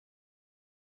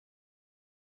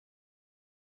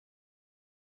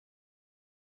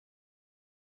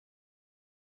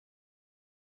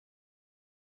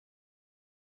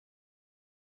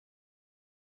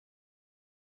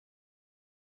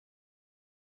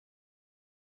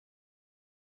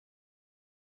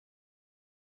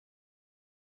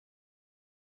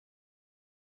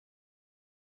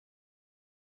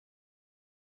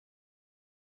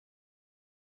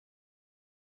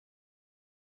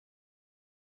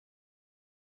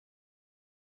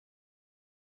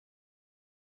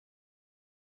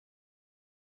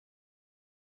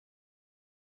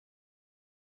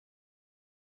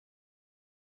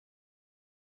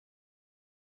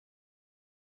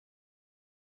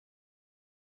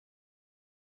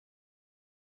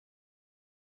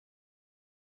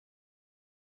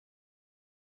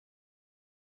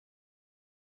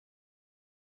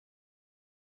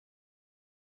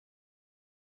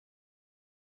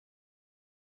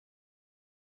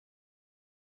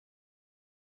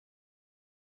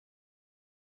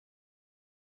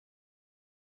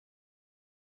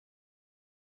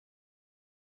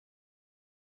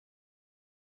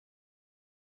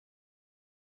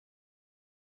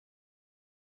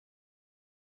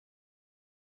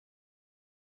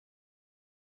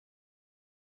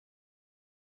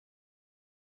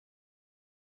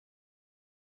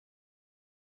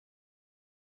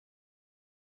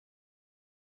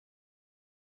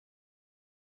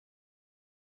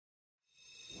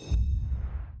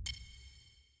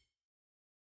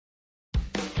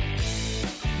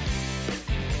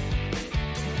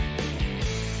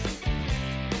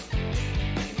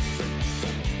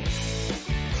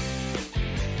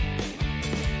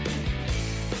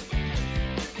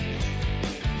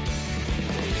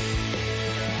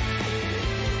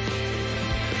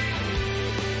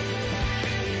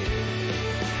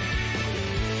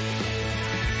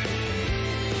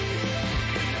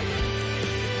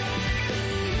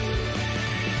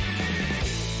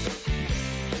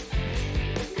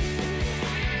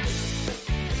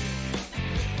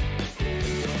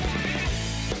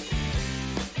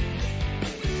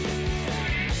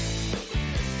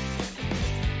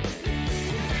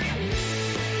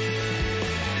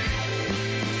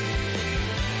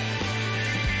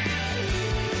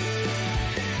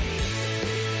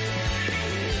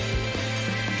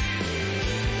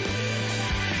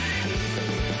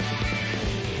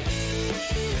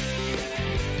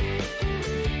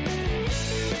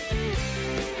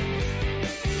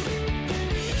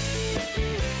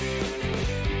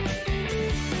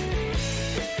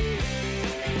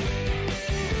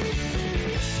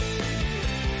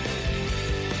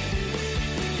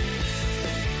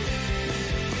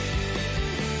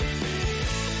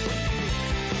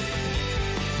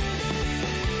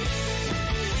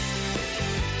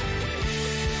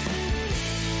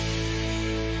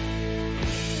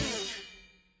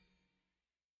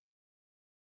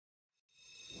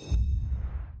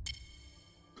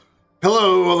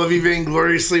Hello, all of you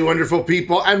vaingloriously wonderful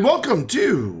people, and welcome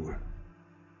to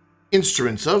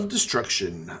Instruments of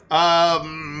Destruction.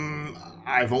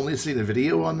 I've only seen a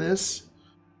video on this.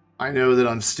 I know that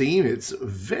on Steam it's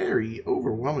very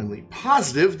overwhelmingly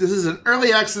positive. This is an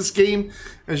early access game,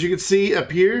 as you can see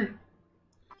up here.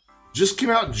 Just came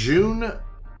out June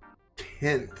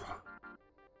 10th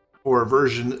for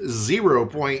version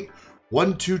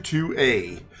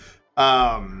 0.122a.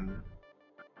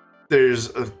 There's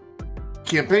a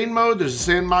campaign mode, there's a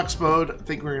sandbox mode. I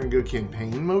think we're gonna go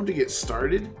campaign mode to get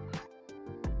started.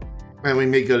 And we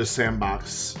may go to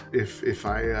sandbox if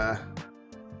I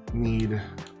need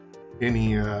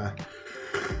any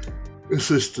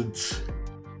assistance.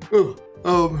 How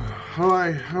do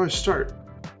I start?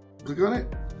 Click on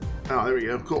it. Oh, there we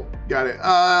go. Cool. Got it.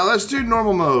 Let's do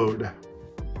normal mode.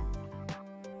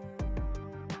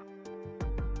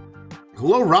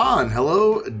 Hello, Ron.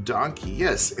 Hello, Donkey.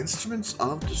 Yes, Instruments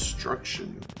of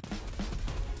Destruction.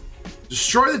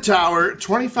 Destroy the tower.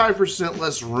 25%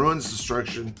 less ruins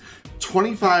destruction.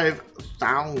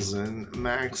 25,000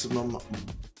 maximum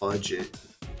budget.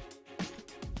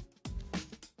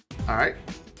 All right.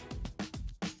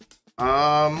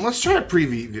 Let's try a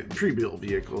pre-built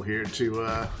vehicle here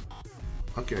to.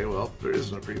 Okay, well, there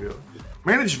is no pre-built.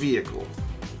 Manage vehicle.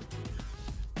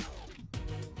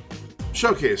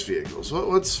 Showcase vehicles.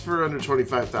 What's for under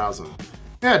 25,000?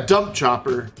 Yeah, dump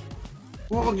chopper.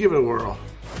 Well, we'll give it a whirl.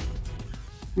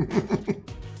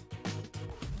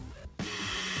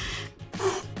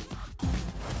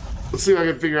 Let's see if I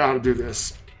can figure out how to do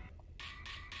this.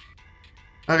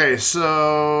 Okay,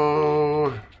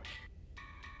 so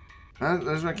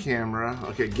there's my camera.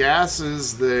 Okay, gas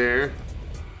is there.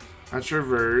 That's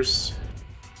reverse.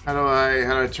 How do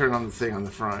I turn on the thing on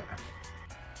the front?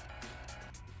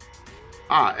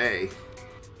 Ah, A.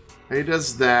 A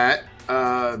does that.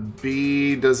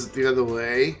 B does it the other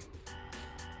way.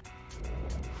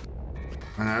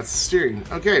 And that's steering.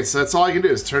 Okay, so that's all I can do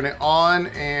is turn it on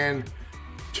and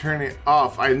turn it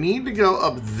off. I need to go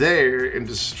up there and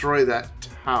destroy that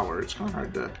tower. It's kind of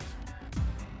hard to...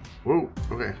 Whoa,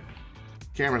 okay.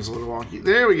 Camera's a little wonky.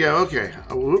 There we go, okay.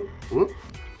 Whoop, whoop.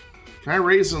 Can I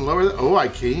raise and lower that? Oh, I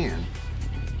can.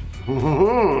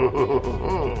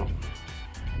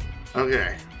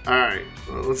 Okay, alright.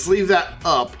 Well, let's leave that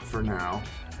up for now.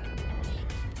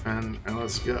 And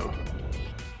let's go.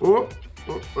 Whoop,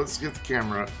 whoop, let's get the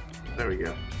camera up. There we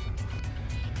go.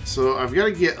 So I've got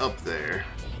to get up there.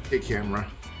 Hey, camera.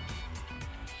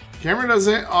 Camera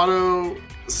doesn't auto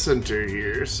center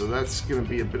here, so that's going to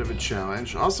be a bit of a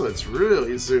challenge. Also, it's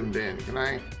really zoomed in. Can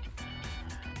I?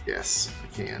 Yes, I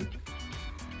can.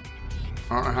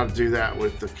 I don't know how to do that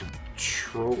with the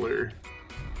controller.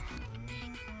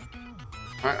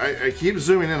 I keep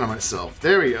zooming in on myself.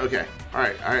 There we go. Okay.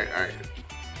 Alright, alright, alright.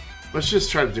 Let's just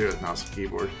try to do it with mouse and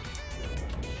keyboard.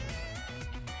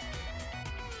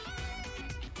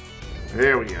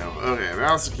 There we go. Okay,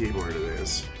 mouse and keyboard it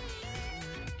is.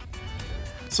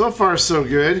 So far, so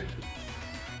good.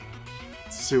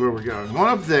 Let's see where we're going. One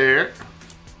up there.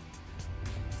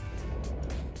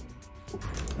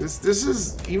 This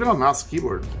is, even on mouse and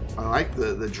keyboard, I like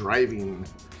the driving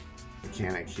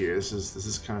mechanic here. This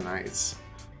is kind of nice.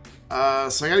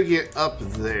 So I gotta get up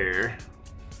there.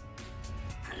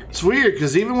 It's weird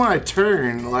because even when I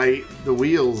turn, like, the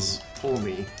wheels pull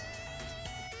me.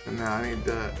 And now I need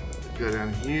to go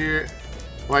down here.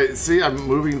 Wait, see, I'm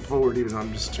moving forward even though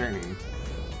I'm just turning.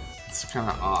 It's kind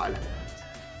of odd.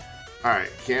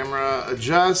 Alright, camera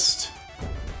adjust.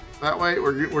 That way,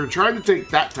 we're trying to take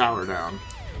that tower down.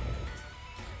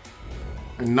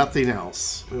 And nothing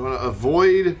else. We want to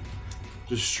avoid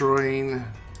destroying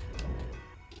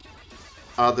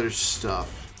other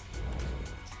stuff.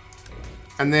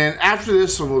 And then after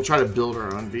this one, we'll try to build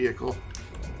our own vehicle.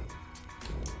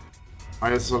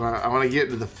 I want to get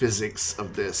into the physics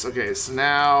of this. Okay, so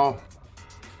now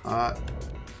A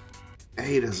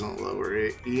doesn't lower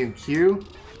it. E and Q.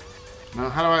 Now,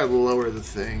 how do I lower the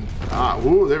thing? Ah,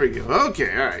 whoa, there we go.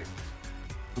 Okay, all right.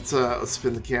 Let's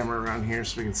spin the camera around here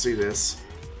so we can see this.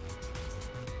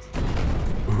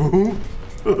 Ooh.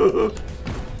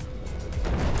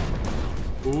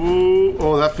 Ooh,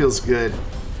 oh, that feels good.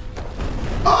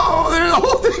 Oh, there, the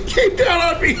whole thing came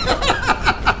down on me.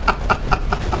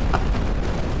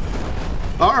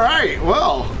 All right,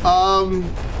 well,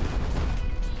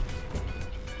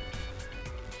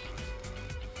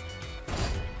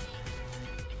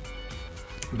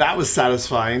 that was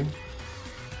satisfying.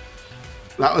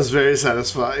 That was very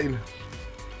satisfying.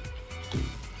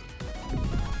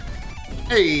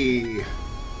 Hey.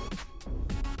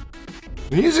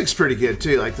 The music's pretty good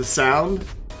too, like the sound.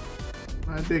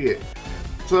 I dig it.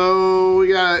 So we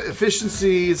got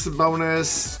efficiency, some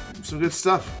bonus, some good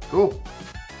stuff. Cool.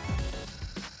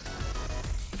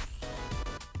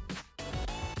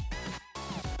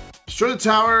 Destroy the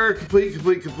tower, complete.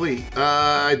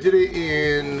 I did it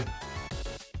in...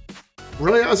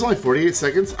 Really? That was only 48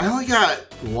 seconds? I only got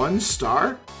 1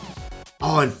 star?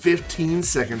 Oh, and 15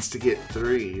 seconds to get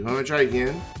 3. You want me to try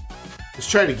again? Let's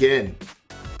try it again.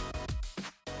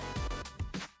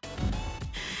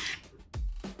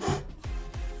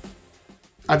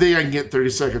 I think I can get 30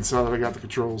 seconds now that I got the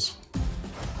controls.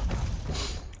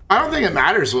 I don't think it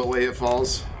matters what way it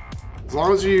falls. As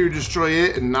long as you destroy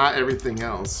it and not everything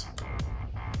else.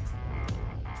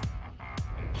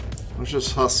 Let's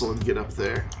just hustle and get up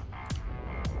there.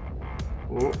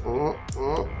 Oh, oh,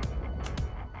 oh.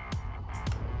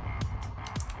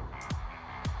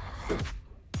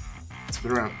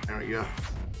 Spin around. There we go.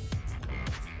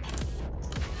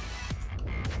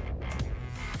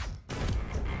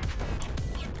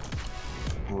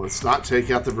 Well, let's not take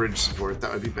out the bridge support.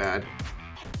 That would be bad.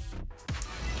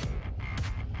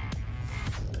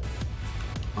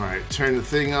 Alright, turn the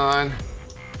thing on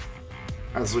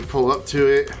as we pull up to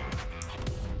it.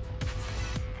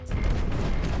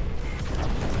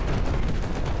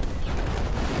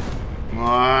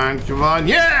 Come on,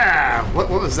 yeah! What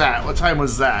was that? What time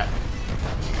was that?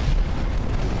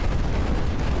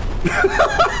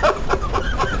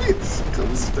 It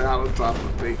comes down on top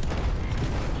of me.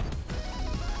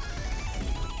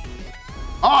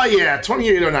 Oh yeah,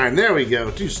 2809. There we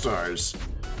go. 2 stars.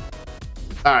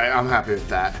 Alright, I'm happy with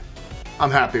that.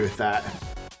 I'm happy with that.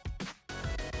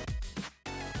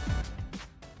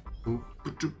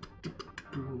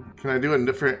 Can I do a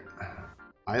different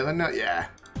island now? Yeah.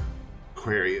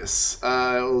 Aquarius.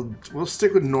 We'll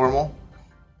stick with normal.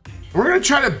 We're gonna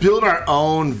try to build our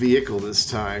own vehicle this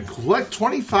time. Collect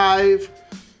 25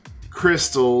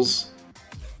 crystals.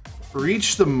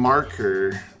 Reach the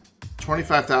marker.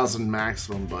 25,000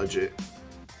 maximum budget.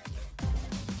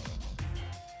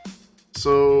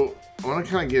 So I want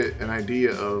to kind of get an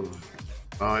idea of.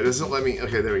 Oh, it doesn't let me.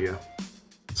 Okay, there we go.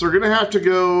 So we're gonna have to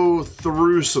go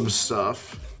through some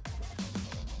stuff.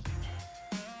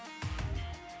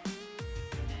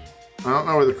 I don't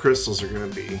know where the crystals are gonna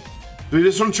be. Do we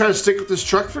just want to try to stick with this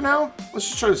truck for now? Let's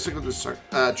just try to stick with this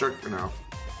truck for now.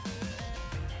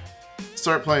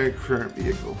 Start playing a current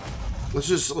vehicle. Let's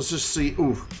just see.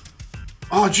 Ooh.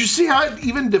 Oh, did you see how it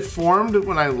even deformed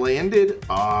when I landed?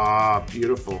 Ah,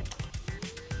 beautiful.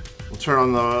 We'll turn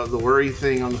on the worry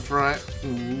thing on the front.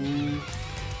 Ooh.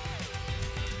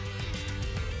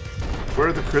 Where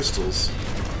are the crystals?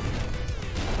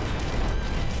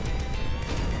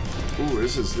 Ooh,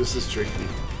 this is tricky.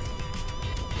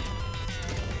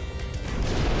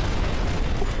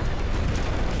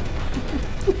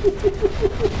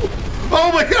 Oh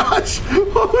my gosh!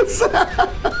 What was that?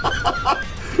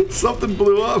 Something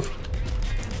blew up.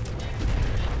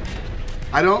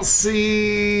 I don't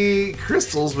see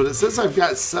crystals, but it says I've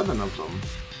got 7 of them.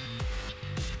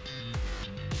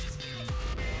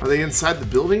 Are they inside the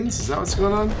buildings? Is that what's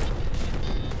going on?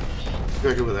 Go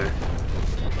back over there.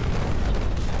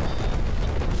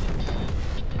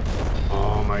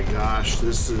 Oh my gosh,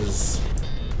 this is...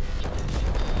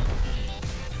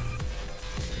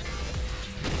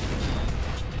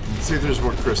 Let's see if there's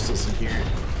more crystals in here.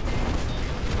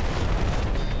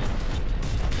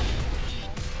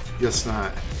 Guess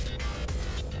not.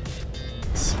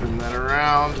 Spin that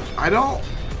around. I don't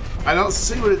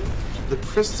see what the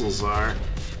crystals are.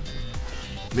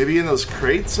 Maybe in those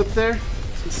crates up there?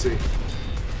 Let's see.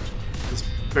 Let's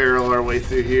barrel our way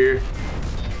through here.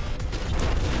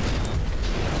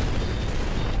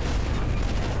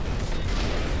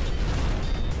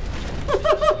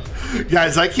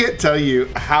 Guys, I can't tell you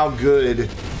how good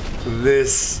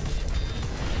this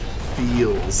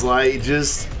feels. Like,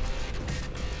 just...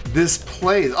 This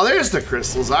plays. Oh, there's the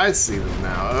crystals. I see them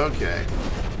now. Okay.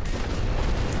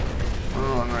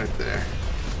 Oh, one right there.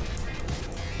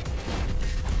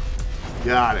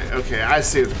 Got it. Okay, I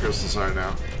see what the crystals are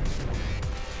now.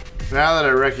 Now that I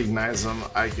recognize them,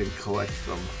 I can collect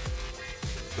them.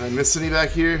 Did I miss any back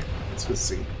here? Let's go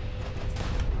see.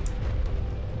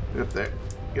 Get up there.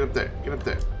 Get up there. Get up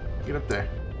there. Get up there.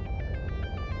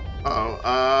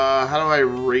 Uh-oh. How do I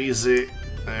raise it?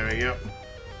 There we go.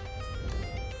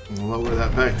 Lower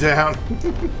that back down.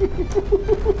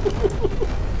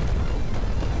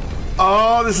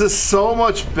 Oh, this is so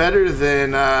much better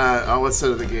than oh, what's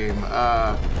that other game?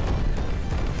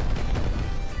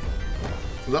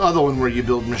 The other one where you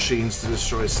build machines to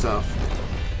destroy stuff.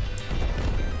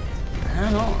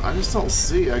 I just don't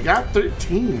see. I got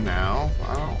 13 now.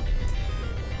 I don't.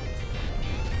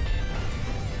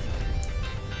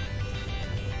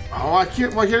 Oh, I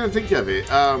can't. Why can't I think of it?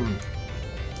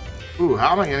 Ooh,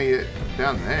 how am I gonna get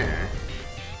down there?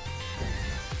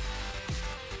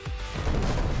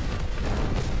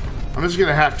 I'm just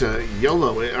gonna have to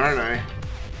YOLO it, aren't I?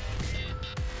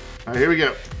 Alright, here we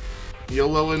go.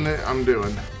 YOLOing it, I'm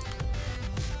doing.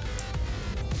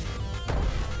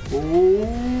 Ooh,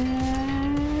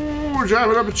 we're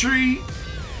driving up a tree.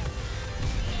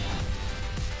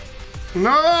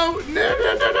 No! No!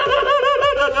 No! No! No! No!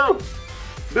 No!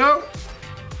 No! No!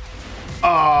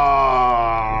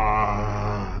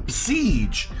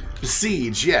 Besiege!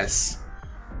 Besiege, yes.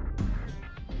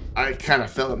 I kind of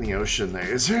fell in the ocean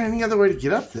there. Is there any other way to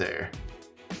get up there?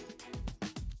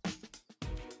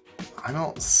 I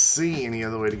don't see any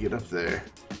other way to get up there.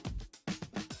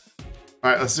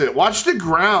 Alright, let's do it. Watch the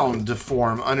ground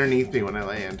deform underneath me when I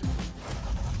land.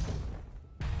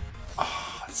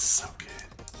 Oh, it's so good.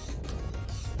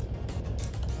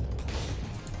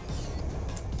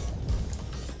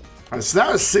 Alright, so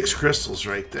that was 6 crystals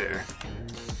right there.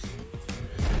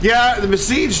 Yeah, the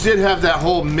Besiege did have that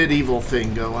whole medieval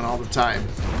thing going all the time.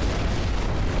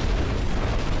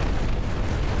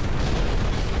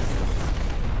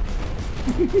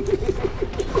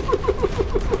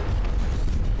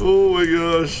 Oh my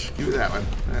gosh. Give me that one.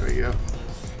 There we go.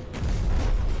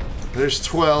 There's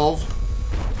 12.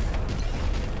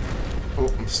 Oh,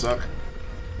 I'm stuck.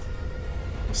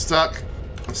 I'm stuck.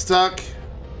 I'm stuck.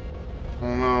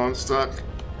 Oh no, I'm stuck.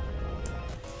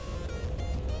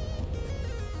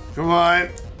 Come on.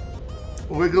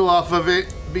 Wiggle off of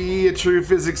it. Be a true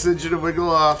physics engine and wiggle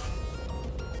off.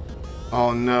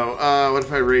 Oh no. What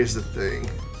if I raise the thing?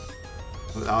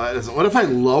 Oh, that doesn't. What if I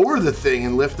lower the thing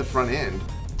and lift the front end?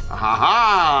 Ha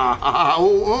ha! Ha!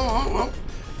 Oh, oh, oh, oh.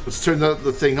 Let's turn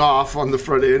the thing off on the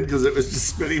front end because it was just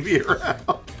spinning me around.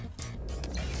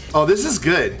 Oh, this is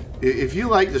good. If you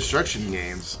like destruction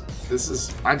games, this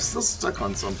is. I'm still stuck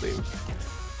on something.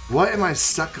 What am I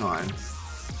stuck on?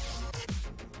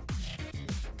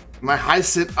 Am I high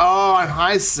cent? Oh, I'm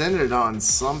high centered on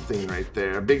something right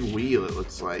there. A big wheel, it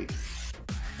looks like.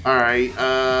 All right.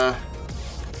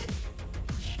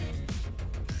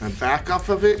 Can I back off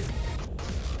of it?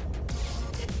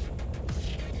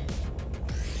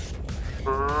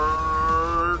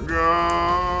 Go,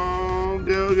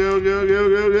 go, go, go, go,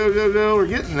 go, go, go, go. We're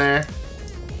getting there.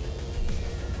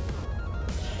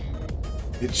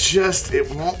 It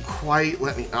won't quite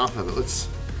let me off of it. Let's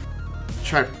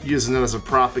try using it as a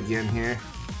prop again here.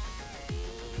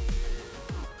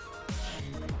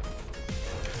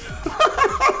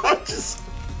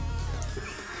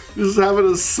 just having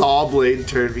a saw blade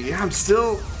turn me. Yeah, I'm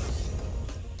still.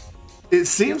 It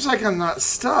seems like I'm not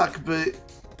stuck, but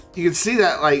you can see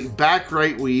that like back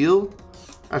right wheel.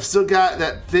 I've still got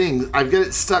that thing. I've got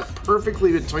it stuck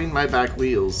perfectly between my back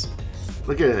wheels.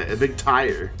 Look at it, a big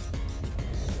tire.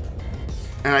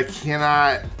 And I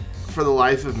cannot, for the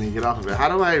life of me, get off of it. How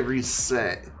do I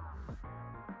reset?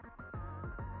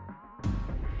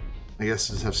 I guess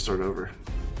I just have to start over.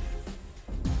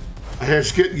 I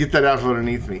just couldn't get that out from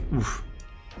underneath me. Oof.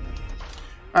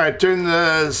 Alright, turn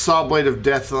the saw blade of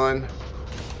death on.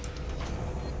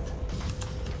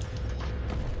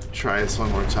 Try this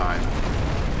one more time.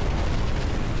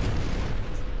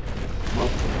 Well,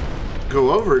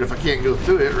 go over it if I can't go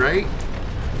through it, right?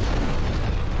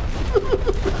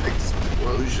 That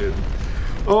explosion.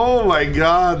 Oh my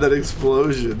god, that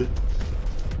explosion.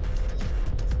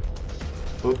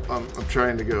 Oh, I'm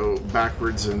trying to go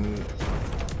backwards and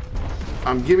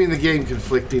I'm giving the game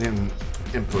conflicting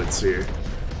inputs here,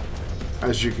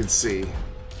 as you can see.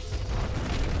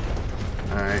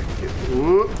 Alright.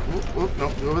 Whoop, whoop, whoop. No,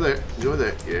 go over there. Go over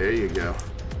there. There you go.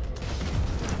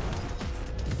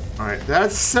 Alright,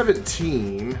 that's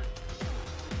 17. Are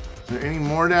there any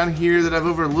more down here that I've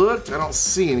overlooked? I don't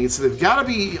see any. So they've got to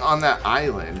be on that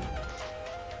island.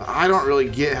 But I don't really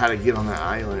get how to get on that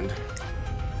island.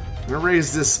 I'm going to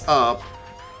raise this up.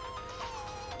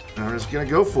 And I'm just going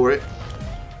to go for it.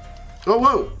 Oh,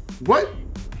 whoa. What?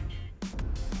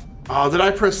 Oh, did I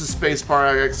press the space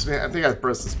bar by accident? I think I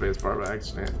pressed the space bar by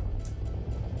accident.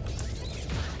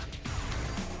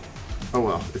 Oh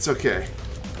well, it's okay.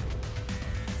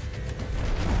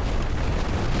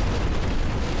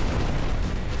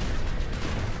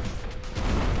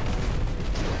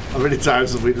 How many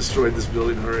times have we destroyed this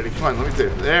building already? Come on, let me do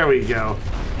it. There we go.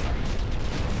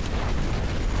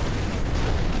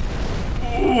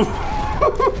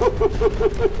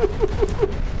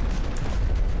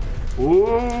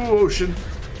 Whoa, ocean.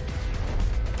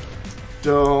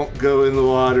 Don't go in the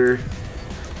water.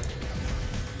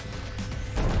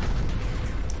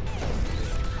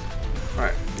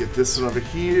 Alright, get this one over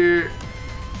here.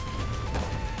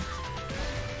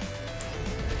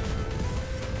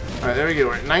 Alright, there we go.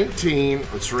 We're at 19.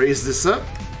 Let's raise this up.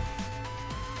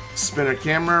 Spin our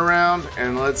camera around,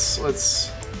 and let's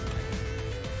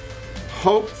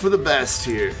hope for the best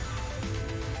here.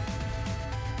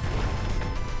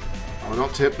 Oh,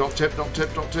 don't tip, don't tip, don't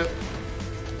tip, don't tip.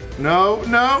 No,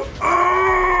 no.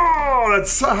 Oh,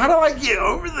 that's how do I get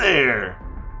over there?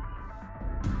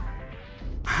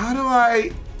 How do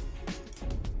I?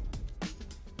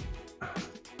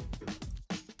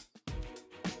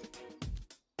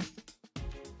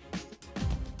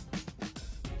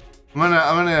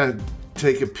 I'm gonna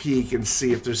take a peek and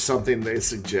see if there's something they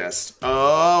suggest.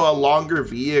 Oh, a longer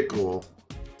vehicle.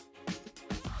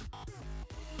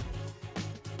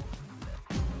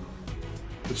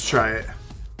 Let's try it.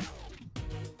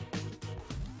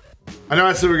 I know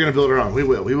I said we were gonna build our own. We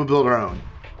will. We will build our own.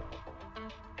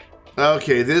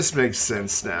 Okay, this makes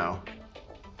sense now.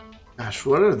 Gosh,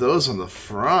 what are those on the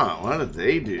front? What do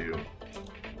they do?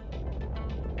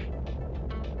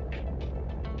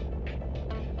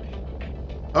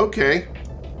 Okay.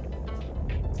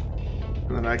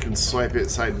 And then I can swipe it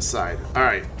side to side.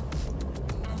 Alright.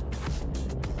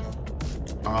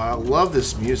 I love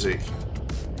this music.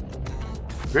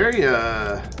 Very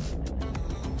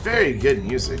good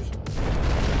music.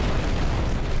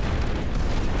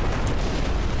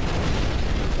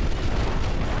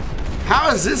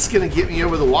 How is this gonna get me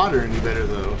over the water any better,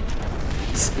 though?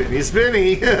 Spinny,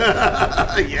 spinny!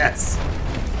 Yes!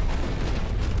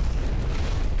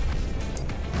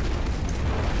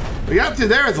 We got through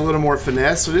there with a little more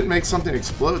finesse, so we didn't make something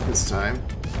explode this time.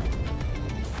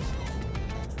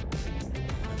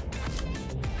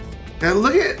 Now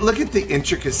look at the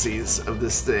intricacies of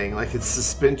this thing, like its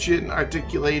suspension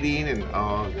articulating, and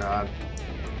oh god.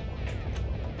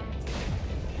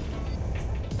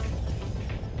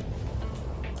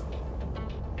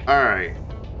 Alright.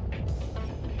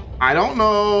 I don't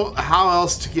know how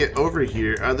else to get over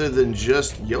here other than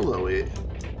just YOLO it.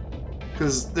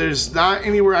 Because there's not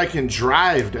anywhere I can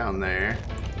drive down there.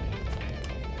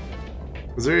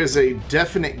 Because there is a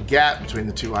definite gap between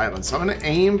the two islands. So I'm going to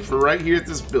aim for right here at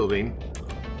this building.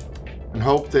 And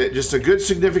hope that just a good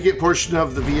significant portion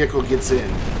of the vehicle gets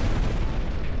in.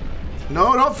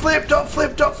 No, don't flip, don't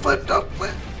flip, don't flip, don't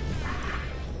flip.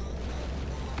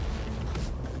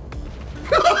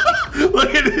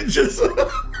 Look at it just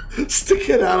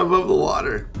sticking out above the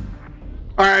water.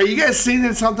 Alright, you guys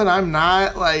seeing something I'm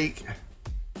not, like...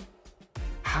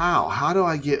 How do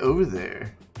I get over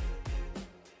there?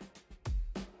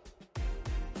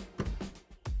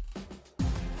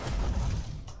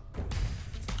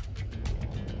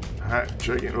 Alright,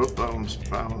 try again. Oh,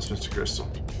 I almost missed a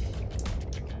crystal.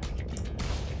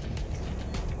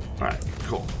 Alright,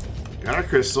 cool. Got our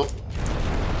crystal.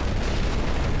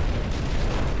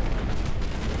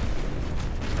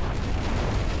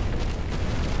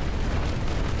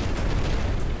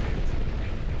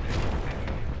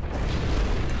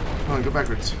 Come on, go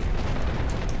backwards.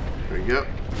 There we go.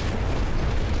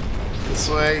 This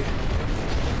way.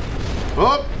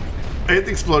 Oh! I hit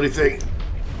the explodey thing.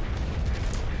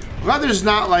 I'm glad there's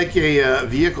not like a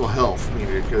vehicle health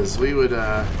meter, because we would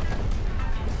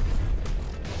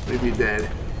we'd be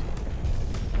dead.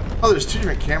 Oh, there's two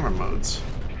different camera modes.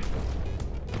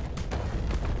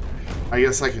 I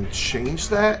guess I can change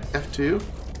that? F2?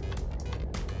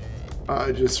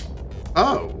 Just...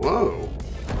 Oh, whoa.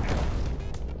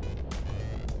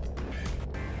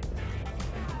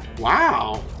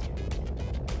 Wow.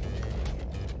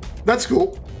 That's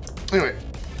cool. Anyway.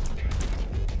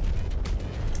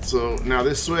 So now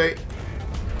this way.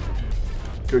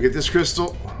 Go get this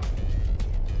crystal.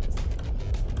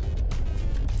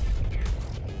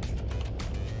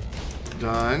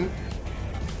 Done.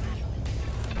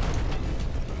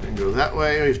 And go that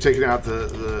way. We've taken out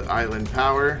the island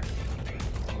power.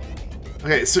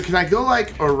 Okay, so can I go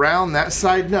like around that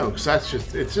side? No, because that's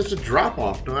just it's just a drop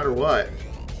off no matter what.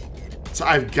 So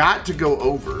I've got to go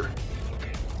over.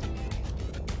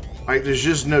 Like there's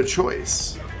just no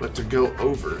choice but to go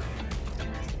over.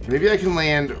 Maybe I can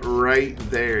land right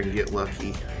there and get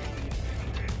lucky.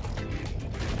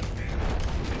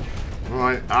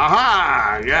 Right.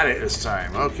 Aha! I got it this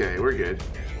time. Okay, we're good.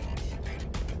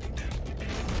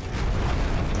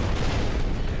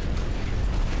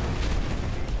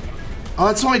 Oh,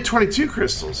 that's only 22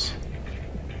 crystals.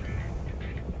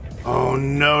 Oh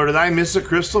no, did I miss a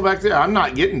crystal back there? I'm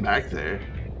not getting back there.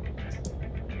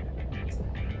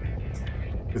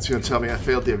 It's gonna tell me I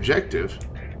failed the objective.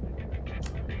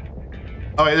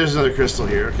 Oh wait, there's another crystal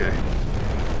here, okay.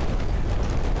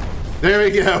 There we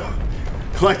go.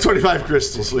 Collect 25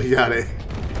 crystals, we got it.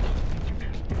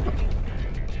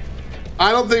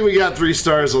 I don't think we got 3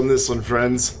 stars on this one,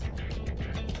 friends.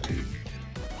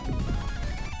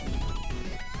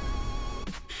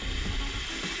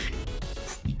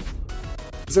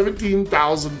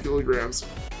 17,000 kilograms.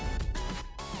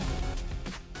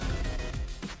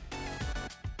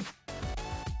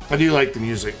 I do like the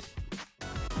music.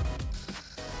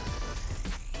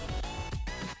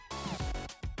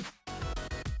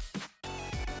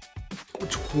 Oh,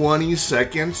 20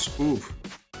 seconds. Oof.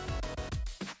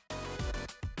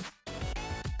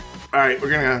 All right, we're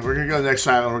gonna go to the next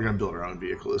time, and we're gonna build our own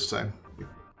vehicle this time,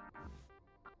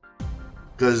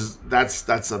 because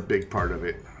that's a big part of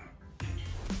it.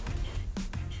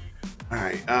 All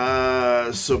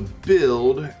right, so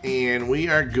build, and we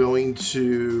are going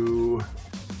to.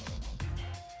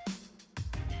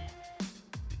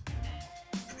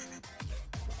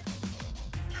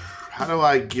 How do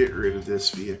I get rid of this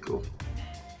vehicle?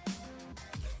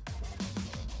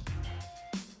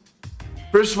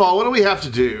 First of all, what do we have to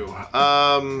do?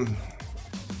 I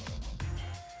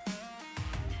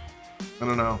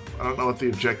don't know. I don't know what the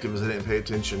objective is. I didn't pay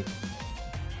attention.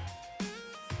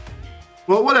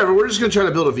 Well, whatever. We're just going to try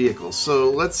to build a vehicle. So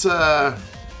let's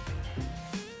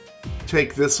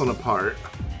take this one apart.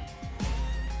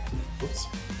 Oops.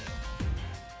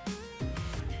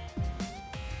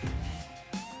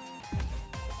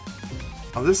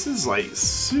 Oh, this is like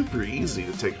super easy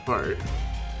to take apart.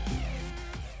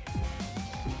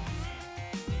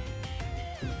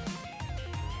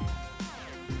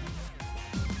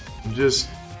 Just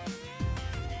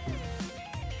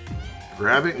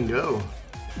grab it and go.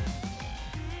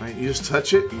 Right, you just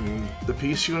touch it and the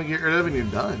piece you want to get rid of and you're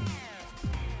done.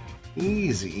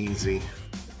 Easy, easy.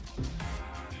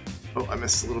 Oh, I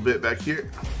missed a little bit back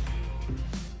here.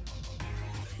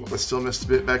 Well, I still missed a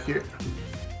bit back here.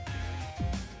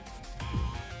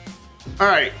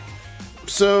 Alright,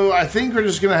 so I think we're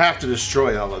just going to have to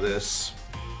destroy all of this.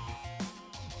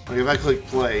 Like if I click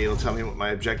play, it'll tell me what my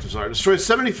objectives are. Destroy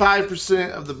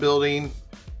 75% of the building.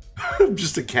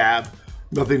 Just a cab.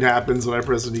 Nothing happens when I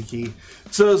press any key.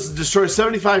 So it's destroy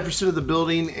 75% of the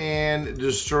building and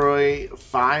destroy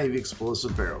 5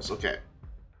 explosive barrels. Okay.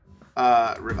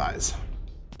 Revise.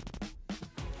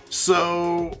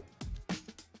 So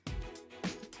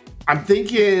I'm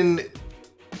thinking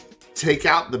take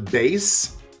out the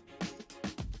base.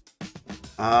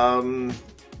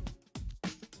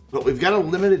 But we've got a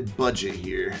limited budget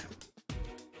here.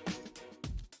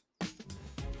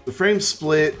 The frame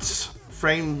split,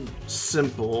 frame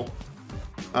simple.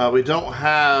 We don't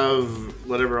have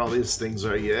whatever all these things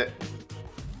are yet.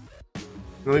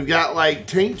 And we've got like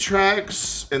tank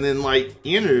tracks and then like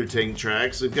inner tank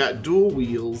tracks. We've got dual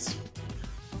wheels.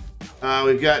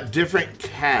 We've got different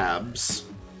cabs.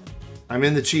 I'm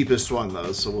in the cheapest one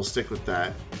though, so we'll stick with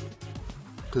that.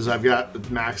 Because I've got the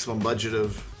maximum budget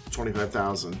of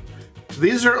 25,000. So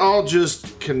these are all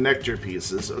just connector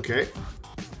pieces, okay?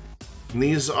 And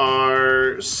these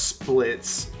are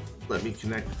splits. Let me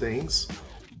connect things.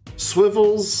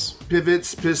 Swivels,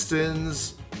 pivots,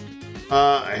 pistons,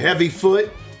 a heavy foot,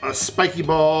 a spiky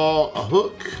ball, a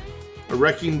hook, a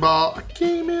wrecking ball. I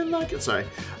came in like it. Sorry.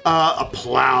 A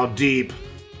plow deep,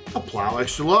 a plow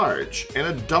extra large, and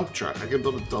a dump truck. I can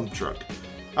build a dump truck.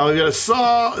 We got a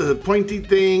saw, a pointy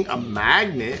thing, a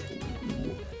magnet,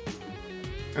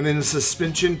 and then the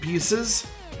suspension pieces.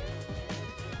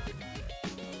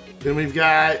 Then we've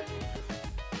got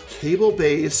cable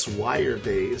base, wire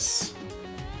base,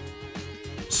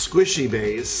 squishy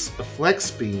base, a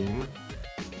flex beam,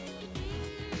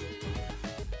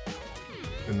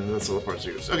 and then that's all the parts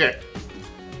here. Okay,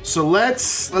 so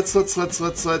let's put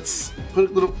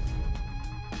a little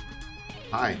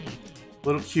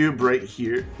little cube right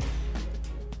here.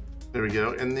 There we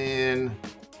go, and then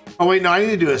oh wait, no, I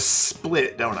need to do a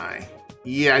split, don't I?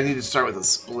 Yeah, I need to start with a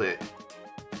split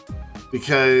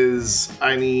because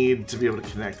I need to be able to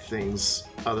connect things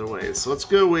other ways. So let's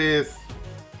go with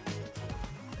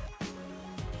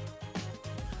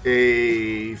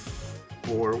a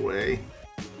 4-way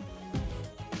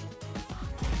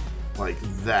like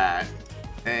that,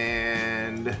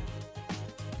 and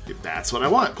that's what I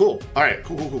want. Cool. All right,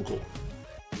 cool.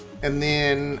 And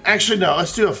then actually no,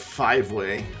 let's do a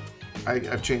 5-way.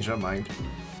 I've changed my mind,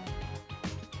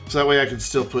 so that way I can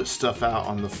still put stuff out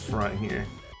on the front here.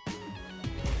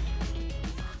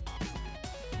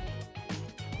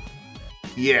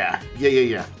 Yeah.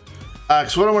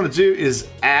 So what I want to do is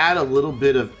add a little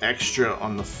bit of extra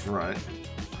on the front,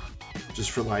 just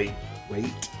for like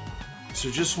weight. So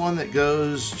just one that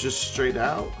goes just straight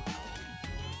out.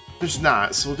 There's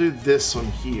not, so we'll do this one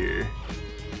here.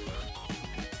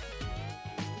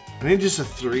 I need just a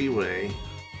 3-way.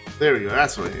 There we go,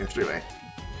 that's what I need, a 3-way.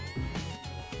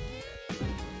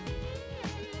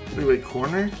 3-way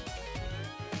corner?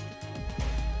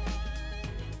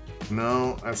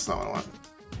 No, that's not what I want.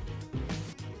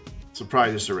 So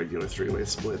probably just a regular three-way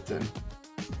split then.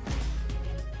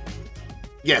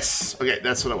 Yes. Okay,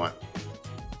 that's what I want.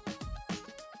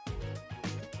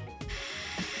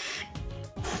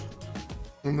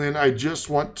 And then I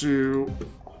just want to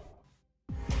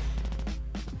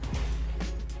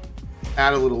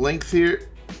add a little length here.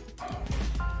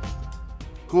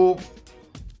 Cool.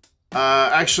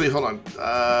 Actually, hold on.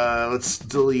 Let's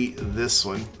delete this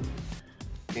one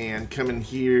and come in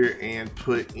here and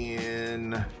put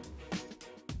in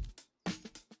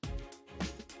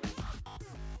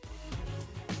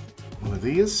one of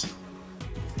these.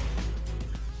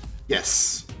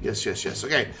 Yes. Yes, yes, yes.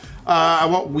 Okay. I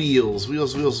want wheels.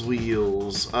 Wheels, wheels,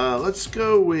 wheels. Let's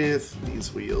go with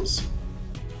these wheels.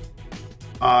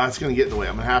 It's going to get in the way.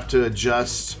 I'm going to have to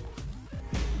adjust.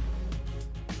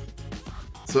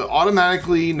 So it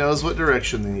automatically knows what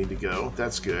direction they need to go.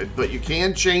 That's good. But you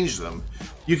can change them.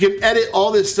 You can edit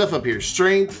all this stuff up here.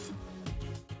 Strength,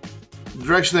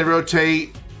 direction they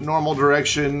rotate, normal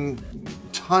direction,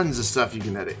 tons of stuff you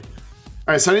can edit.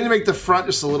 All right, so I need to make the front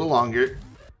just a little longer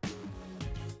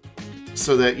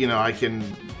so that, you know, I can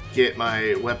get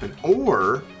my weapon.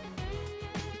 Or,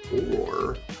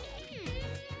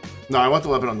 no, I want the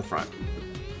weapon on the front.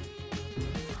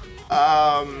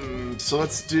 So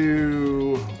let's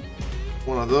do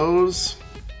one of those.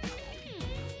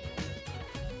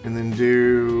 And then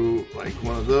do like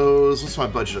one of those. What's my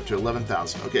budget up to?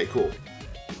 11,000. Okay, cool.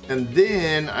 And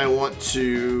then I want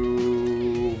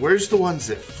to... Where's the ones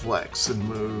that flex and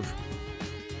move?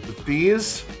 With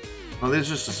these? Oh,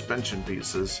 these are suspension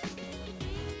pieces.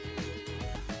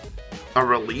 A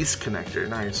release connector.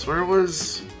 Nice. Where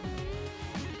was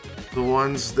the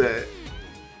ones that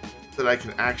I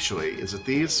can actuate? Is it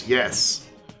these? Yes.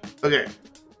 Okay.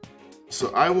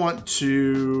 So I want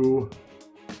to...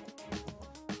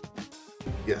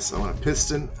 Yes, I want a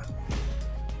piston.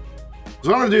 So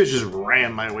what I'm gonna do is just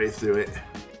ram my way through it.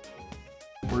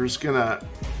 We're just gonna,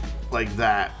 like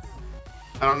that.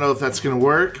 I don't know if that's gonna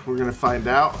work. We're gonna find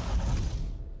out.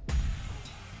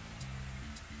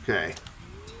 Okay.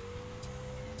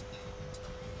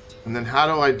 And then how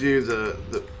do I do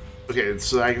the okay,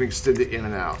 so I can extend it in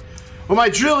and out. Well, my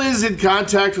drill is in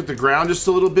contact with the ground just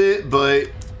a little bit, but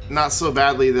not so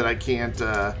badly that I can't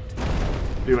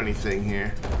do anything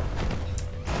here.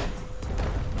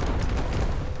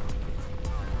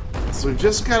 So we've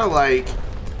just gotta like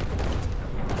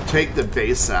take the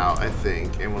base out, I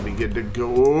think, and we'll be good to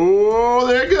go. Oh,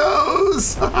 there it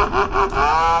goes! Look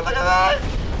at that!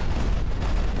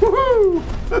 Woohoo!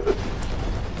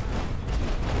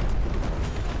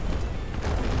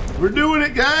 We're doing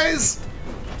it, guys!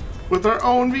 With our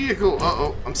own vehicle.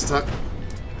 Uh-oh, I'm stuck.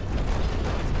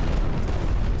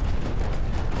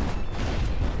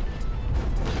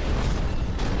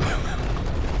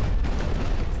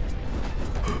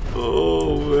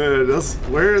 Oh man, that's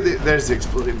where are the there's the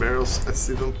exploding barrels. I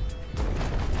see them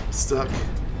stuck.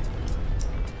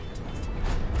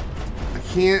 I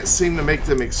can't seem to make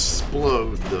them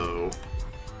explode though.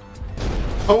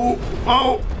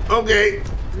 Oh, okay.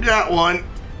 Got one.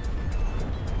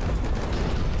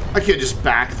 I can't just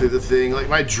back through the thing. Like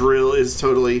my drill is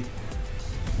totally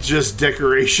just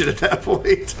decoration at that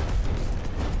point.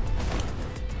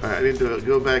 Alright, I need to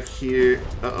go back here.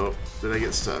 Uh-oh, did I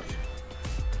get stuck?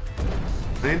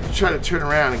 I need to try to turn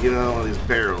around and get another one of these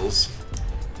barrels.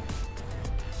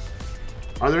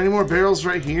 Are there any more barrels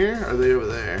right here? Or are they over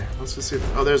there? Let's go see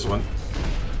if... Oh, there's one.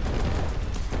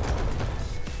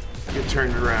 Get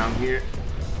turned around here.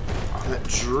 Oh, that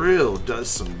drill does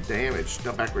some damage.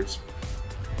 No, backwards.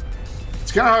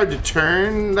 It's kind of hard to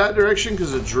turn that direction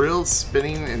because the drill's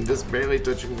spinning and just barely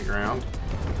touching the ground.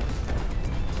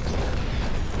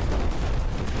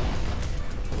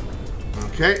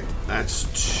 Okay,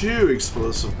 that's 2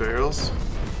 explosive barrels.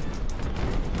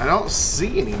 I don't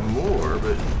see any more,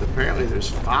 but apparently there's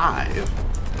 5.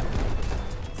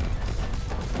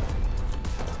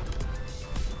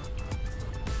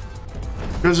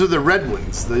 Those are the red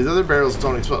ones. These other barrels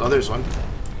don't explode. Oh, there's one.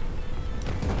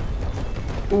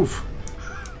 Oof.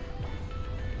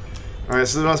 Alright,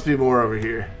 so there must be more over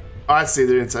here. Oh, I see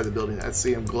they're inside the building. I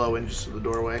see them glowing just through the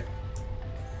doorway.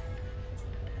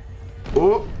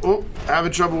 Oh,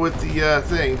 having trouble with the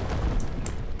thing.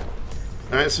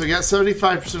 Alright, so we got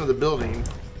 75% of the building.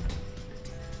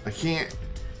 I can't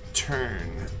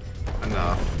turn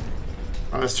enough.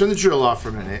 Alright, let's turn the drill off for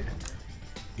a minute.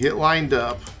 Get lined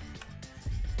up.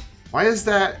 Why is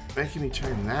that making me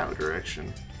turn in that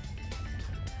direction?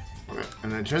 Okay,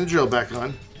 and then turn the drill back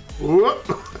on. Whoop!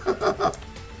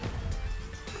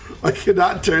 I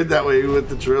cannot turn that way with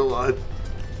the drill on.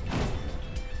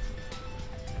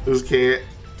 Just can't.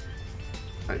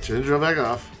 Alright, turn the drill back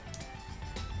off.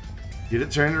 Get it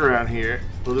turned around here.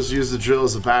 We'll just use the drill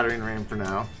as a battering ram for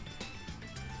now.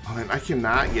 Oh, man, I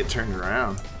cannot get turned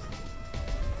around.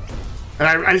 And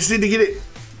I just need to get it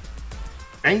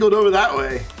angled over that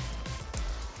way.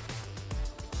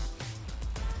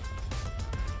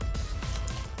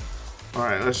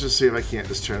 Alright, let's just see if I can't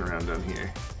just turn around down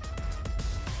here.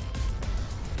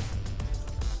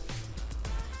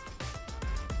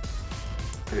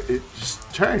 It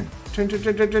just turn. Turn.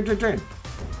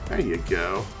 There you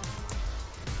go.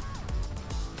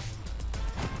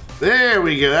 There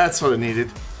we go. That's what I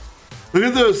needed. Look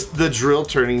at the drill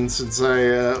turning since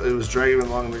it was dragging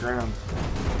along the ground.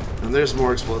 And there's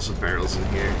more explosive barrels in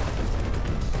here.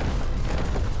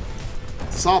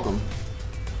 Saw them.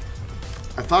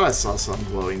 I thought I saw something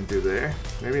glowing through there.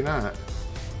 Maybe not.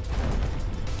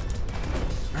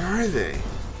 Where are they?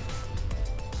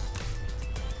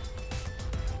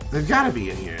 They've got to be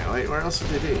in here. Like, where else would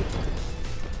they be?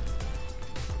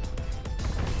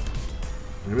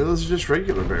 Maybe those are just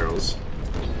regular barrels.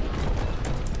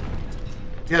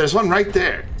 Yeah, there's one right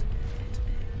there.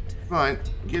 Come on,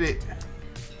 get it.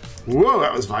 Whoa,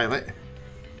 that was violent.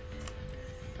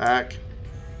 Back.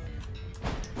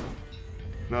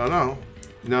 No.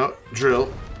 No,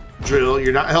 drill. Drill,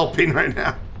 you're not helping right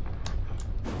now.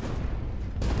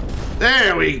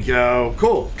 There we go.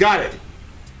 Cool, got it.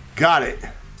 Got it.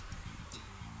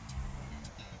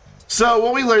 So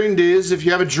what we learned is if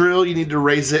you have a drill, you need to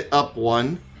raise it up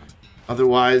one.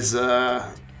 Otherwise,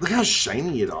 look how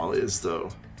shiny it all is, though.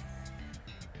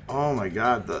 Oh my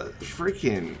god, the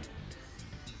freaking...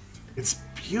 It's a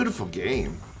beautiful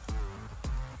game.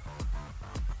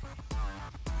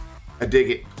 I dig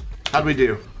it. How'd we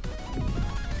do?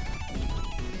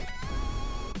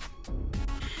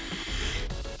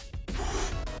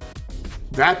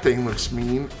 That thing looks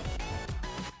mean.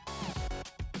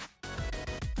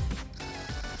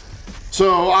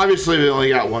 So obviously we only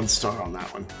got 1 star on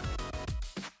that one.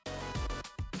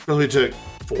 It only took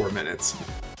 4 minutes.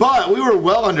 But we were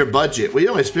well under budget. We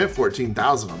only spent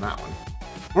 14,000 on that one.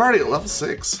 We're already at level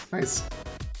 6. Nice.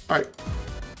 Alright.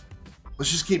 Let's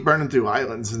just keep burning through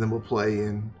islands and then we'll play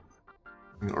in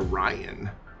Orion.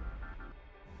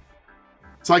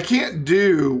 So I can't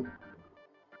do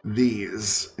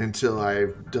these until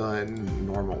I've done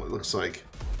normal, it looks like.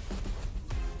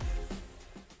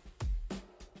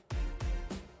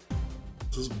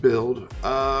 Let's build.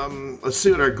 Let's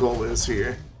see what our goal is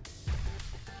here.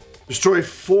 Destroy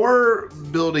 4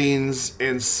 buildings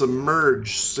and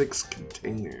submerge 6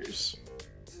 containers.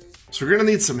 So we're gonna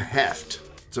need some heft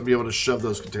to be able to shove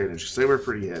those containers because they were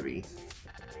pretty heavy.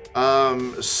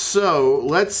 So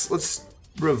let's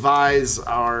revise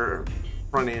our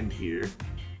front end here.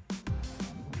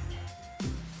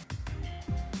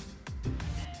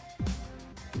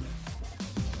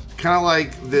 Kind of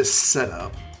like this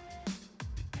setup.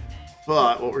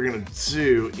 But what we're gonna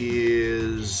do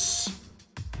is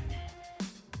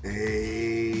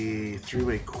a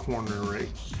 3-way corner right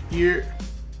here.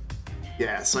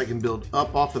 Yeah, so I can build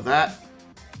up off of that.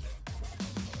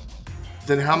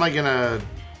 Then how am I gonna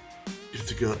have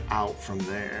to go out from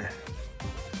there?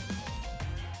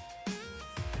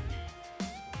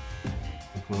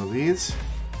 Like one of these?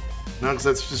 No, because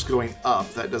that's just going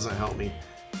up. That doesn't help me.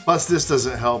 Plus this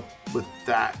doesn't help with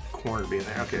that corner being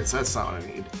there. Okay, so that's not what I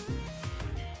need.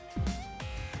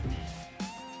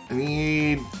 I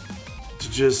need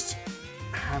to just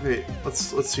have it.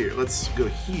 Let's go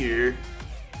here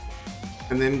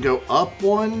and then go up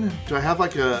one. Do I have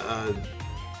like a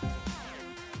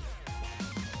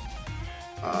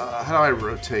how do I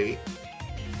rotate?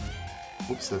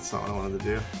 Oops, that's not what I wanted to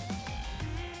do.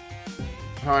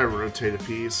 How do I rotate a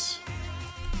piece?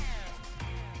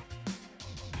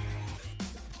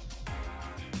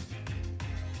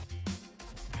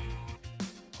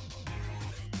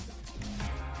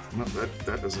 No,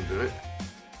 that doesn't do it.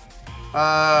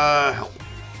 Help.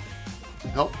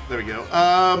 Help, there we go.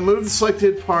 Move the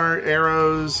selected part,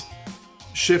 arrows,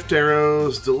 shift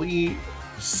arrows, delete,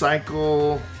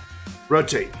 cycle,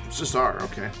 rotate. It's just R,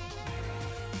 okay.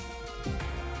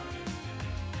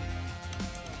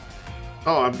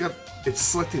 Oh, I've got, it's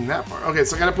selecting that part. Okay,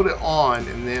 so I gotta put it on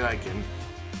and then I can.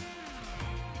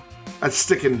 That's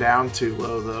sticking down too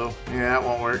low though. Yeah, that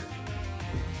won't work.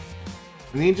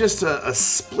 I need just a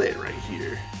split right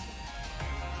here.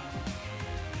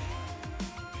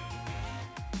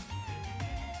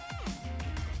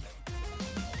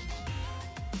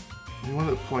 And one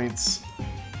of the points,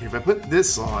 if I put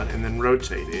this on and then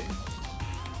rotate it.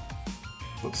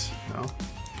 Whoops, no.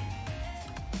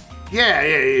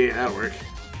 Yeah, that'll work.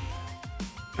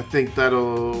 I think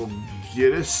that'll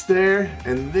get us there.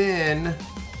 And then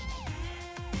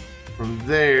From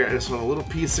there, I just want a little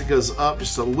piece that goes up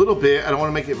just a little bit. I don't want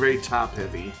to make it very top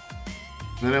heavy.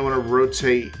 And then I want to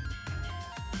rotate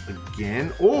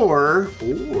again, or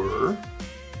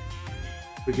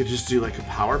we could just do like a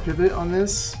power pivot on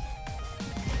this.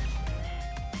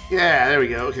 Yeah, there we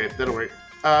go. Okay, that'll work.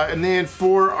 And then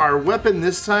for our weapon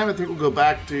this time, I think we'll go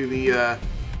back to the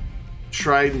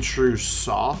tried and true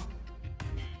saw.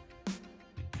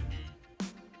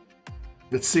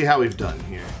 Let's see how we've done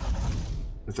here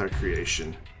with our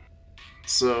creation.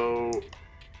 So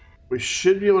we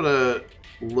should be able to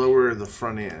lower the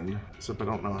front end, except I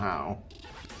don't know how.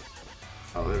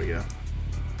 Oh, there we go.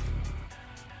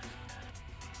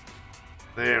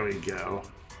 There we go.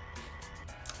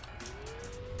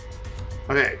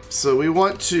 Okay, so we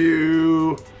want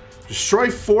to destroy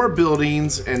 4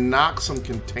 buildings and knock some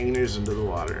containers into the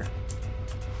water.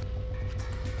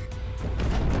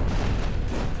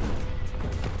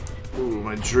 Ooh,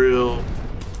 my drill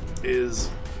is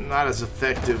not as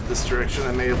effective this direction.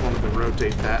 I may have wanted to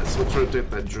rotate that, so let's rotate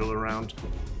that drill around.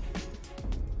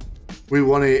 We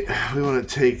want to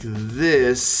take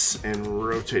this and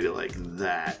rotate it like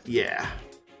that. Yeah.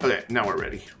 Okay, now we're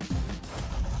ready.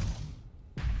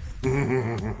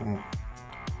 And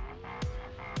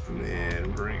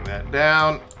then bring that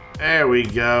down. There we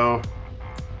go.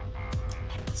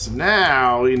 So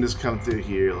now we can just come through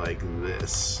here like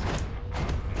this.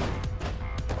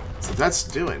 So that's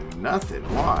doing nothing.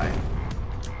 Why?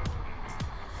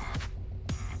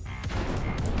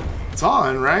 It's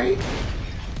on, right?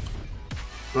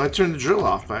 Well, I turned the drill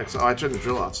off back. Oh, I turned the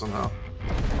drill off somehow.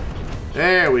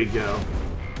 There we go.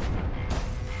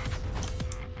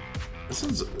 This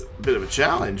one's a bit of a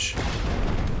challenge.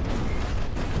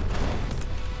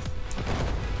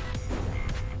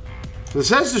 So it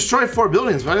says destroy 4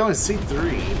 buildings, but I only see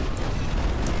 3.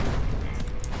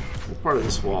 Get part of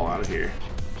this wall out of here.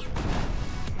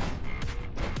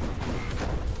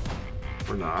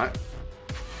 Or not.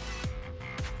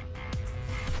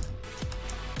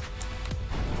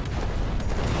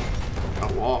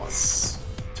 That wall is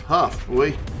tough,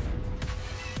 boy.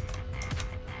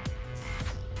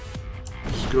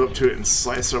 Just go up to it and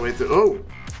slice our way through. Oh!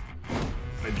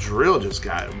 My drill just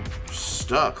got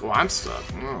stuck. Oh, I'm stuck.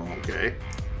 Oh, okay.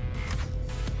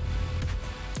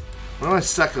 What am I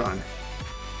stuck on?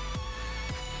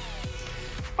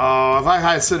 Oh, have I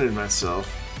high-centered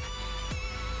myself?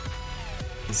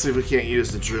 Let's see if we can't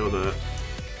use the drill to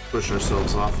push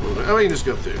ourselves off a little bit. Oh, we can just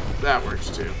go through. That works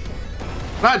too.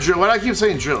 Not drill. Why do I keep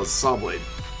saying drill? It's saw blade.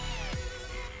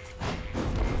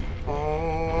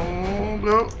 Oh,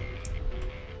 no.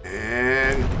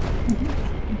 And...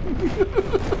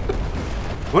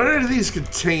 what are these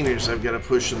containers I've got to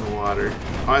push in the water?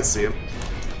 Oh, I see them.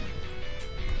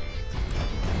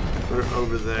 They're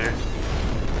over there.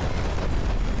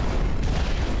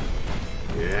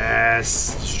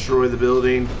 Yes, destroy the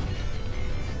building.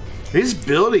 These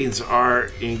buildings are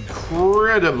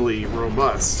incredibly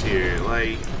robust here.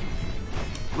 Like,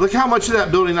 look how much of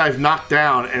that building I've knocked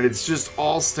down, and it's just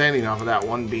all standing off of that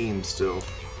one beam still.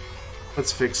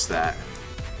 Let's fix that.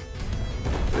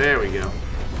 There we go.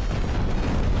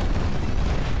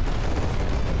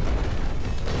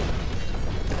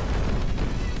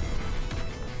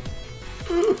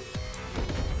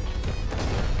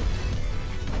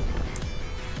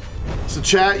 So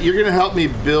chat, you're gonna help me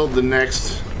build the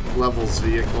next level's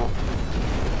vehicle.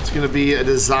 It's gonna be a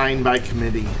design by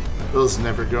committee. Those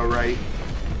never go right.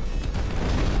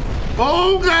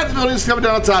 Oh god, the building's coming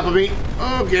down on top of me.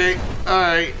 Okay,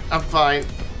 alright, I'm fine.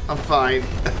 I'm fine.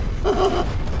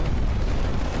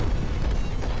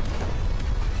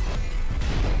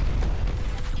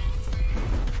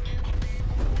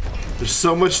 There's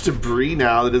so much debris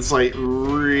now that it's like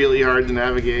really hard to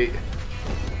navigate.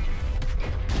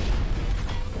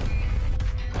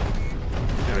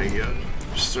 There we go.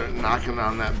 Just start knocking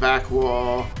on that back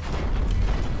wall.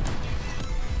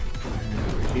 And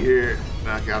over here,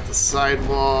 knock out the side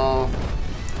wall.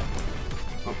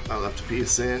 Oh, I left a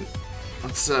piece in.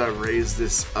 Let's raise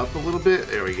this up a little bit.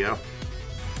 There we go.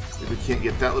 See if we can't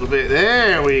get that little bit.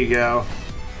 There we go.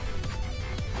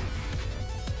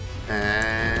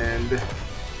 And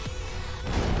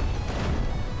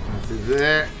through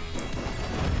there.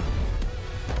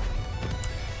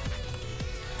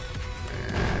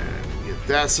 And get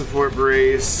that support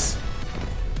brace.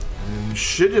 And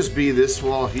should just be this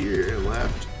wall here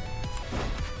left.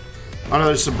 Oh no,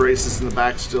 there's some braces in the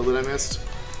back still that I missed.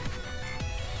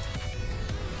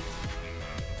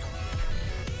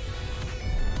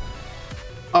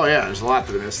 Oh yeah, there's a lot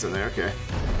that I missed in there, okay.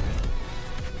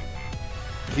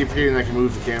 I keep forgetting I can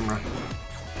move the camera.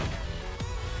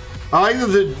 I like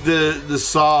that the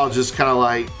saw just kind of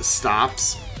like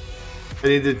stops. I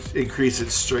need to increase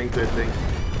its strength, I think.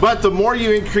 But the more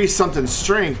you increase something's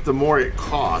strength, the more it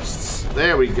costs.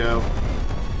 There we go.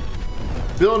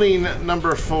 Building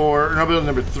number 4, no, building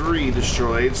number 3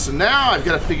 destroyed. So now I've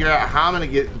got to figure out how I'm going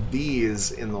to get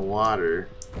these in the water.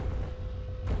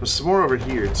 There's some more over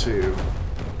here too.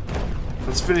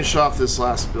 Let's finish off this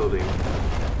last building.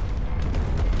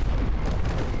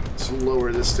 Let's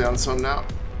lower this down some now.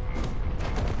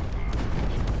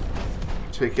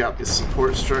 Take out the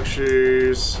support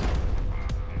structures.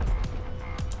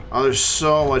 Oh, there's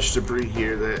so much debris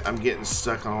here that I'm getting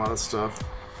stuck on a lot of stuff.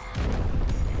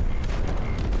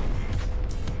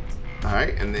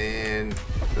 Alright, and then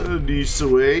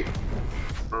decent weight.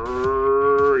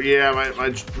 Yeah,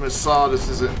 my saw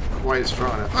just isn't quite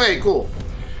strong enough. Okay, cool.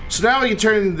 So now we can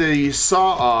turn the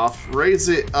saw off, raise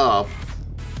it up.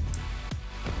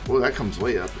 Well, that comes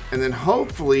way up. And then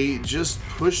hopefully just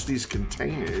push these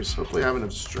containers. Hopefully I have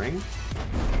enough strength.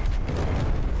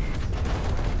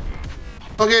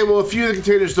 Okay, well, a few of the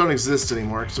containers don't exist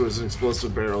anymore because there was an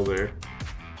explosive barrel there.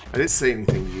 I didn't say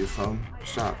anything to you, phone.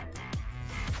 Stop.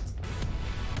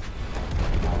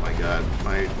 Oh my god,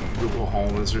 my Google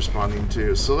Home is responding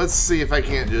too. So let's see if I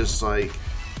can't just, like,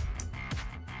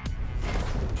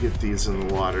 get these in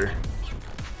the water.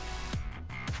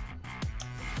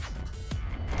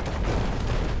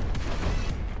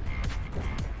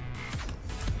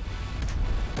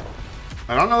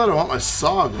 I don't know that I want my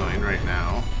saw going right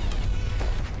now.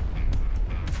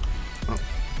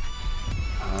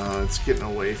 Oh. It's getting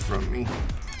away from me.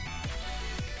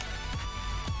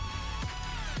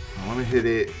 I want to hit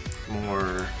it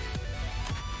more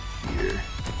here.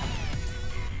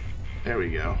 There we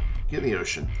go. Get in the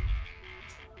ocean.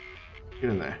 Get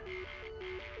in there.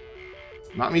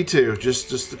 Not me too. Just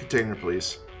the container,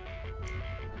 please.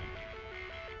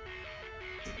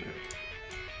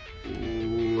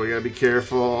 Ooh, I gotta be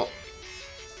careful.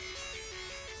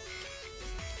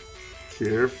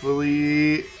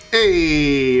 Carefully.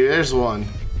 Hey, there's one.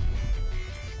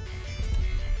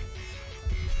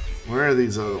 Where are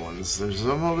these other ones? There's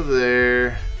some over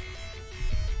there.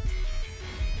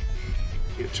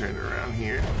 Get turned around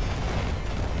here.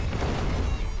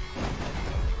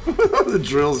 The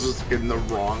drill's just in the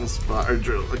wrong spot. Or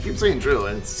drill. I keep saying drill,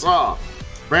 and it's a saw.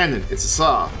 Brandon, it's a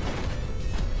saw.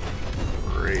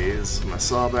 Raise my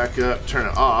saw back up. Turn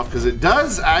it off, because it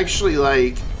does actually,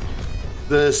 like,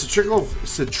 the centrifugal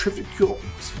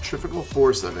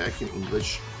force of it, I can't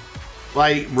English,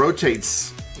 like,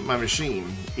 rotates my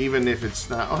machine, even if it's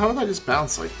not. Oh, how did I just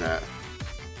bounce like that?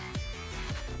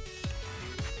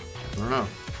 I don't know.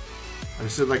 I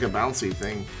just did like a bouncy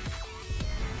thing.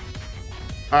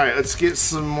 Alright, let's get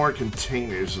some more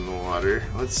containers in the water.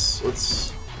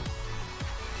 Let's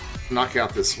knock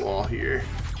out this wall here.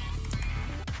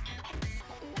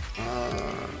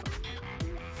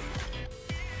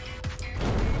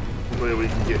 Hopefully we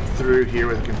can get through here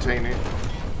with a container.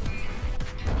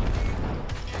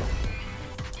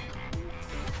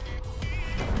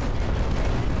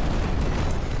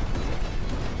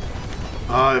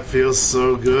 Oh, it feels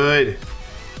so good.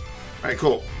 Alright,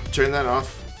 cool. Turn that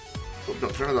off. Oh,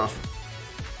 don't turn it off.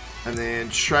 And then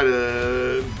try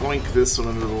to boink this one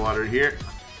into the water here.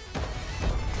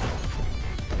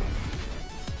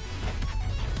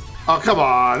 Oh, come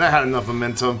on. That had enough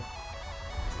momentum.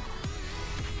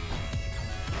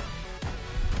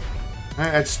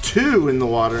 Alright, that's 2 in the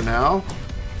water now.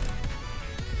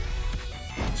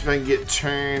 See if I can get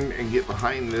turned and get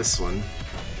behind this one.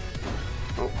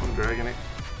 Oh, I'm dragging it.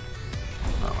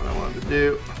 Not what I wanted to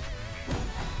do.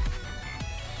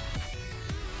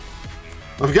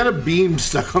 I've got a beam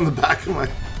stuck on the back of my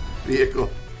vehicle.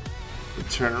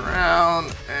 Turn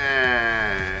around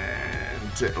and...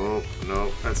 oh,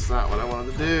 no, that's not what I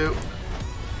wanted to do.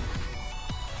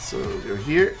 So go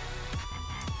here.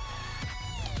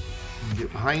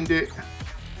 Get behind it.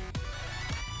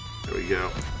 There we go.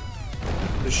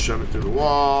 Just shove it through the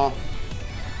wall.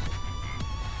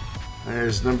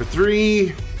 There's number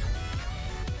 3.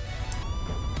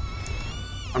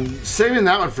 I'm saving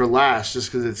that one for last just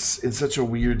because it's in such a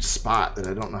weird spot that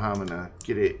I don't know how I'm gonna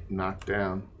get it knocked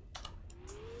down.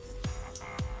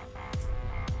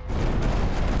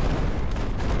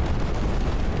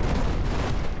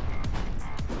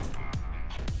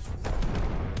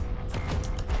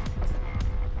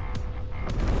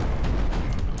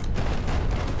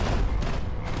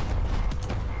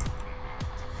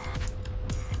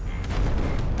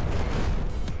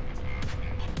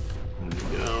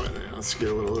 Let's get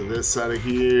a little of this out of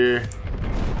here.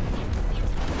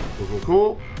 Cool, cool,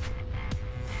 cool.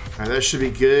 Alright, that should be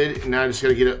good. Now I just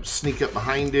gotta get up, sneak up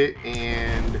behind it,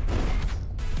 and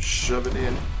shove it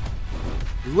in.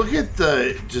 Look at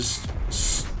the just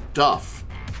stuff.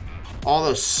 All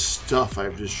the stuff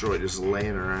I've destroyed just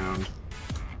laying around.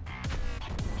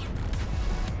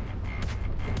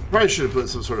 Probably should have put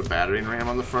some sort of battering ram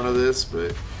on the front of this,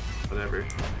 but whatever.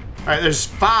 Alright, there's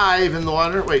 5 in the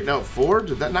water. Wait, no, 4?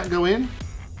 Did that not go in? I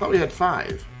thought we had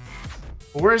 5.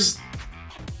 Where's...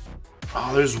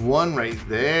 Oh, there's 1 right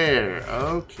there.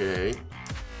 Okay.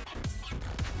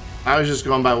 I was just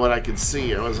going by what I could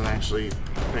see. I wasn't actually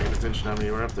paying attention how many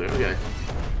were up there. Okay.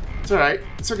 It's alright.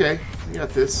 It's okay. We got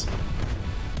this.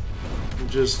 We'll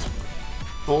just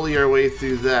bully our way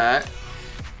through that.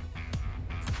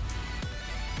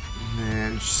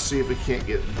 And see if we can't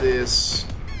get this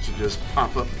to just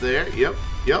pop up there. Yep.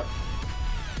 Yep.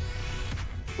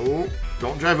 Oh,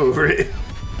 don't drive over it.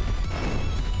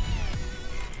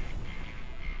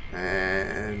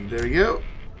 And there we go.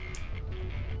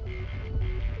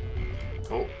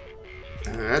 Oh,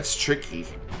 that's tricky.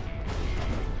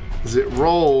 Because it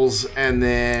rolls and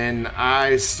then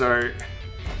I start...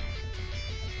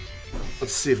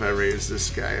 Let's see if I raise this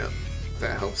guy up.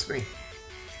 That helps me.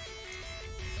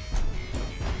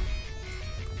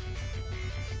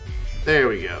 There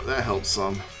we go. That helps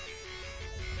some.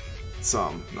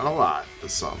 Some. Not a lot,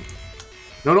 but some.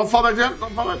 No, don't fall back down.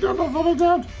 Don't fall back down. Don't fall back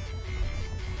down.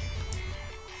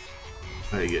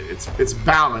 There you go. It's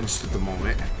balanced at the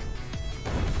moment.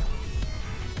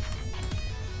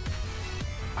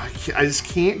 I just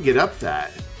can't get up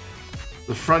that.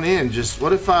 The front end just...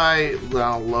 What if I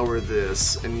lower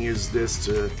this and use this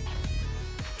to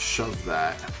shove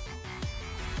that?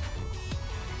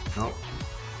 Nope.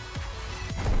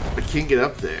 I can't get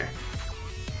up there.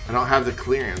 I don't have the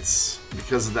clearance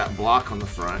because of that block on the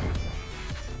front.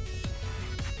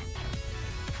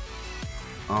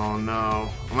 Oh no.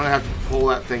 I'm gonna have to pull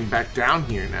that thing back down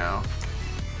here now.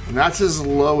 And that's as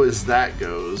low as that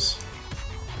goes.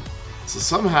 So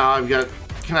somehow I've got...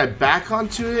 Can I back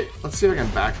onto it? Let's see if I can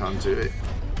back onto it.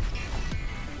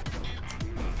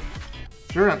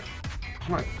 Turn around.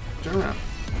 Come on. Turn around.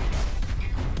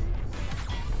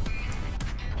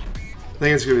 I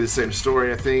think it's going to be the same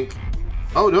story, I think.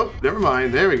 Oh, nope. Never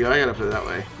mind. There we go. I got to put it that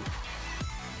way.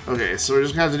 Okay, so we're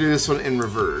just going to have to do this one in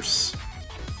reverse.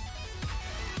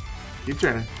 Keep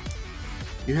turning.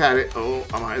 You had it. Oh,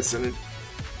 I'm high-centered.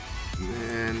 And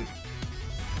then...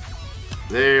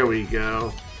 There we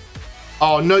go.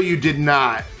 Oh, no, you did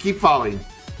not. Keep falling.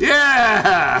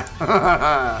 Yeah!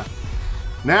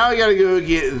 Now I got to go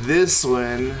get this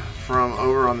one from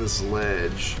over on this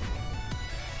ledge.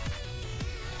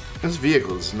 This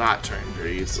vehicle does not turn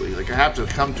very easily. Like, I have to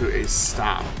come to a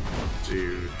stop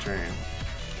to turn.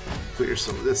 Clear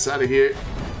some of this out of here.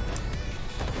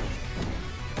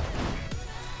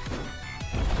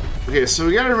 Okay, so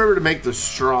we gotta remember to make the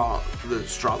saw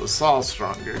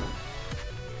stronger.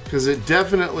 Because it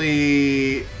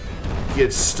definitely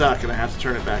gets stuck and I have to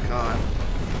turn it back on.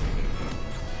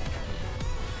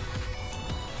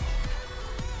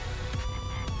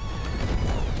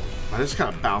 I just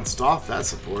kind of bounced off that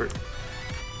support.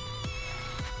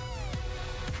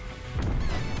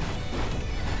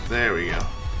 There we go.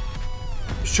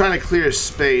 Just trying to clear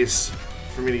space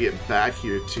for me to get back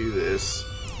here to this.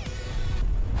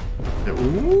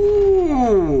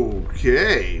 Ooh,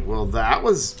 okay. Well, that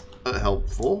was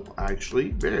helpful,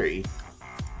 actually. Very.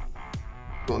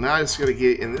 Well, now I just got to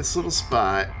get in this little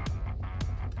spot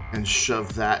and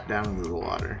shove that down into the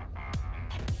water.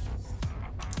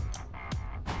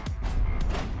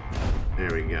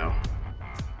 There we go.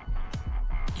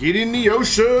 Get in the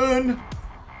ocean!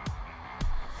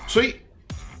 Sweet!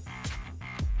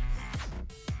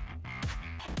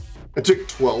 It took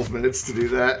 12 minutes to do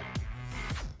that.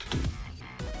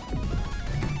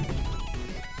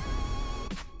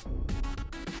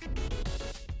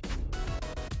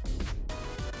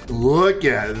 Look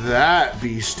at that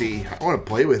beastie. I want to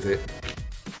play with it.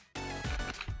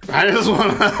 I just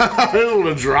want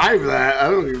to drive that. I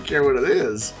don't even care what it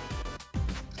is.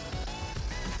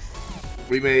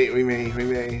 We may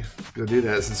go do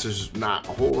that since there's not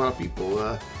a whole lot of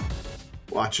people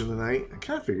watching tonight. I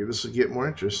kind of figured this would get more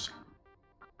interest.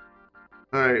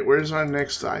 Alright, where's our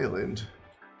next island?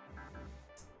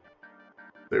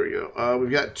 There we go.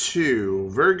 We've got 2.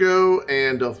 Virgo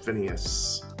and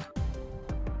Delphinius.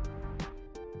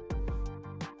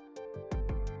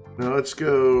 No, let's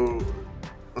go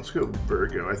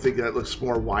Virgo. I think that looks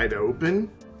more wide open.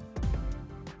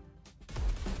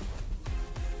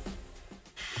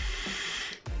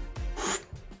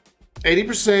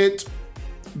 %,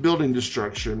 building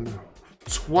destruction,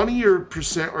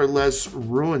 20% or less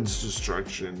ruins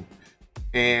destruction,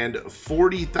 and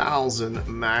 40,000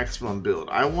 maximum build.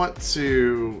 I want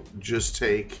to just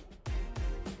take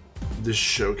this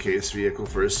showcase vehicle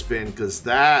for a spin because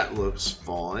that looks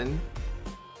fun.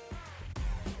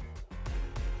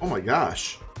 Oh my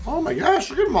gosh. Oh my gosh,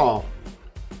 look at them all.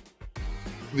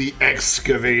 The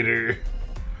excavator.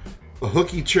 A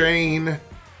hooky train.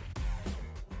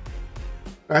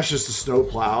 That's just a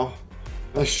snowplow.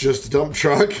 That's just a dump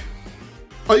truck.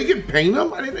 Oh, you can paint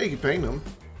them? I didn't know you could paint them.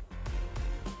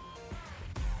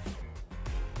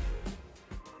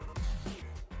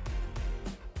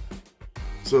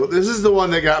 So this is the one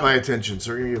that got my attention,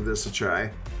 so we're gonna give this a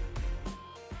try.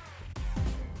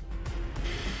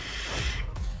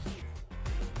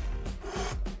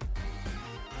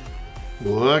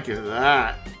 Look at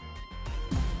that.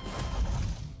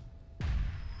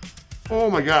 Oh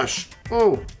my gosh.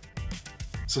 Oh.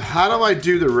 So how do I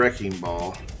do the wrecking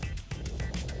ball?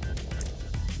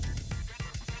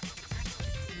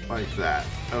 Like that.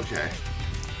 Okay.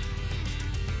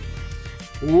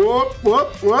 Whoop,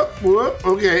 whoop, whoop, whoop.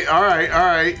 Okay, alright,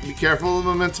 alright. Be careful of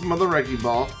the momentum of the wrecking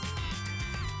ball.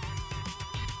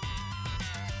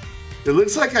 It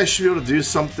looks like I should be able to do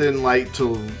something like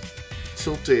to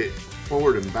tilt it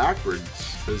forward and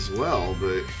backwards as well,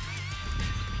 but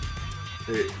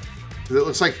it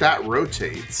looks like that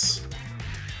rotates.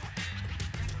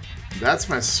 That's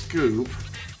my scoop.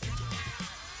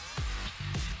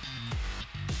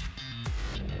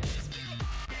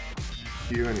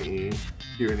 Q and E,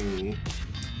 Q and E.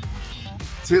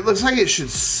 So it looks like it should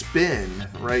spin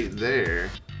right there.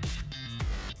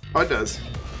 Oh, it does.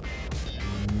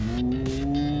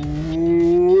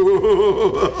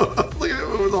 Look at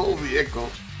it move the whole vehicle.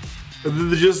 And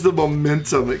then just the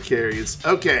momentum it carries.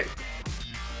 Okay.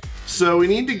 So we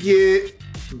need to get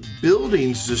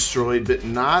buildings destroyed, but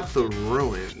not the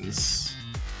ruins.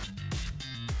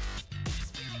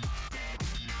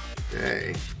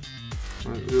 Okay.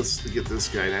 Let's get this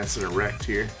guy nice and erect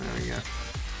here. There we go.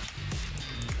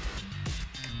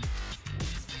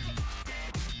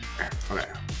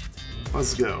 Okay.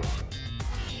 Let's go.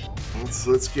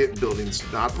 Let's get buildings,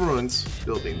 not ruins,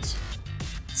 buildings.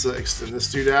 Let's extend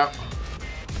this dude out.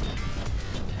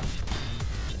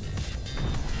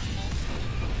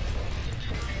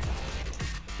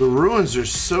 The ruins are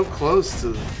so close to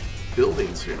the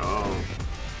buildings here. Oh.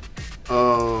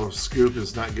 Oh, scoop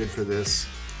is not good for this.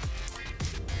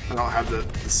 I don't have the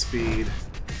speed.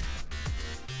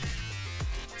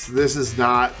 So this is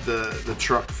not the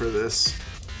truck for this.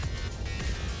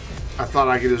 I thought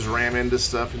I could just ram into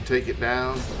stuff and take it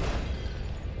down.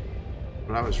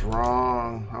 But I was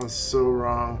wrong. I was so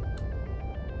wrong.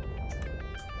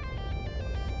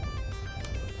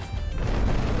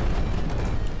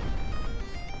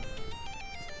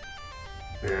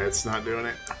 Yeah, it's not doing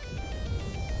it.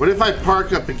 What if I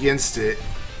park up against it?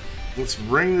 Let's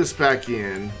bring this back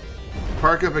in.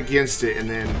 Park up against it and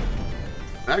then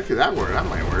that work. That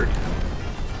might work.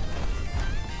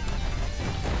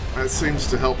 That seems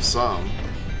to help some.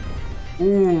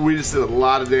 Ooh, we just did a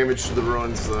lot of damage to the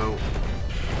ruins though.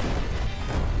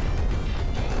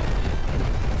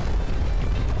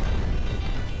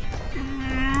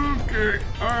 Okay,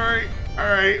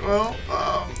 alright, well,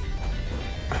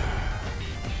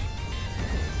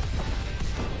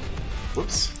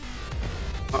 whoops.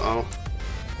 Uh-oh.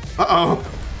 Uh-oh.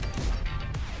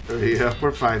 There we go,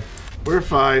 we're fine. We're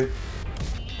fine.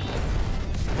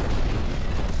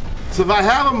 So if I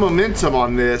have a momentum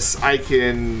on this, I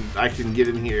can get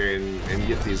in here and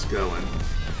get these going.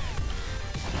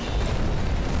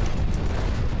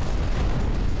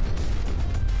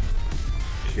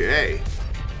 Okay.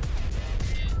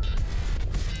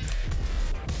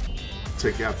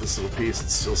 Take out this little piece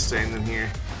that's still standing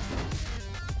here.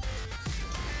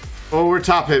 Oh, we're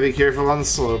top heavy. Careful on the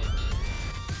slope.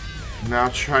 Now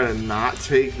try to not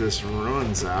take this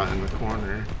ruins out in the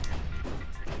corner.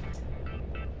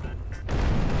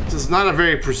 This is not a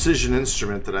very precision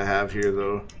instrument that I have here,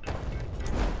 though.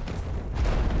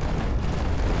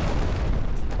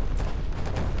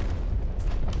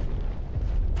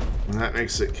 And that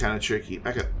makes it kind of tricky.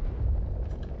 Back up.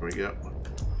 There we go.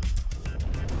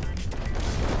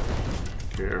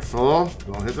 Careful.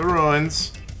 Don't hit the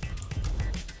ruins.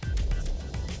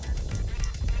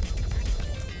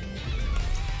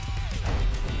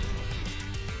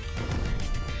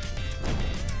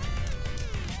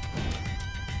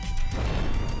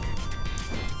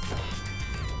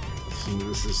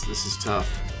 This is tough.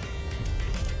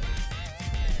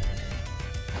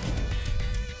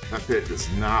 That pit does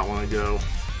not want to go.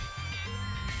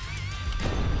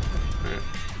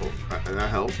 Oh, that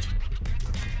helped.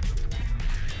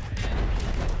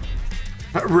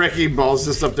 Wrecking ball's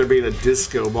just up there being a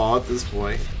disco ball at this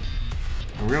point.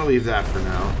 I'm gonna leave that for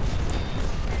now.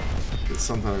 It's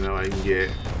something I know I can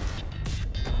get.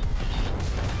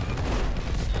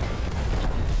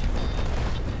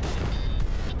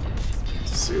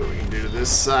 Let's see what we can do to this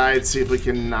side. See if we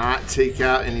can not take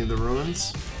out any of the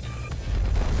ruins.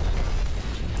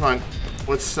 Come on.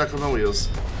 What's stuck on the wheels?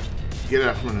 Get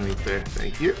out from underneath there.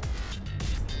 Thank you.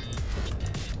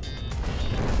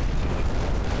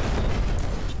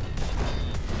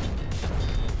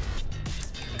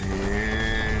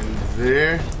 And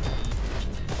there.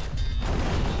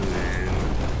 And then.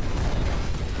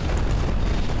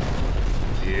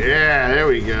 Yeah, there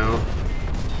we go.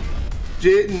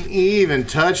 Didn't even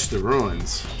touch the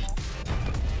ruins.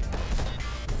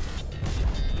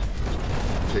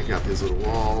 Take out these little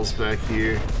walls back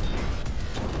here.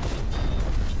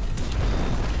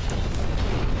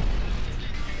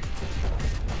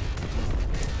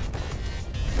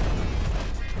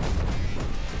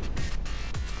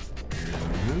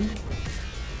 And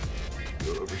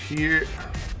go over here.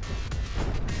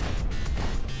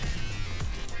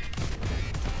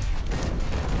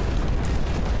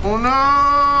 Oh no!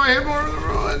 I hit more of the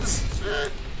ruins!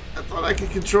 Shit. I thought I could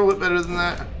control it better than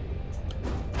that.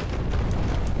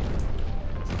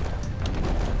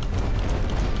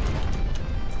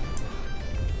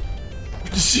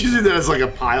 Just using that as like a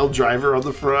pile driver on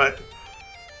the front.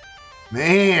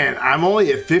 Man, I'm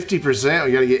only at 50%.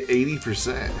 We gotta get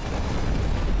 80%.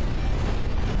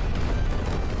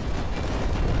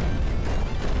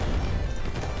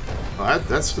 Well,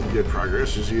 that's some good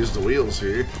progress. Just use the wheels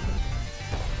here.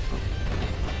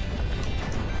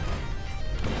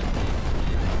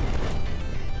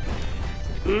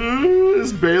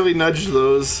 Just barely nudged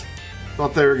those.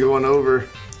 Thought they were going over.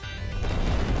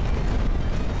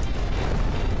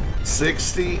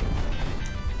 60.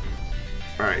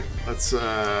 Alright, let's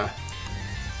go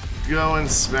and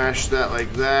smash that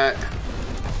like that.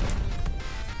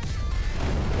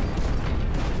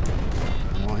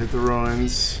 And we'll hit the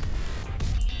ruins.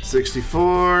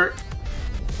 64.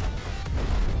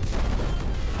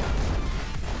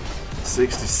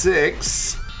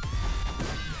 66.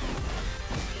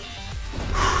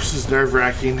 This is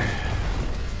nerve-wracking.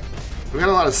 We got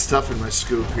a lot of stuff in my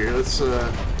scoop here. Let's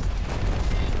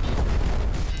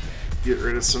get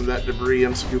rid of some of that debris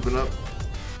I'm scooping up.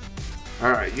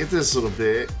 Alright, get this little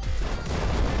bit.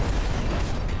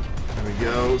 There we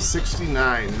go.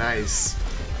 69. Nice.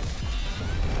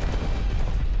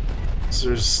 So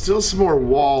there's still some more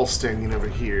wall standing over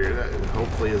here. That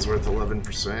hopefully is worth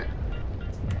 11%.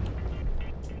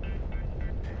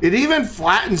 It even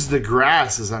flattens the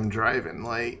grass as I'm driving,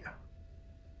 like.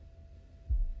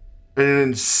 And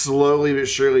then slowly but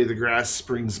surely the grass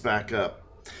springs back up.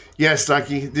 Yeah,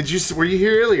 Stucky, were you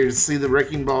here earlier to see the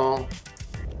wrecking ball?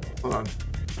 Hold on.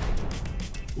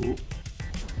 Ooh.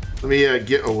 Let me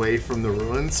get away from the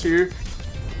ruins here.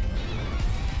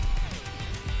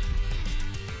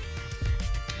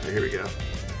 Right, here we go.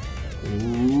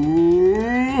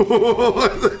 Ooh,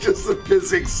 just the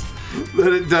physics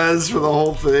that it does for the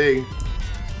whole thing.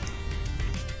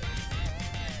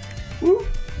 Woo.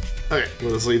 Okay,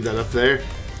 we'll just leave that up there.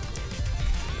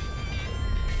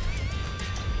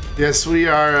 Yes, we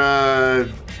are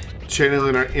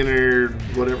channeling our inner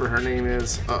whatever her name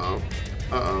is. Uh-oh.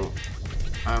 Uh-oh.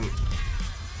 I'm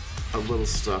a little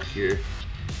stuck here.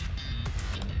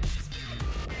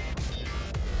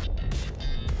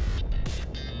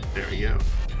 There we go.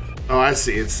 Oh, I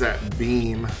see. It's that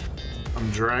beam. I'm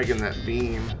dragging that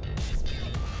beam. All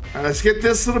right, let's get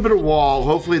this little bit of wall.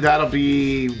 Hopefully that'll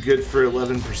be good for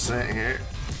 11% here.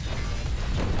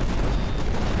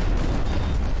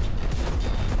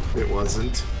 It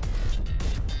wasn't.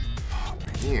 Oh,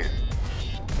 man.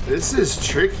 This is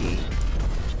tricky.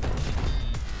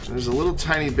 There's a little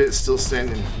tiny bit still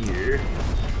standing here.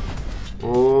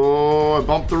 Oh, I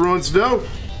bumped the ruins. No!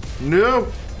 No!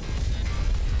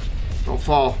 Don't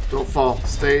fall. Don't fall.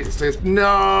 Stay. Stay.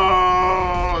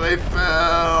 No! They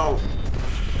fell!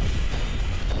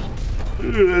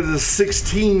 There's a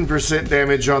 16%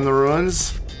 damage on the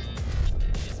ruins.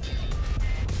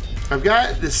 I've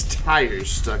got this tire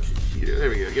stuck here. There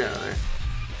we go. Get out of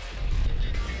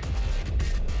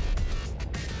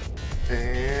there.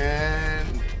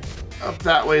 And up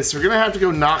that way. So we're going to have to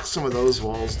go knock some of those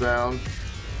walls down.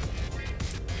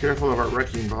 Careful of our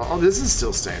wrecking ball. Oh, this is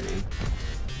still standing.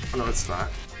 Oh, no, it's not.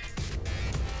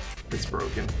 It's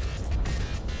broken.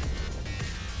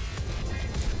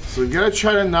 So we've got to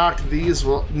try to knock these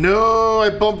walls. No, I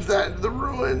bumped that into the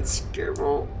ruins.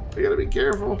 Careful. We got to be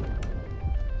careful.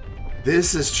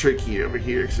 This is tricky over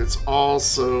here because it's all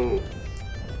so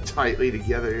tightly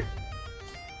together.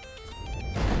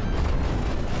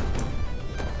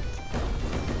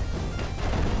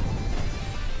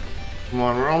 Come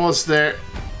on, we're almost there.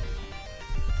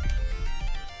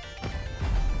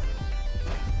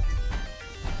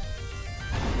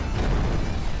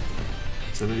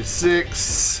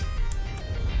 $76.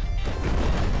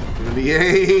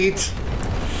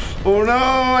 $78. Oh no,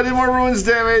 I did more ruins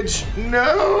damage.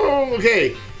 No.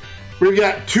 Okay. We've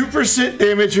got 2%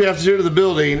 damage we have to do to the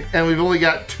building, and we've only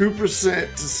got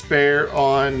 2% to spare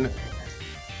on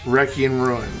wrecking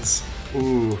ruins.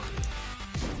 Ooh.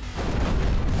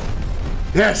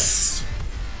 Yes!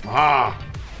 Ah!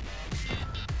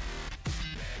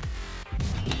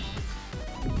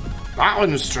 That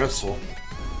one was stressful.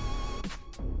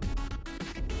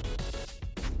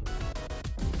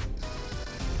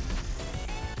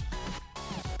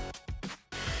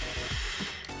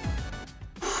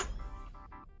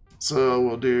 So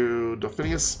we'll do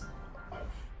Delphinius.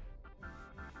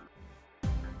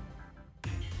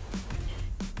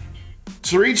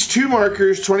 To reach 2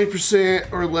 markers,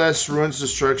 20% or less ruins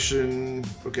destruction.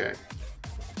 Okay.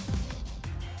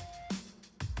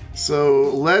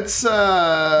 So let's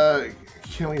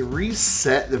can we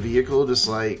reset the vehicle just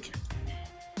like,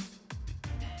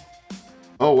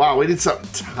 oh wow, we did something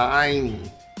tiny.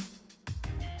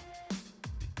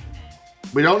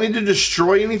 We don't need to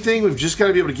destroy anything, we've just got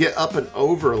to be able to get up and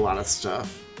over a lot of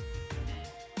stuff.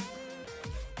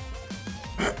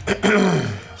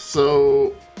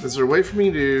 So is there a way for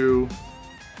me to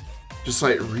just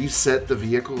like reset the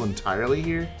vehicle entirely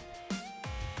here?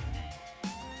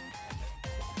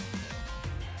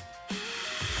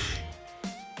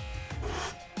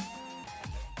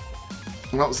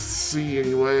 I don't see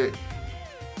any way.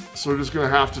 So we're just gonna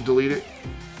have to delete it.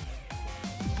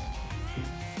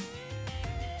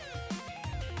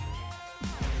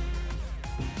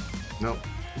 Nope.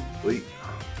 Delete.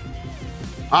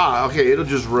 Ah, okay, it'll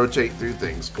just rotate through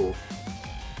things. Cool.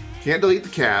 Can't delete the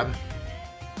cab.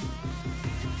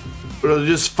 But it'll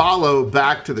just follow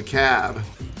back to the cab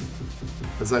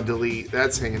as I delete.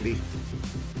 That's handy.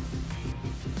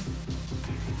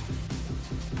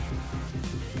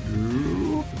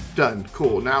 Done.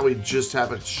 Cool. Now we just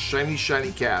have a shiny,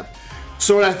 shiny cab.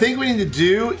 So what I think we need to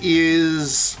do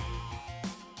is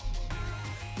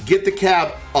get the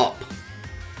cab up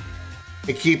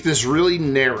and keep this really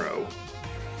narrow.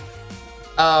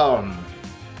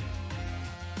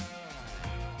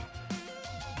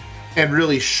 And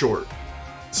really short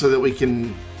so that we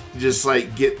can just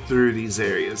like get through these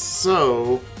areas.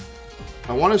 So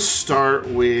I want to start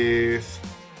with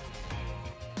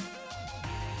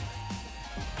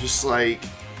just like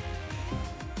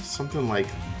something like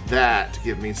that to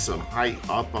give me some height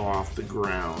up off the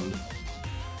ground.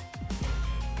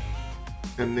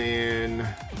 And then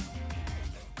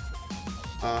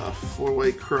a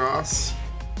 4-way cross.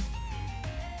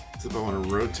 So if I want to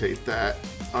rotate that.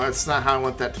 Oh, that's not how I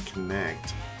want that to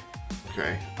connect.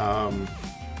 Okay.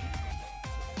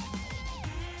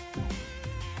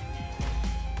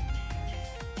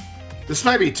 This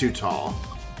might be too tall.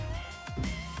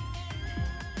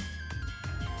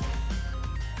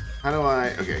 How do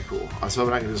I... Okay, cool. I was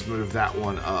hoping I can just move that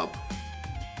one up.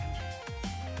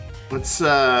 Let's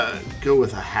go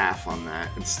with a half on that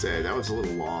instead. That was a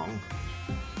little long.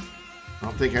 I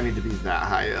don't think I need to be that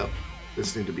high up.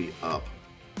 This need to be up.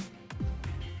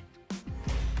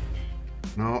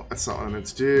 No, that's not what I meant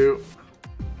to do.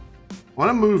 I want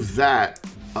to move that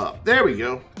up. There we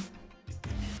go.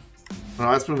 No,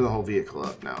 let's move the whole vehicle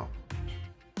up now.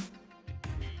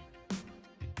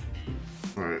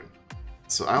 Alright.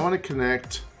 So I want to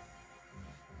connect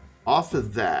off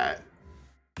of that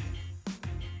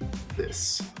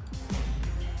this.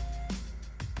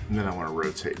 And then I want to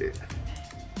rotate it.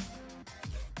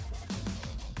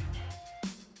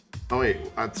 Oh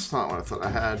wait, that's not what I thought I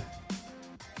had.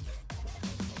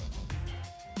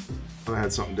 I thought I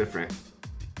had something different.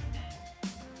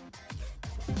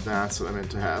 That's what I meant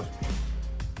to have.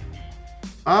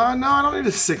 No, I don't need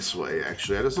a 6-way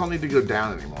actually. I just don't need to go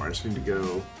down anymore. I just need to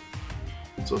go.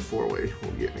 So a 4-way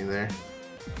will get me there.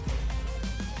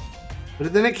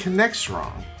 But then it connects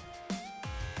wrong.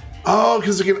 Oh,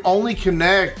 because it can only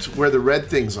connect where the red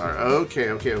things are. Okay.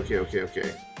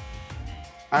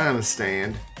 I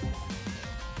understand.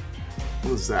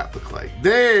 What does that look like?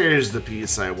 There's the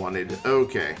piece I wanted.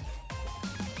 Okay.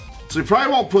 So we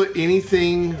probably won't put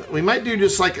anything. We might do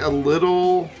just like a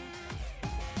little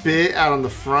bit out on the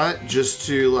front just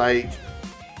to like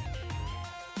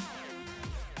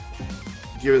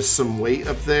give us some weight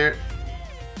up there.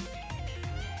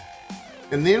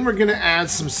 And then we're gonna add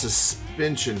some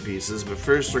suspension pieces, but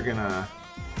first we're gonna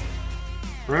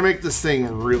make this thing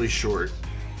really short.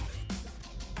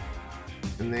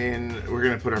 And then we're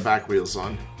gonna put our back wheels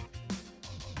on.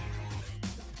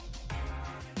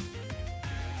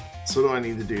 So what do I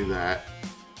need to do that?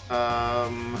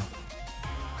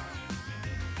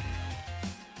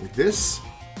 Like this?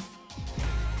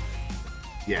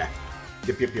 Yeah.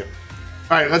 Yep.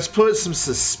 Alright, let's put some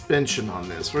suspension on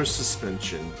this. Where's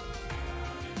suspension?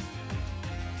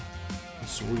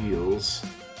 It's wheels.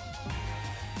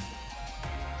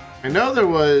 I know there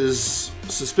was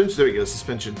suspension. There we go,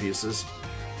 suspension pieces.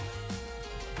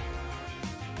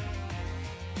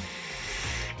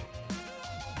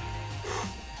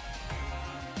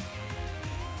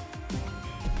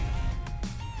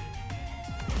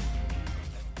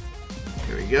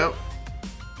 There we go.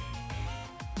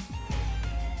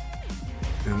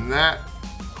 And that,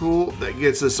 cool. That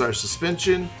gets us our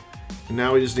suspension. And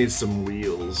now we just need some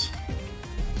wheels.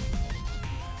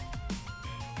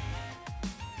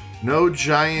 No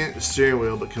giant steering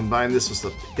wheel, but combine this with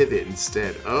a pivot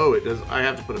instead. Oh, it does. I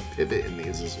have to put a pivot in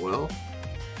these as well.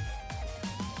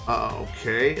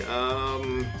 Okay.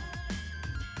 Oh,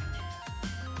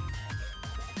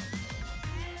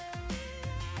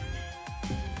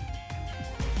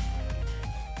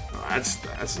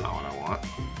 that's not what I want.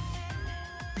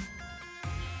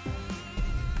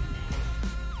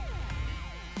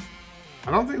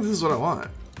 I don't think this is what I want.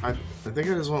 I think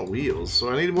I just want wheels. So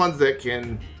I need ones that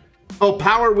can... Oh,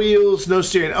 power wheels, no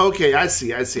steering. Okay, I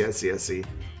see.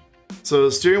 So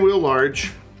steering wheel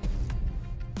large.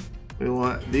 We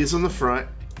want these on the front.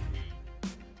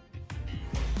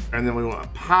 And then we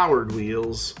want powered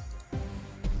wheels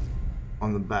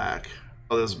on the back.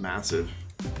 Oh, that's massive.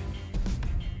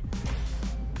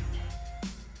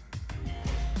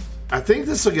 I think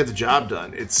this will get the job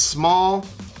done. It's small.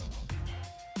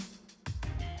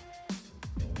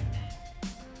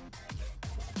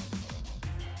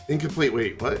 Incomplete.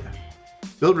 Wait, what?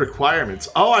 Build requirements.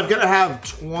 Oh, I've got to have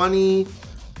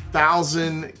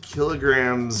 20,000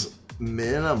 kilograms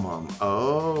minimum.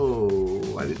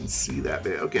 Oh, I didn't see that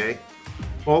bit. Okay.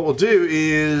 Well, what we'll do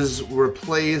is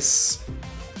replace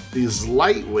these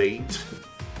lightweight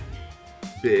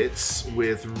bits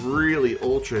with really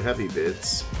ultra heavy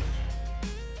bits.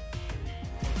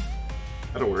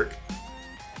 That'll work.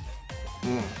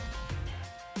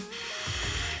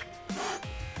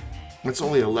 That's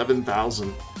only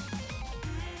 11,000.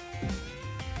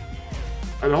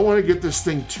 I don't want to get this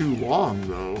thing too long,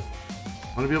 though.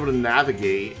 I want to be able to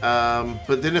navigate.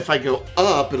 But then if I go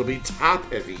up, it'll be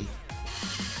top heavy.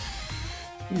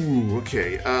 Ooh,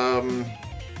 okay.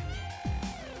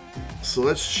 So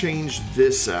let's change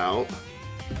this out.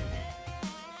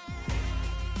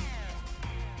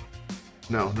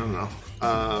 No.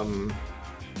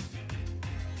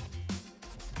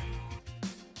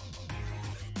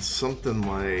 Something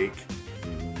like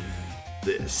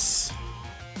this.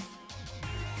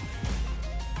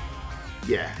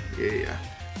 Yeah.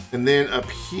 And then up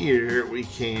here we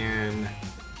can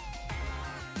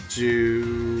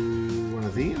do one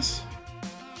of these.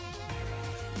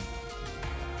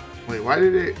 Wait, why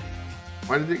did it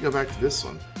go back to this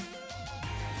one?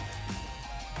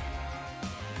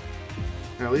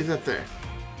 Now leave that there.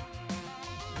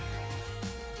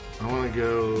 I want to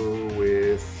go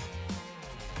with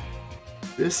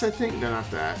this, I think. No, not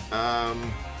that.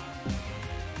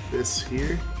 This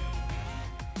here.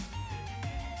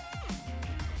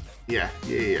 Yeah.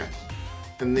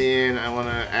 And then I want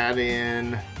to add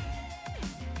in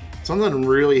something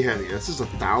really heavy. This is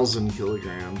 1,000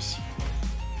 kilograms.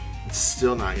 It's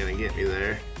still not gonna get me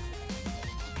there.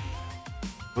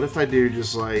 What if I do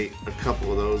just like a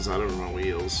couple of those out of my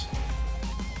wheels?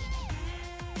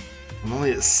 I'm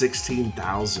only at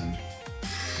 16,000.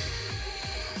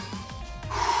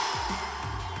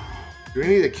 Do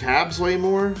any of the cabs weigh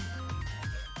more?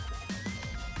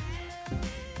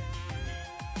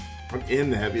 I'm in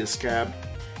the heaviest cab.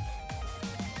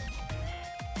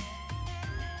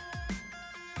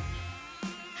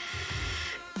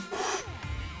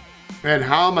 Man,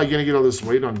 how am I gonna get all this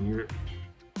weight on here?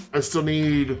 I still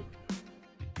need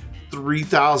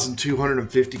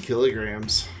 3,250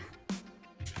 kilograms.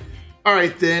 All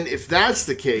right, then, if that's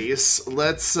the case,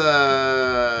 let's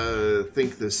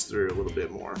think this through a little bit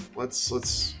more.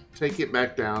 Let's take it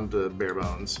back down to bare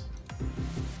bones.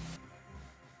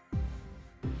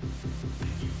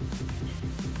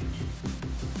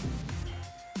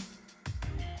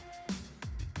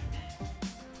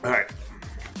 All right.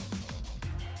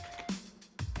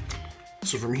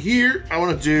 So from here, I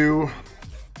want to do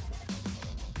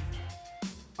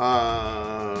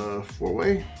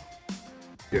four-way.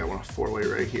 Yeah, I want a four-way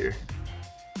right here.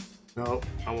 Nope,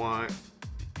 I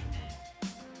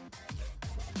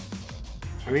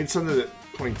need something that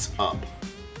points up.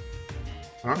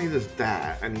 I don't need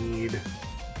that. I need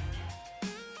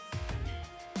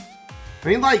I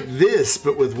mean, like this,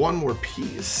 but with one more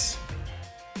piece.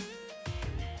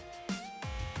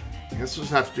 I guess we'll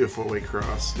just have to do a 4-way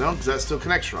cross. No, because that still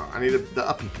connects wrong. I need the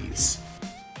uppy piece.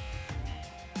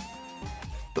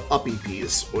 The uppy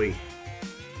piece. Oi.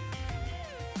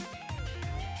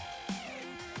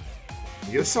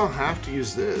 I guess I'll have to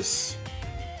use this.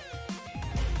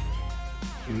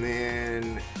 And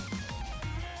then...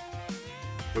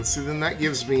 let's see, then that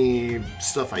gives me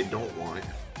stuff I don't want.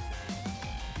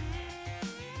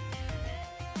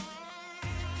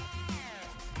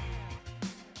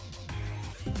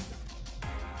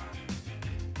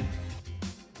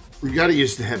 We gotta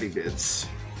use the heavy bits.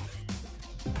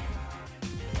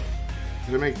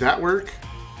 Did I make that work?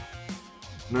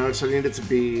 No, so I need it to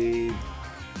be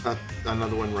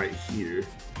another one right here.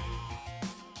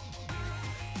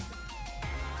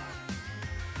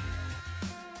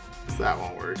 That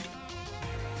won't work.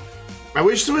 I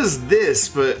wish there was this,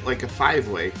 but like a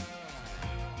 5-way.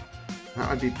 That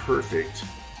would be perfect.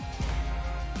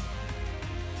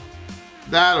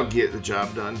 That'll get the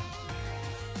job done.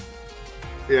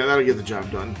 Yeah, that'll get the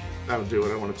job done. That'll do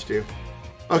what I want it to do.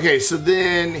 Okay, so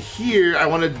then here I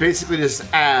want to basically just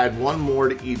add one more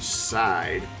to each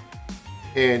side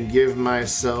and give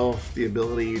myself the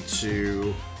ability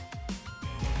to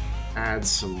add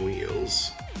some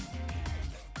wheels.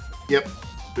 Yep,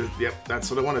 that's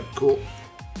what I wanted. Cool.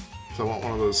 So I want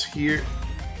one of those here,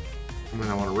 and then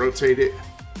I want to rotate it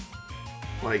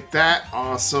like that.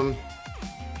 Awesome.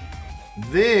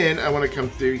 Then I want to come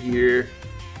through here.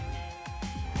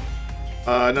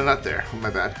 No, not there. My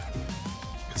bad.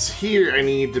 Because here I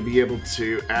need to be able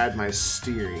to add my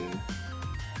steering.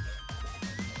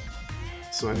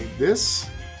 So I need this.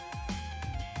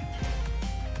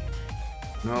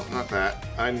 No, not that.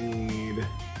 I need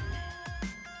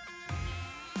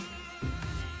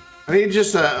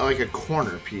just like a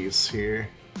corner piece here.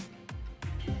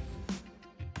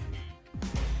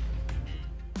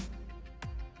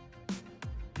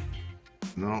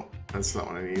 No, that's not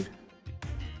what I need.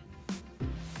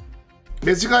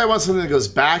 Basically, I want something that goes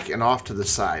back and off to the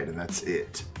side, and that's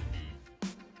it.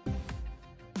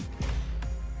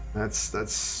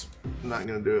 That's not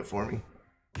gonna do it for me.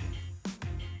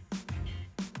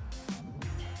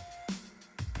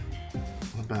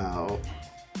 What about...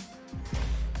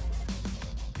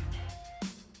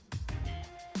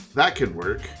 that could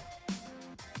work.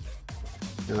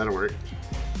 Yeah, that'll work.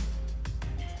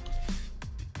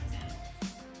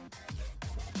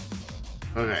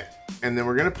 Okay, and then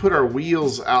we're gonna put our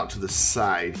wheels out to the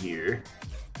side here.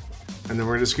 And then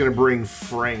we're just gonna bring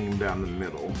frame down the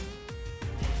middle.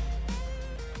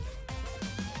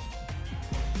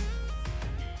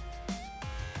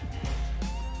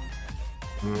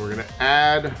 And then we're gonna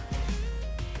add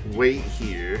weight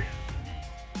here.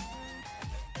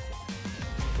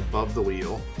 Above the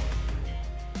wheel.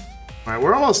 Alright,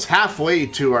 we're almost halfway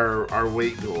to our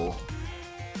weight goal.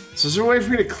 So is there a way for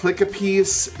me to click a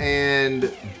piece and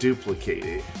duplicate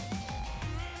it?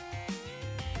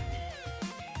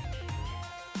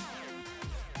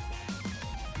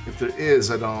 If there is,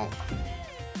 I don't...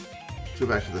 Let's go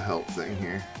back to the help thing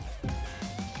here.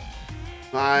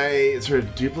 Is there a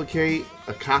duplicate,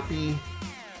 a copy,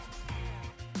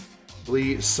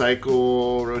 delete,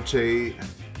 cycle, rotate...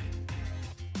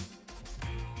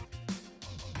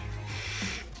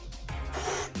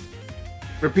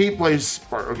 Repeat place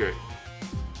part. Okay.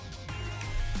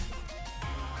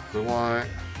 I want...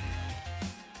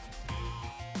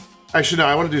 actually, no,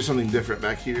 I want to do something different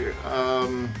back here. I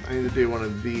need to do one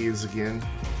of these again.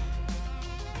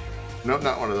 Nope,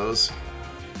 not one of those.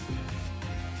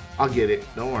 I'll get it.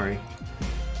 Don't worry.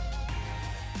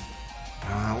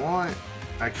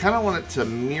 I kind of want it to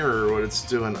mirror what it's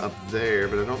doing up there,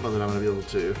 but I don't know that I'm going to be able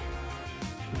to.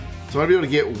 So I want to be able to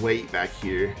get weight back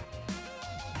here.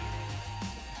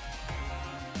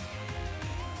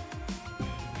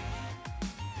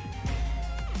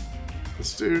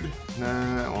 This dude?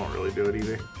 Nah, that won't really do it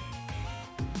either.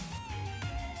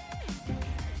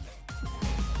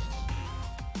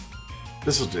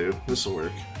 This'll do. This'll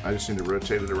work. I just need to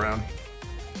rotate it around.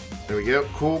 There we go.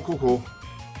 Cool, cool, cool.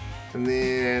 And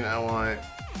then I want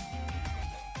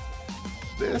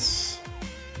this.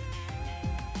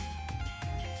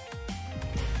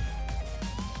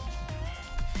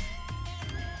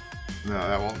 No,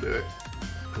 that won't do it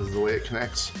because of the way it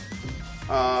connects.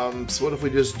 So what if we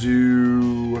just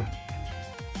do...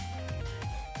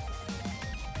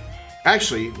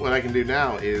 actually, what I can do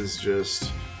now is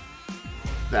just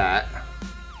that.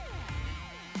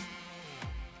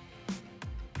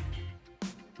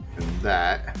 And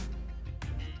that.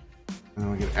 And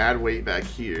then we can add weight back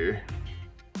here.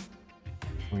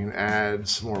 We can add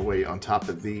some more weight on top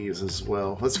of these as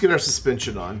well. Let's get our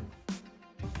suspension on.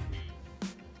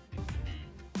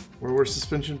 Where were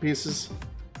suspension pieces?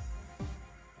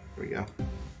 There we go.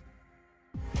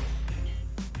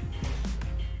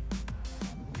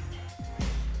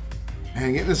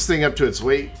 And getting this thing up to its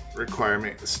weight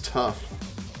requirement is tough.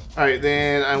 Alright,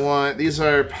 then I want, these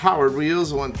are powered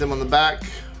wheels. I want them on the back.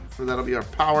 For that'll be our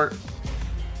power.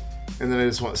 And then I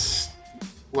just want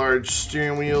large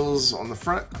steering wheels on the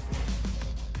front.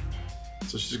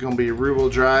 So it's just going to be rear wheel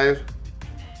drive.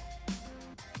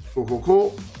 Cool, cool,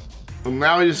 cool. And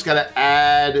now we just got to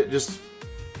add just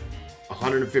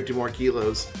 150 more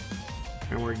kilos.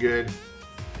 And we're good.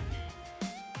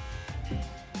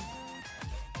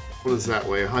 What does that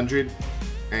weigh? 100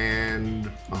 and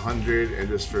 100, and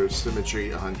just for symmetry,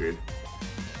 100.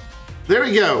 There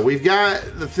we go. We've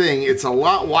got the thing. It's a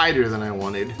lot wider than I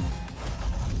wanted.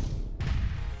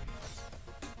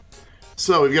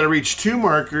 So we've got to reach 2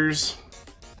 markers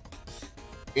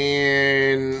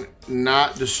and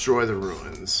not destroy the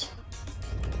ruins.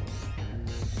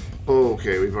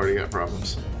 Okay, we've already got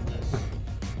problems.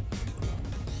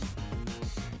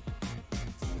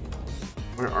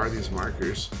 Where are these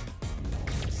markers?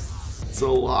 It's a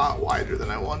lot wider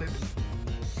than I wanted.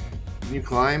 Can you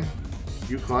climb?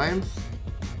 You climb?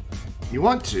 You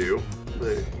want to,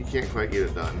 but you can't quite get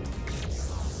it done.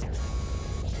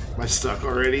 Am I stuck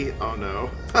already? Oh no.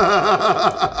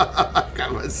 I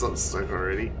got myself stuck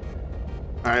already.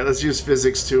 Alright, let's use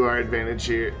physics to our advantage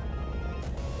here.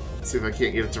 Let's see if I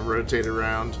can't get it to rotate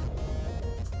around.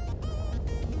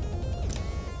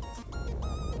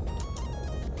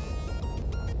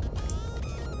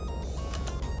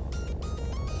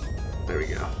 There we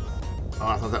go. Oh,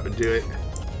 I thought that would do it.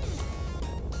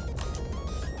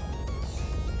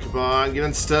 Come on, get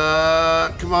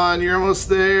unstuck. Come on, you're almost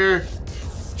there.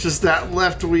 Just that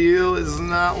left wheel is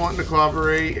not wanting to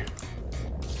cooperate.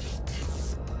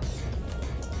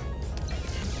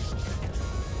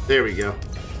 There we go.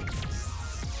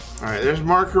 Alright, there's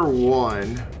marker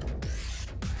 1.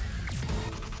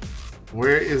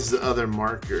 Where is the other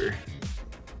marker?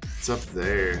 It's up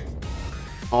there.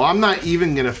 Oh, I'm not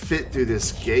even gonna fit through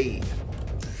this gate.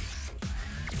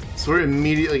 So we're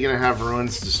immediately gonna have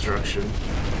ruins destruction.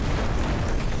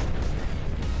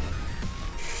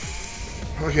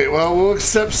 Okay, well, we'll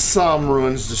accept some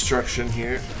ruins destruction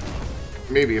here.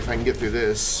 Maybe if I can get through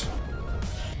this.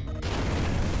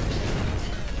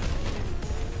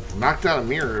 Knocked out a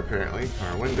mirror, apparently,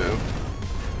 or a window.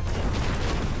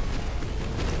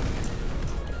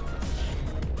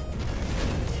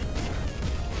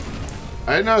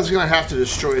 I didn't know I was gonna have to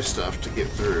destroy stuff to get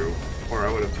through, or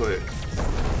I would have put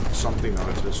something on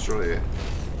it to destroy it.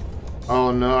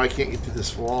 Oh no, I can't get through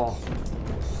this wall.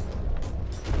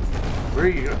 Where are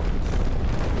you going?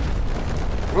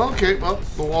 Well, okay, well,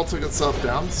 the wall took itself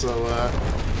down, so,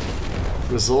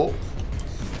 result.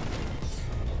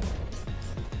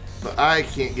 But I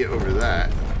can't get over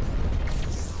that.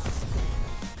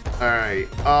 Alright.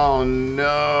 Oh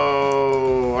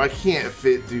no, I can't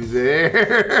fit through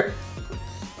there.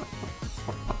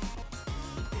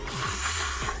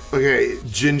 Okay,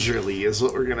 gingerly is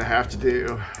what we're gonna have to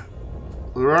do.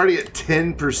 We're already at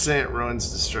 10%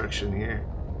 ruins destruction here.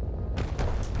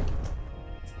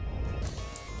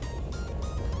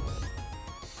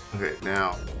 Okay,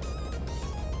 now.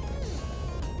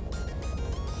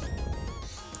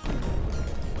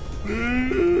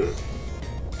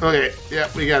 Okay, yeah,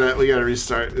 we gotta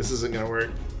restart. This isn't gonna work.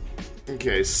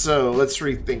 Okay, so let's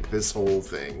rethink this whole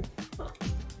thing.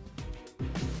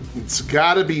 It's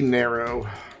gotta be narrow.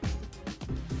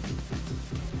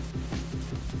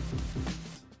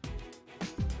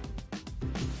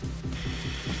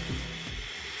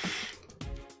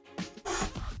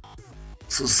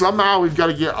 So somehow we've got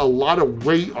to get a lot of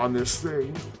weight on this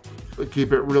thing to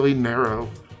keep it really narrow.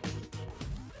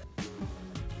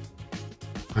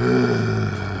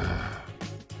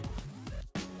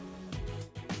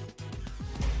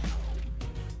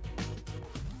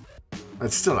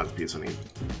 That's still not the piece I need.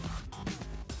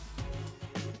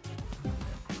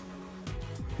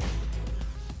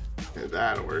 Okay,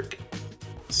 that'll work.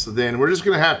 So then we're just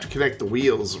going to have to connect the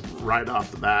wheels right off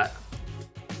the bat.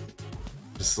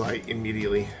 Just like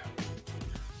immediately.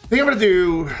 I think I'm gonna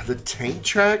do the tank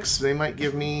tracks. They might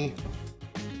give me.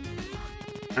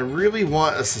 I really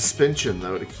want a suspension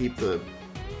though to keep the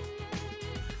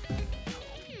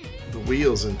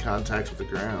wheels in contact with the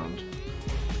ground.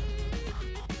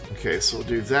 Okay, so we'll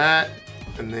do that,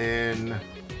 and then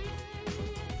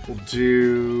we'll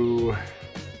do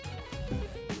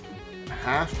a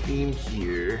half beam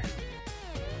here.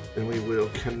 Then we will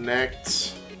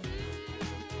connect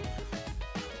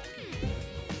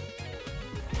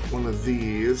one of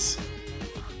these.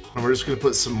 And we're just going to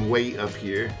put some weight up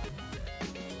here.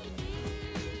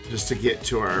 Just to get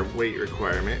to our weight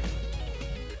requirement.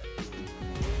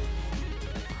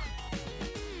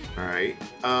 Alright.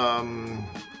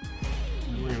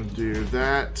 We're going to do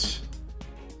that.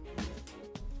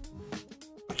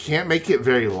 I can't make it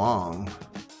very long.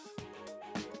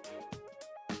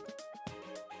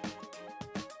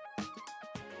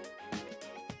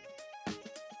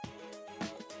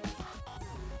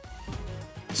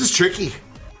 This is tricky.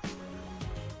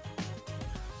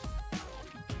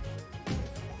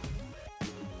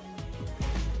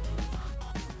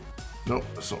 Nope,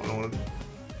 that's not what I wanted.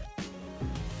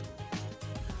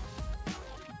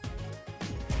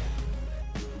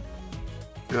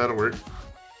 Yeah, that'll work.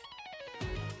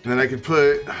 And then I could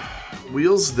put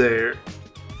wheels there.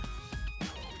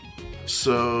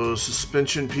 So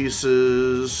suspension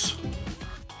pieces.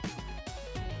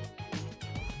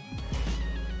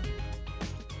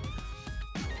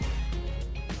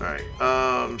 Alright,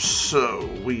 so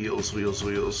wheels.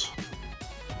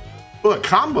 Oh, a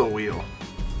combo wheel.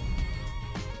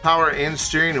 Power and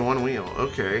steering in one wheel.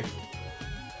 Okay.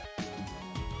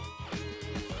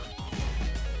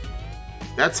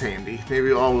 That's handy.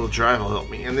 Maybe all-wheel drive will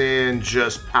help me. And then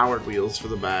just powered wheels for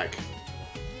the back.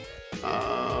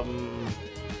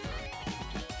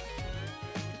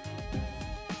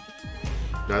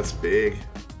 That's big.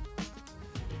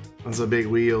 That's a big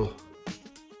wheel.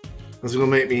 That's gonna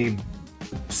make me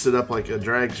sit up like a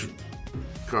drag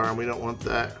car, and we don't want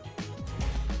that.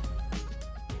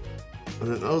 And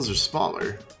then those are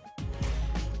smaller.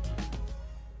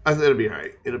 I think it'll be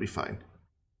alright. It'll be fine.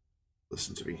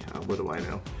 Listen to me. What do I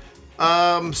know?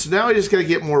 So now I just gotta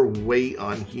get more weight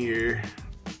on here.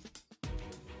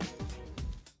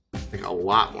 Like a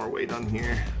lot more weight on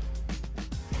here.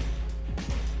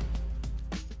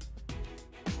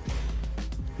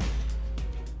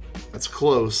 That's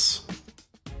close.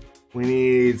 We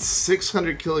need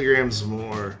 600 kilograms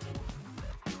more.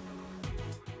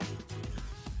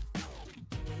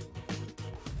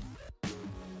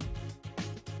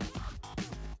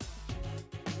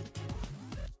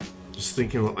 Just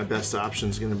thinking what my best option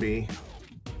is going to be.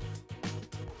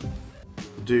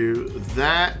 Do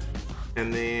that,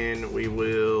 and then we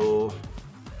will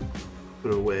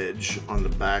put a wedge on the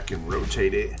back and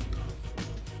rotate it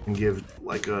and give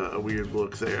like a weird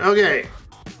look there. Okay,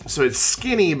 so it's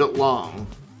skinny but long,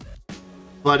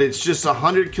 but it's just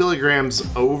 100 kilograms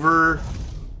over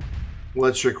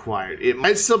what's required. It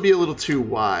might still be a little too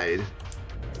wide.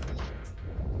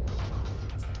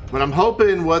 But I'm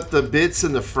hoping what the bits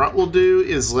in the front will do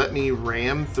is let me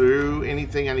ram through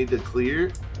anything I need to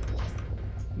clear.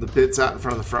 The bits out in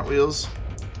front of the front wheels.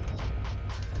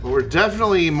 But we're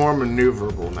definitely more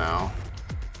maneuverable now.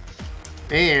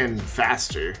 And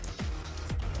faster.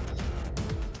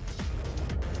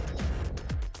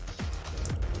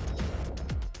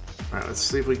 Alright, let's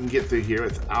see if we can get through here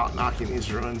without knocking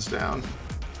these ruins down.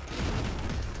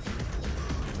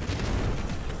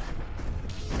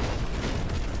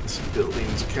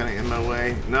 Building's kind of in my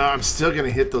way. No, I'm still gonna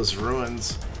hit those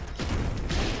ruins.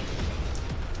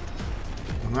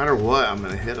 No matter what, I'm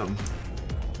gonna hit them.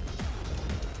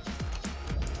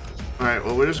 Alright,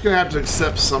 well, we're just gonna have to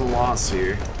accept some loss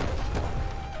here.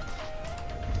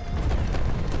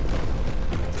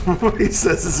 What he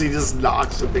says is he just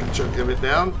knocks a big chunk of it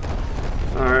down.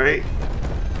 Alright.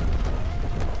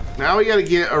 Now we gotta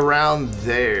get around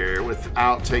there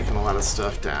without taking a lot of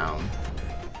stuff down.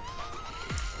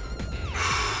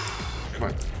 Come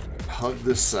on, hug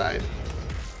this side.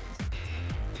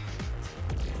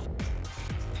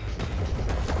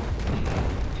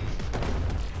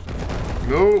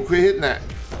 No, quit hitting that.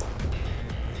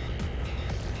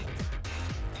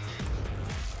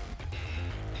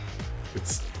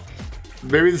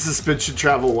 Maybe the suspension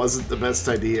travel wasn't the best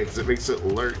idea because it makes it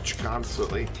lurch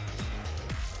constantly.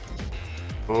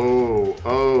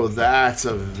 Oh, that's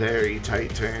a very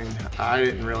tight turn. I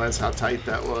didn't realize how tight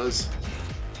that was.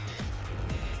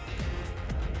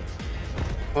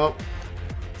 Well,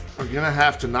 we're gonna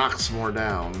have to knock some more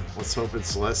down. Let's hope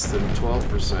it's less than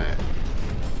 12%.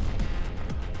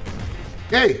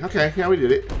 Yay, okay, yeah, we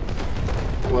did it.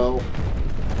 Well,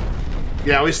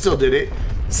 yeah, we still did it.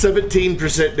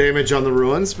 17% damage on the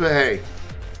ruins, but hey,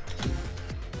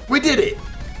 we did it.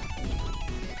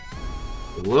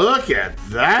 Look at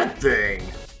that thing.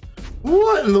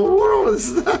 What in the world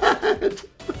is that?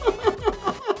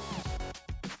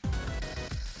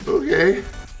 Okay.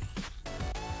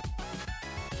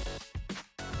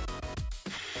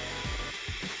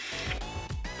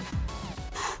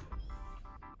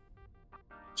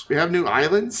 So we have new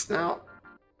islands now.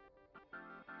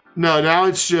 No, now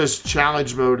it's just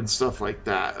challenge mode and stuff like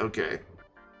that. Okay.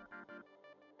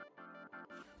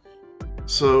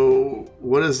 So,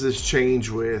 what does this change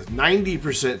with?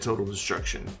 90% total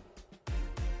destruction.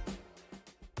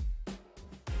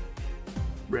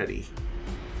 Ready.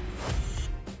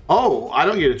 Oh, I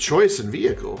don't get a choice in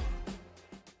vehicle.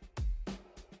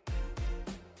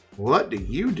 What do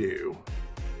you do?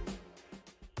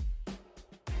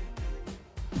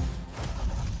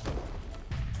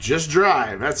 Just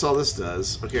drive. That's all this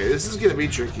does. Okay, this is going to be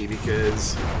tricky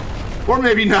because... Or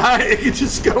maybe not. It could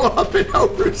just go up and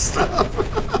over stuff.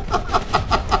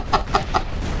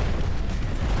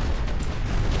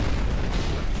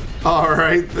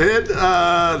 Alright then.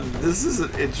 This is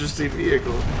an interesting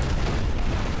vehicle.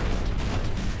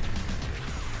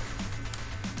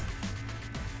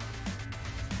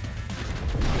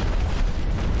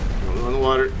 Go in the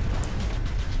water.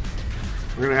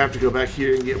 We're going to have to go back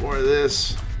here and get more of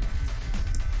this.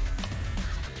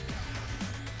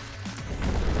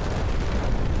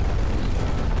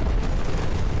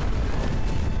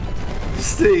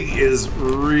 This thing is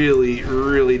really,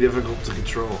 really difficult to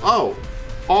control. Oh,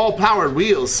 all powered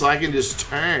wheels, so I can just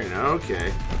turn.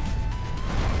 Okay.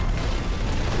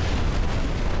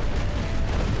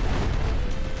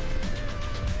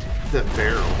 That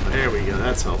barrel. There we go.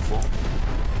 That's helpful.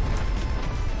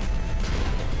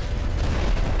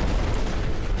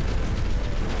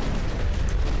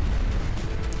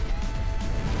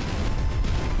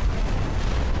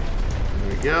 There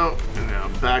we go. And now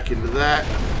back into that.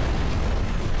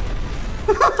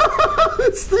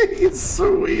 This thing is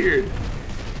so weird.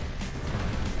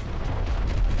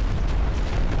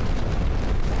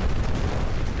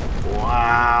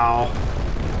 Wow.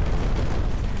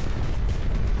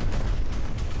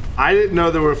 I didn't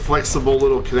know there were flexible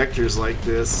little connectors like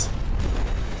this.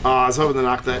 I was hoping to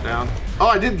knock that down. Oh,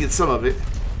 I did get some of it.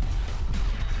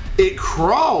 It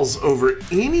crawls over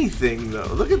anything,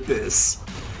 though. Look at this.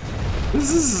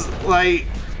 This is like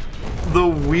the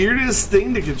weirdest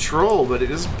thing to control, but it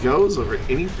just goes over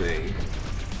anything.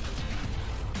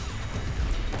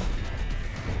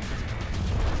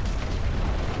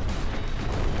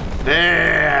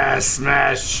 Yeah,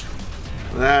 smash.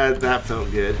 That felt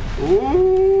good.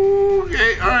 Ooh,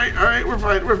 okay, all right, we're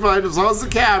fine. As long as the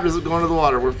cab doesn't go into the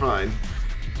water, we're fine.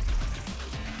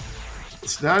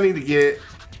 So now I need to get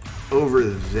over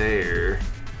there.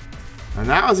 And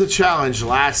that was a challenge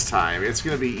last time. It's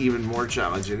going to be even more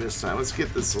challenging this time. Let's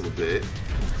get this a little bit.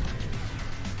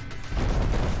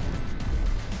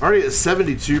 Already at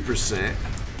 72%.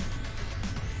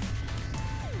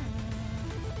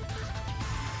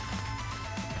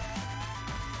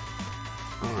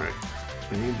 Alright.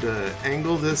 I need to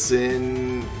angle this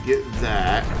in, get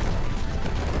that.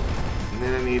 And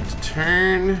then I need to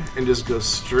turn and just go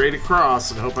straight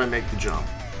across and hope I make the jump.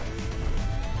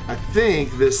 I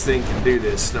think this thing can do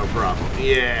this, no problem.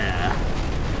 Yeah.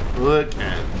 Look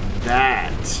at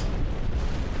that.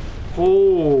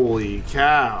 Holy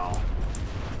cow.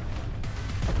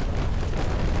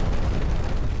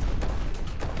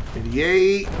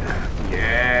 88.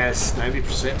 Yes.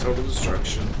 90% total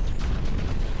destruction.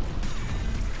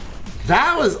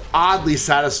 That was oddly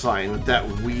satisfying with that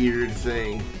weird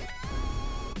thing.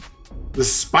 The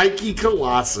spiky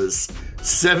Colossus.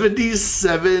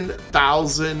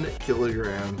 77,000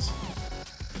 kilograms.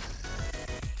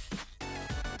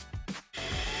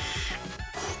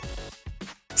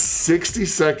 $60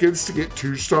 seconds to get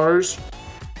 2 stars.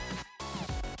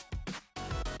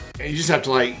 And you just have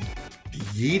to like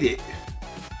yeet it.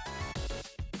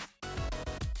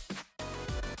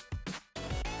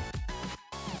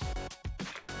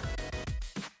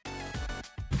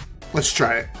 Let's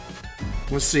try it.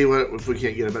 Let's see what if we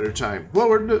can't get a better time. Well,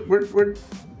 where'd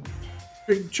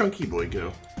big chunky boy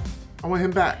go? I want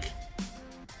him back.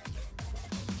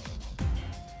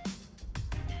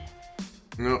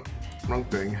 Nope, wrong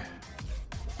thing.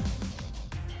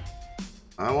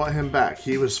 I want him back.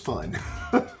 He was fun.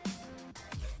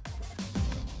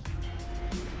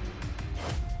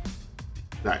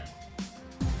 Back.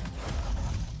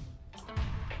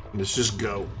 Let's just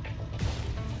go.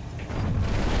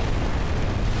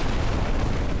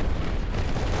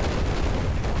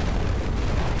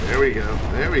 There we go.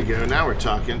 There we go. Now we're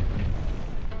talking.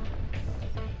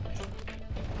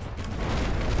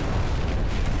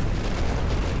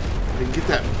 If we can get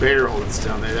that barrel that's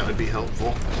down there, that would be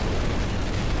helpful.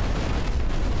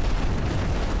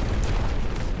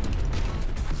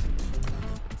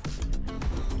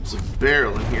 There's a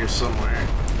barrel in here somewhere.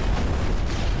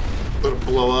 Let it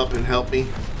blow up and help me.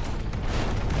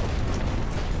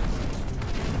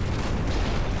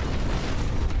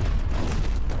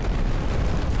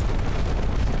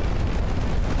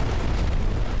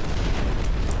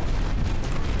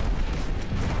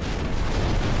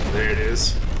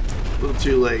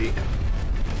 Too late.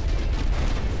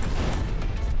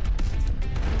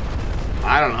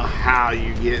 I don't know how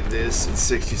you get this in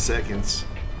 60 seconds.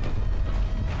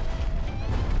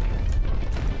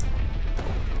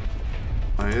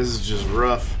 I mean, this is just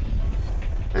rough.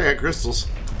 Hey, I got crystals.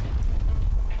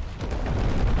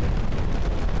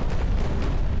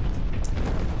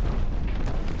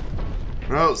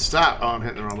 Oh, stop. Oh, I'm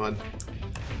hitting the wrong button.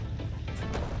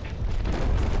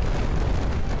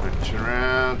 Right, turn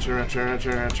around, turn around, turn around,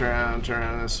 turn around, turn around, turn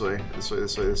around this way. This way,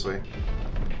 this way, this way.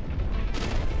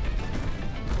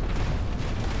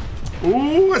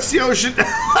 Ooh, it's the ocean.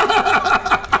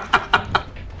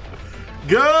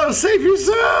 Go, save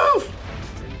yourself.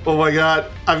 Oh my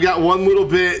god, I've got one little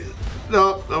bit.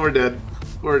 No, no, we're dead.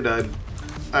 We're done.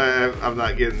 I'm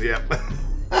not getting, yep.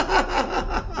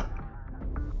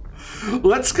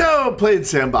 Let's go play in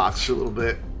sandbox for a little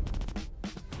bit.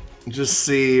 Just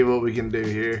see what we can do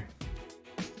here.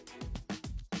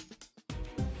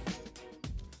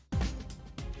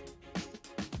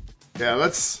 Yeah,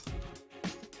 let's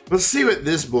see what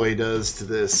this boy does to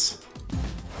this.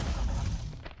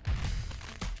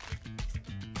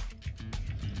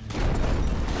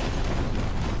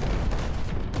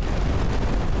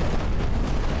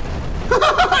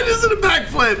 I just did a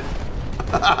backflip.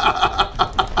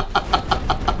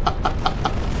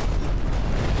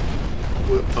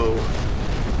 Oh,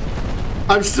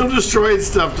 I'm still destroying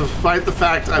stuff despite the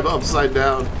fact I'm upside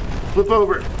down. Flip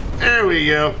over. There we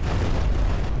go.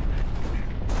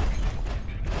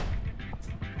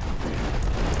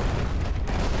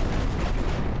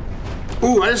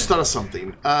 Ooh, I just thought of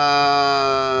something.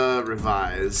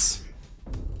 Revise.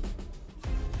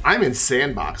 I'm in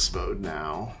sandbox mode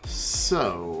now,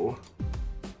 so...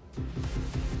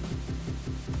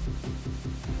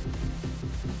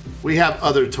 we have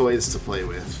other toys to play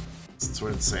with, since we're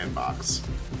in sandbox.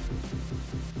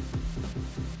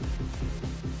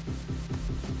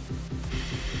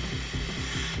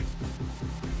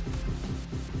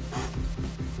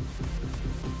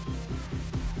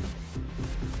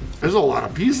 There's a lot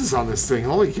of pieces on this thing,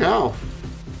 holy cow.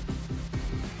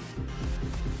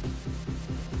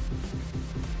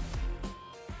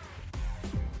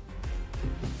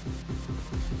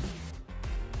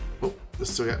 Oh,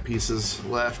 still got pieces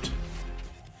left.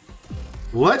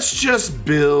 Let's just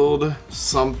build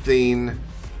something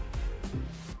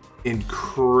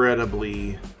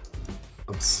incredibly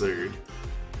absurd.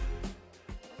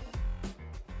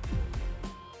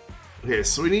 Okay,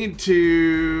 so we need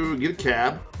to get a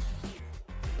cab.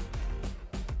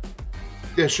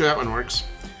 Yeah, sure, that one works.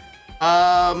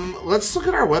 Let's look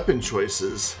at our weapon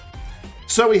choices.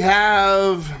 So we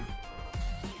have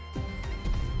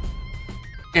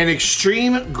an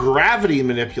extreme gravity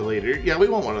manipulator. Yeah, we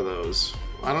want one of those.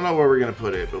 I don't know where we're gonna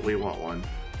put it, but we want one.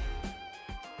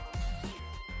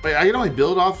 Wait, I can only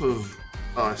build off of...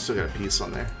 oh, I still got a piece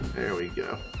on there. There we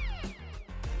go.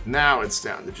 Now it's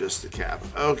down to just the cab.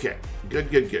 Okay, good,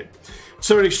 good, good.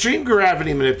 So an extreme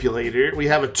gravity manipulator. We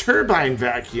have a turbine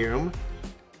vacuum.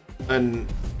 An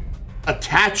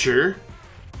attacher,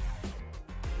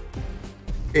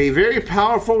 a very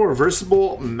powerful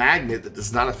reversible magnet that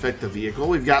does not affect the vehicle.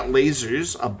 We've got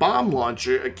lasers, a bomb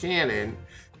launcher, a cannon,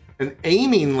 an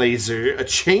aiming laser, a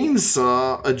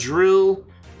chainsaw, a drill,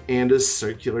 and a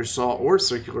circular saw or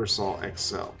circular saw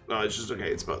XL. No, it's just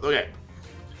okay. It's both. Okay.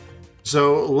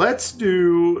 So let's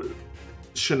do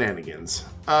shenanigans.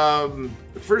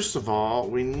 First of all,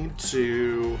 we need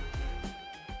to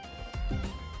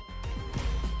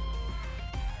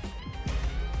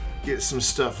get some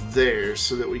stuff there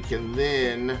so that we can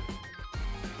then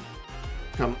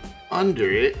come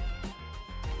under it.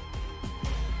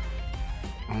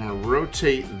 I'm gonna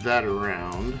rotate that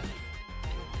around.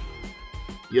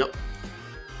 Yep.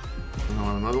 I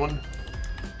want another one.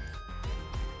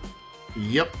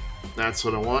 Yep, that's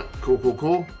what I want. Cool, cool,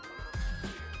 cool.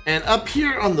 And up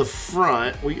here on the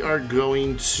front, we are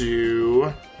going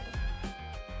to...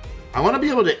 I want to be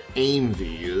able to aim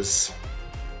these.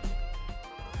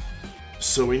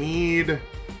 So we need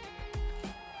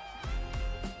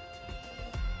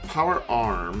power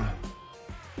arm,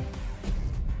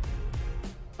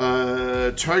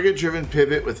 target driven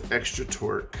pivot with extra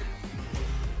torque.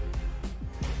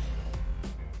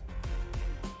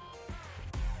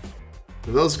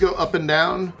 Do those go up and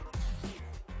down?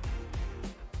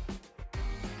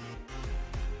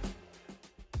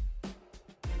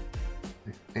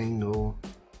 Angle.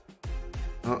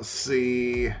 Let's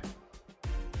see.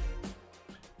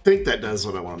 I think that does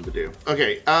what I want them to do.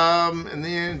 Okay, and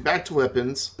then back to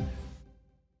weapons.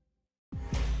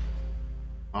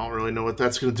 I don't really know what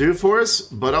that's going to do for us,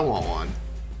 but I want one.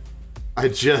 I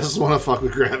just want to fuck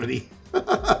with gravity.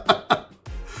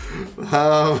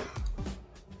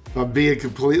 I'm being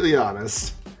completely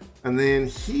honest. And then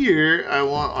here, I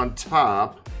want on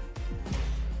top.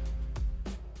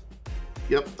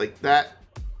 Yep, like that.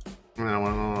 And then I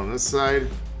want it on this side.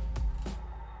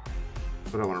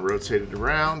 But I want to rotate it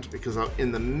around because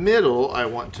in the middle, I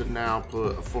want to now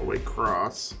put a 4-way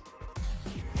cross.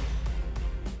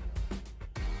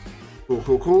 Cool,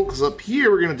 cool, cool. Because up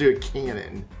here, we're going to do a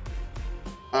cannon.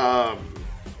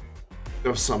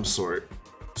 Of some sort.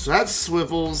 So that's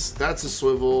swivels. That's a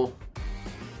swivel.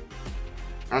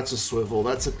 That's a swivel.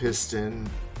 That's a piston.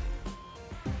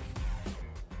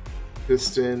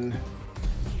 Piston.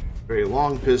 Very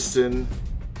long piston.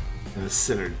 And a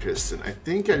centered piston. I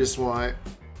think I just want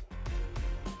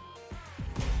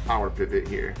power pivot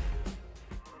here.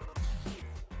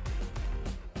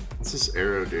 What's this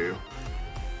arrow do?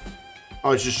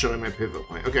 Oh, it's just showing my pivot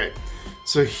point. Okay.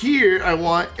 So here I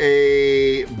want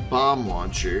a bomb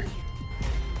launcher.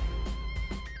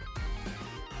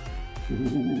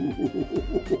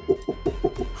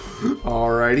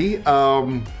 Alrighty.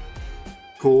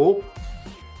 Cool.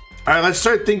 All right, let's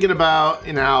start thinking about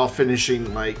now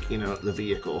finishing, like, you know, the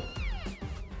vehicle.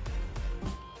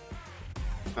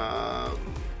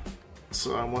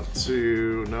 So I want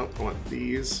to, nope, I want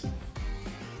these.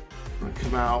 I'm gonna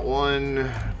come out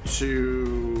 1,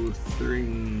 2,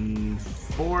 3,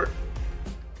 4.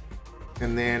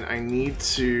 And then I need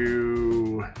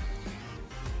to,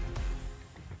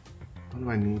 what do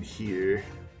I need here?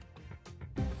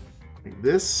 Like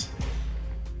this.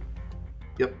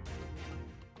 Yep.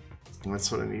 And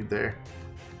that's what I need there.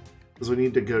 Because we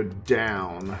need to go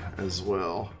down as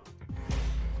well.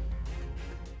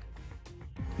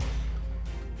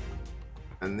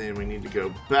 And then we need to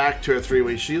go back to our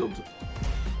 3-way shield.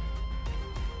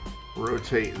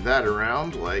 Rotate that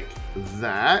around like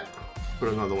that.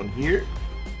 Put another one here.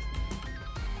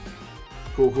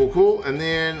 Cool, cool, cool. And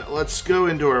then let's go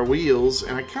into our wheels.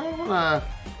 And I kind of want to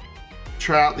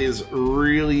try out these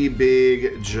really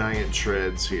big, giant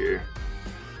treads here.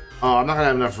 Oh, I'm not going to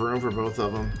have enough room for both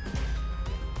of them.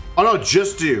 Oh, no,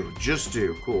 just do. Just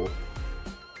do. Cool.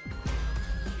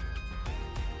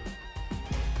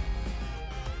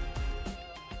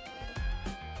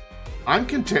 I'm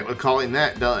content with calling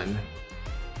that done.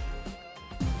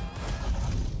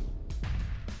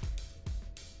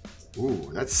 Ooh,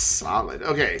 that's solid.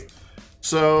 Okay,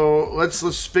 so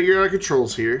let's figure out our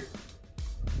controls here.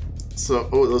 So,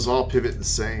 oh, those all pivot the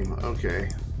same. Okay,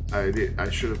 I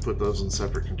should have put those in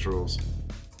separate controls.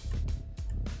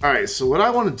 All right, so what I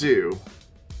want to do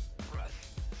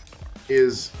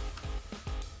is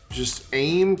just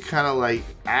aim kind of like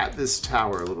at this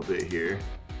tower a little bit here.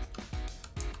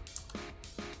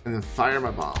 And then fire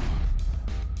my bomb.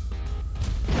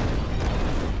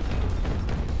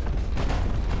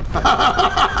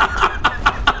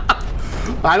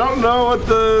 I don't know what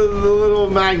the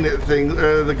little magnet thing,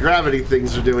 the gravity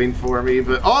things are doing for me,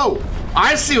 but oh,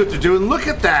 I see what they're doing. Look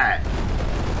at that.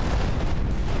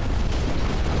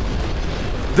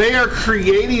 They are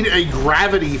creating a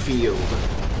gravity field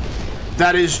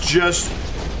that is just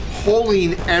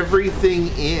pulling everything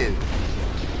in,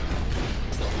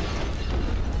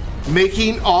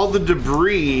 making all the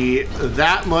debris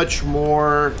that much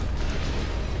more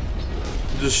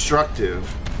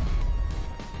destructive.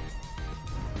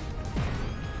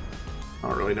 I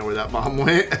don't really know where that bomb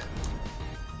went.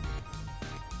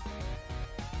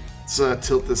 Let's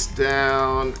tilt this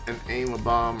down and aim a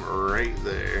bomb right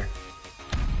there.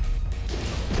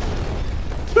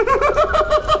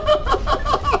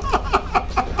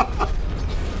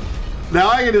 Now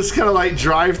I can just kind of like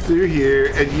drive through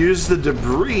here and use the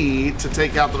debris to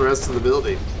take out the rest of the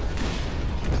building.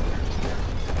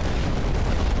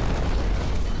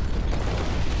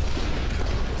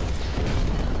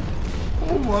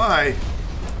 Oh my.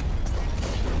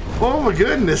 Oh my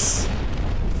goodness.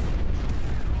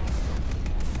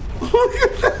 Look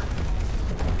at that.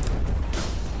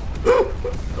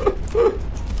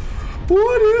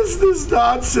 What is this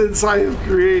nonsense I have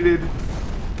created?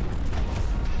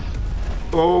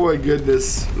 Oh my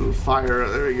goodness. Fire.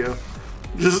 There we go.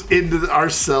 Just into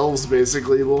ourselves,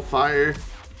 basically. We'll fire.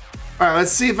 Alright,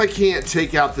 let's see if I can't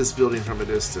take out this building from a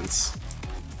distance.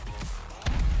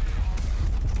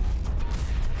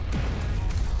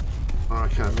 Oh, I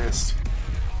kind of missed.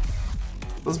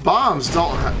 Those bombs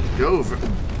don't go over.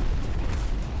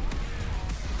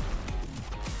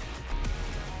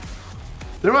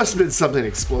 There must have been something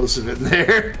explosive in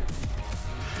there.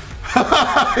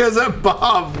 Because that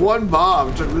bomb, one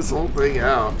bomb, took this whole thing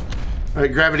out.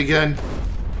 Alright, gravity gun.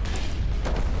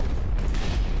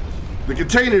 The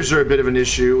containers are a bit of an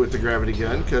issue with the gravity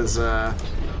gun, because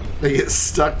They get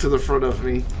stuck to the front of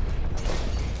me.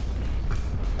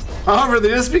 However, they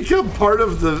just become part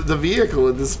of the vehicle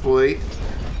at this point.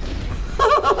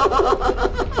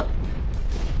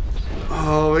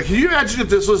 Oh, can you imagine if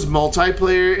this was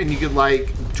multiplayer and you could,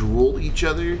 like, duel each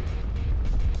other?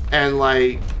 And,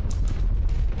 like,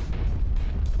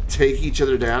 take each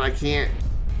other down? I can't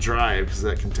drive because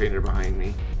of that container behind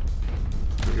me.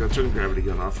 I'm gonna turn the gravity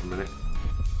gun off for a minute.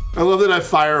 I love that I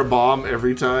fire a bomb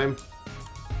every time.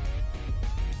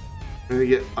 I'm gonna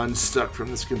get unstuck from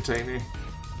this container.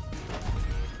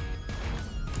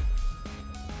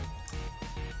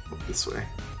 This way.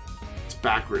 It's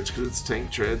backwards because it's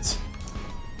tank treads.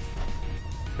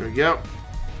 There we go.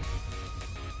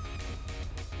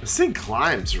 This thing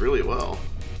climbs really well.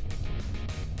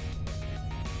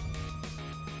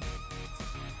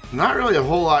 Not really a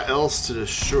whole lot else to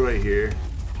destroy here.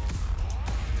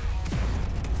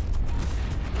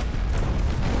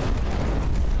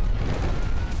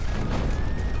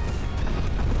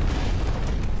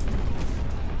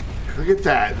 Look at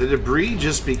that. The debris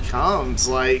just becomes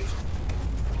like...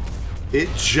 It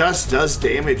just does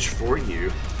damage for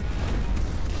you.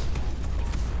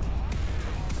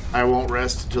 I won't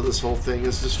rest until this whole thing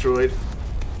is destroyed.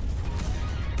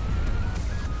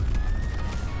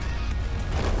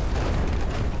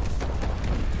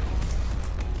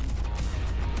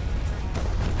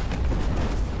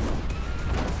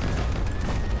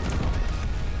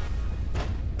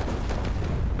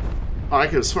 Oh, I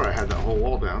could have sworn I had that whole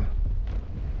wall down.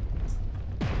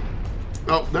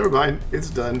 Oh, never mind. It's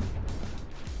done.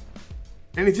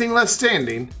 Anything left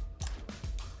standing?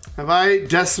 Have I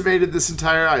decimated this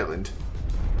entire island?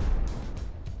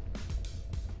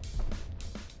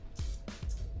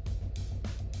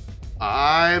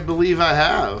 I believe I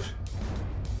have.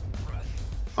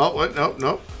 Oh, what? Nope,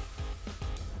 nope.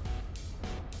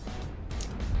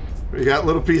 We got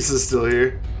little pieces still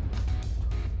here.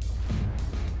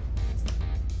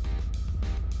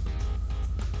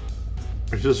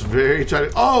 It's just very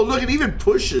tight. Oh, look, it even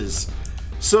pushes.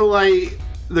 So, like,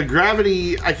 the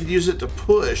gravity, I could use it to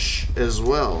push as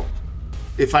well.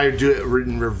 If I do it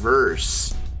in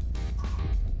reverse.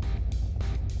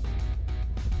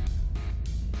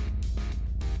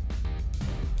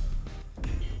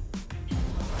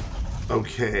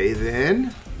 Okay,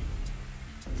 then.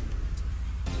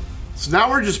 So now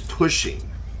we're just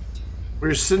pushing.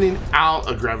 We're sending out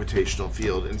a gravitational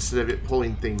field instead of it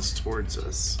pulling things towards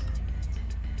us.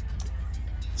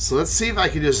 So let's see if I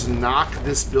can just knock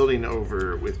this building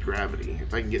over with gravity,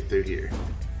 if I can get through here.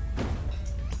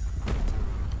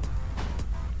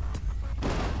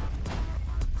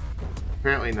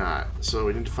 Apparently not, so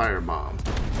we need to fire a bomb.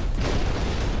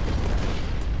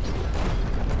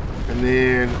 And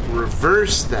then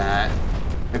reverse that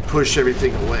and push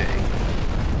everything away.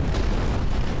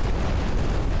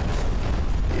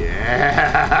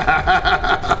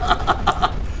 Yeah!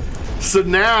 So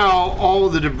now all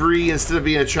of the debris, instead of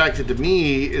being attracted to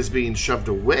me, is being shoved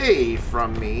away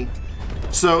from me.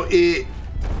 So it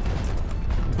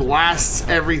blasts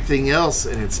everything else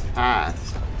in its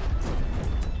path.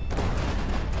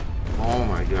 Oh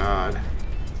my god.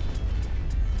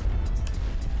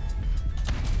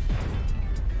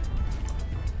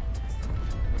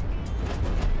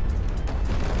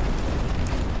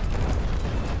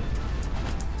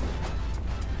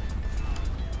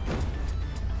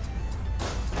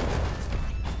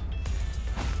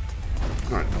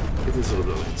 Alright, get these little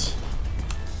buildings.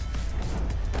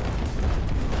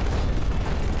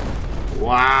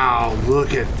 Wow,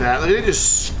 look at that. Look at it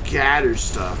just scatter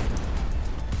stuff.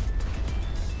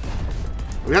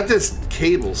 We got this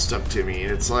cable stuck to me,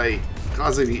 and it's like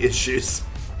causing me issues.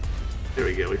 There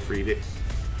we go, we freed it.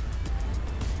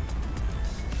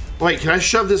 Wait, can I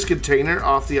shove this container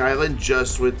off the island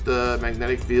just with the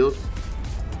magnetic field?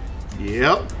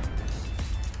 Yep.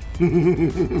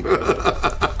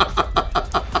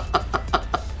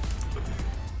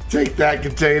 Take that,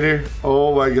 container.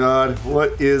 Oh my god,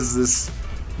 what is this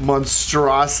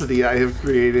monstrosity I have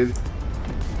created?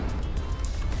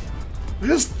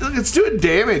 It's doing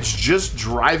damage just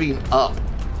driving up.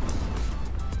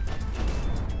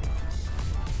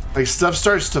 Like, stuff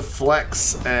starts to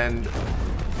flex and...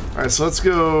 Alright, so let's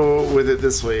go with it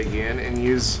this way again and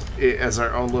use it as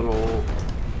our own little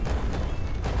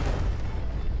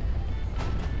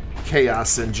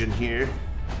chaos engine here.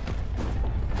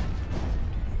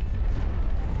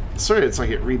 Sorry, it's like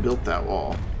it rebuilt that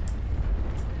wall.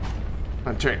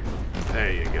 On turn.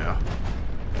 There you go.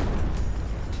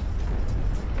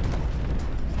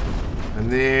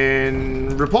 And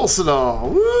then repulse it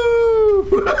all. Woo!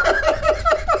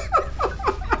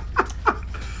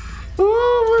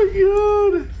 Oh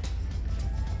my god.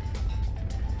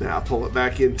 pull it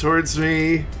back in towards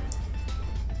me.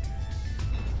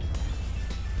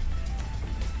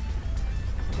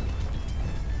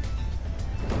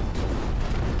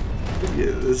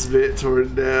 Get this bit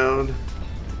torn down.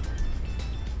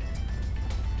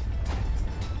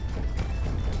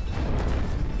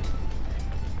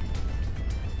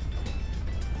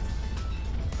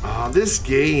 Oh, this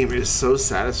game is so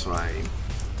satisfying.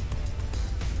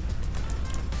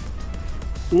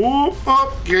 Whoop,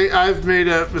 okay, I've made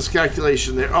a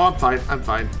miscalculation there. Oh, I'm fine. I'm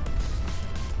fine.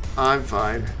 I'm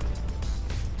fine.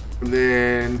 And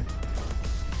then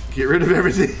get rid of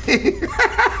everything.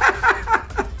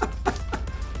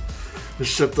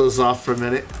 Just shut those off for a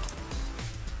minute.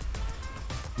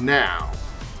 Now,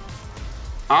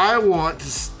 I want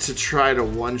to try to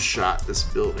one-shot this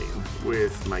building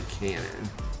with my cannon.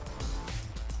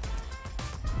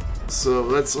 So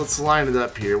let's line it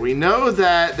up here. We know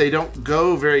that they don't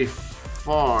go very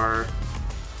far,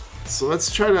 so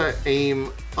let's try to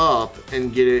aim up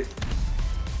and get it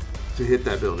to hit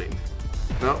that building.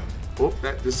 No, oh,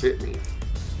 that just hit me.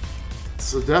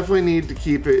 So definitely need to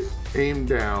keep it aimed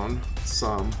down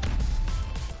some.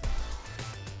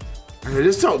 And they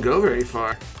just don't go very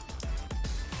far.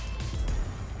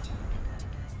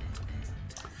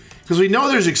 Because we know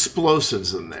there's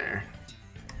explosives in there.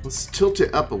 Let's tilt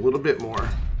it up a little bit more.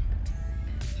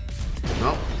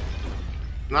 Nope.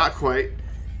 Not quite.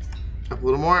 Up a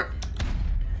little more.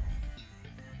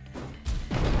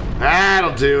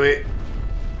 That'll do it.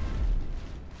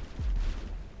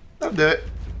 That'll do it.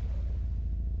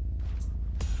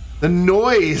 The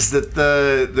noise that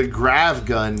the grav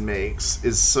gun makes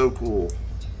is so cool.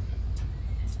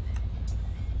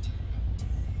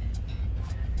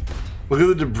 Look at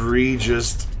the debris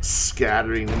just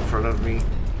scattering in front of me.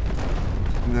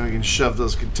 And then we can shove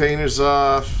those containers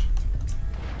off.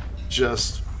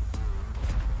 Just...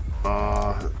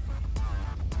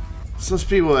 this must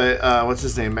be what, what's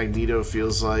his name, Magneto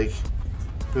feels like.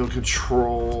 He'll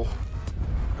control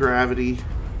gravity.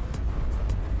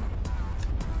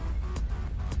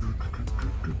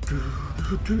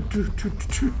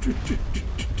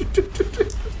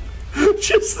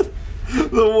 Just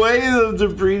the way the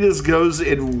debris just goes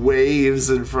in waves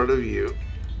in front of you.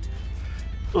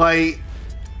 Like,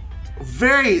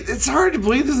 it's hard to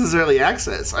believe this is early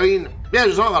access. I mean, yeah,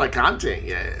 there's not a lot of content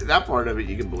yet. That part of it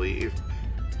you can believe.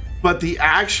 But the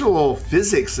actual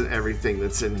physics and everything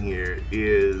that's in here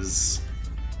is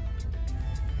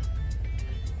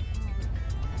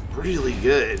really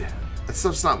good. That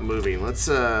stuff's not moving. Let's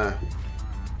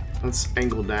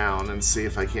angle down and see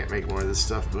if I can't make more of this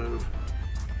stuff move.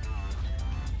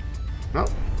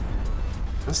 Nope.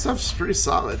 That stuff's pretty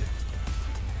solid.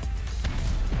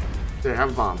 There, have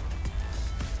a bomb.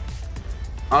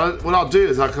 What I'll do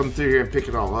is I'll come through here and pick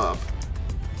it all up.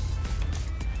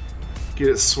 Get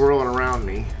it swirling around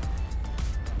me.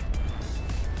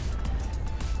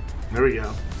 There we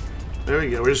go. There we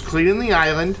go. We're just cleaning the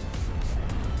island.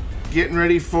 Getting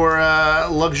ready for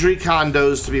luxury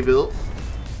condos to be built.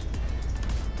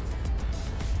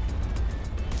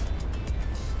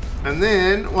 And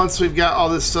then, once we've got all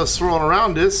this stuff swirling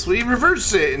around us, we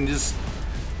reverse it and just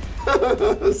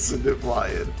send it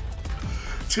flying.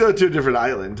 Let's go to a different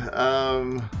island.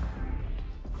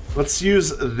 Let's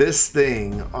use this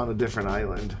thing on a different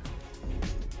island.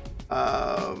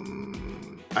 I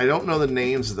don't know the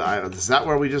names of the islands. Is that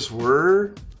where we just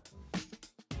were?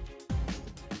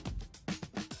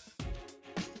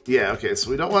 Yeah, okay, so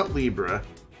we don't want Libra.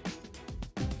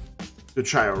 Go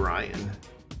try Orion.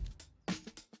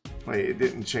 Wait, it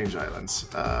didn't change islands.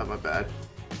 My bad.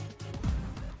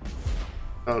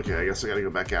 Okay, I guess I gotta go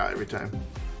back out every time.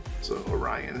 So,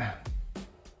 Orion.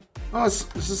 Oh, it's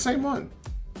the same one.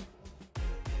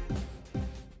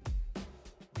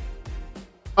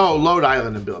 Oh, load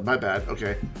island and build. My bad.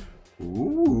 Okay.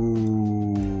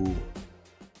 Ooh.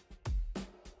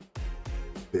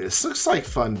 This looks like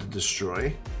fun to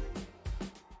destroy.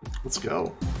 Let's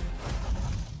go.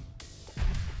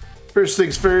 First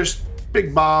things first.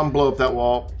 Big bomb, blow up that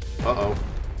wall. Uh-oh.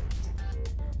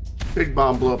 Big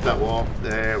bomb, blow up that wall.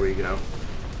 There we go.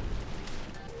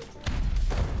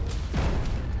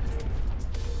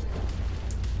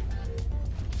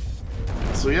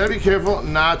 So you gotta be careful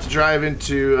not to drive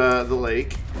into the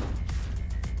lake.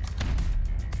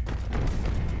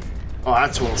 Oh,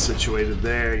 that's well situated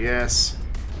there, yes.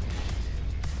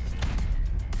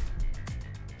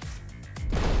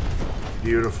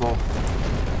 Beautiful.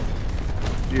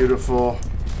 Beautiful.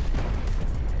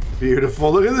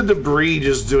 Beautiful. Look at the debris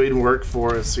just doing work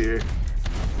for us here.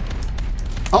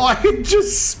 Oh, I can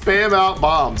just spam out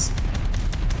bombs.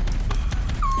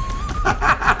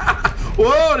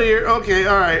 Whoa, dear. Okay,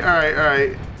 all right, all right, all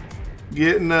right.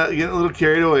 Getting a little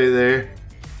carried away there.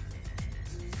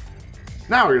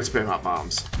 Now we're gonna spam out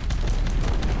bombs.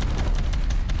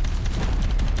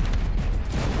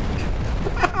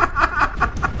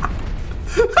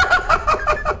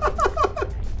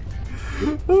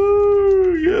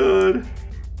 Oh, God.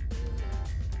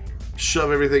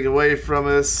 Shove everything away from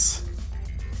us.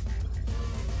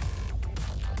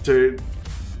 Here,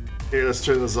 let's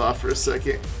turn this off for a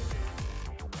second.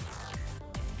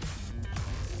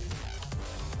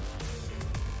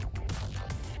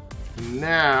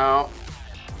 Now,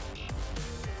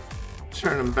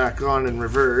 turn them back on in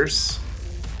reverse.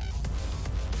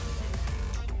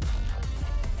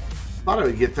 Thought I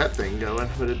would get that thing going,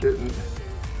 but it didn't.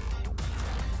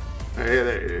 Oh, yeah,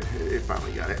 there, it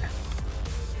finally got it.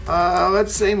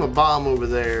 Let's aim a bomb over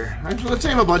there. Actually, let's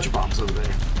aim a bunch of bombs over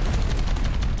there.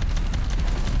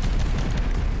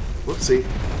 Whoopsie.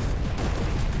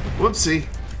 Whoopsie.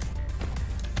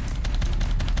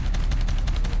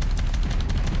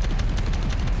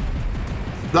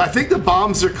 I think the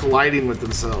bombs are colliding with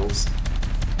themselves.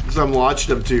 Because I'm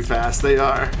launching them too fast. They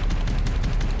are.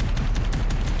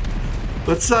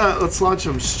 Let's launch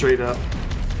them straight up.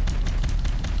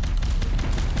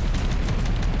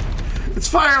 It's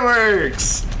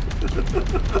fireworks!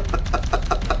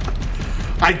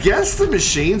 I guess the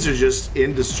machines are just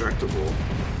indestructible.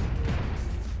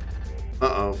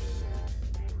 Uh-oh.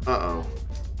 Uh-oh.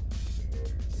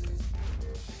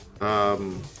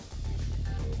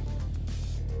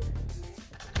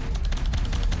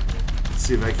 Let's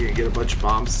see if I can't get a bunch of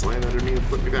bombs slammed under me and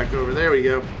flip me back over. There we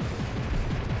go.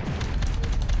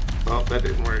 Oh, that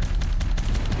didn't work.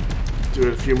 Do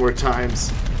it a few more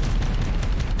times.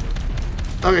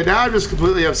 Okay, now I'm just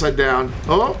completely upside down.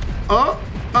 Oh, oh,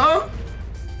 oh!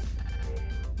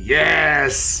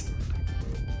 Yes!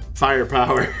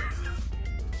 Firepower.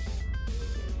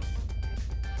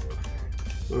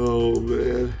 Oh,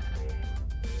 man.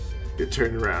 Get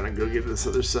turned around and go get to this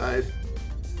other side.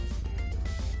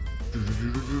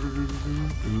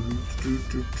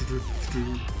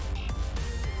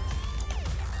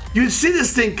 You'd see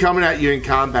this thing coming at you in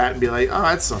combat and be like, oh,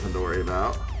 that's nothing to worry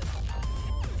about.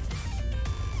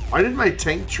 Why did my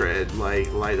tank tread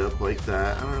like light up like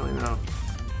that? I don't really know.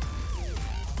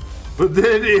 But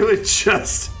then it would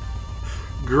just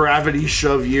gravity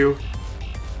shove you.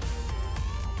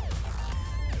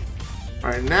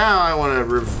 Alright, now I want to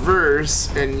reverse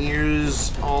and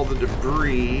use all the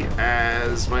debris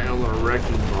as my own little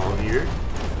wrecking ball here.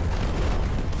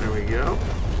 There we go.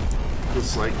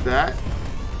 Just like that.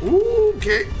 Ooh,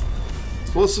 okay.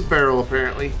 Explosive barrel,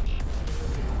 apparently.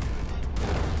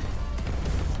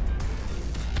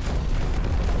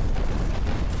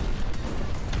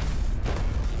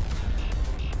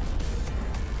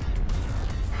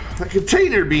 The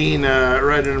container being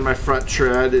right under my front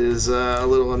tread is a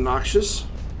little obnoxious.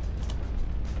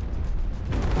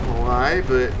 I don't know why,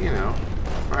 but you know.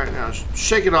 Alright, now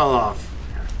shake it all off.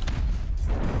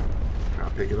 I'll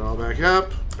pick it all back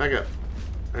up. Back up.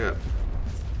 Back up.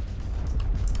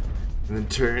 And then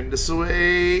turn this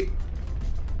away.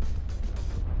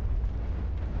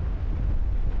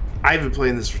 I've been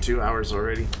playing this for 2 hours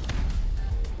already.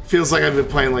 Feels like I've been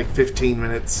playing like 15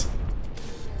 minutes.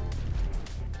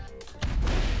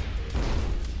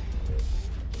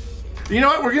 You know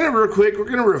what? We're gonna real quick. We're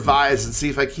gonna revise and see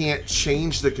if I can't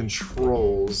change the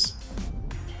controls.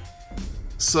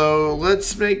 So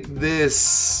let's make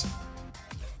this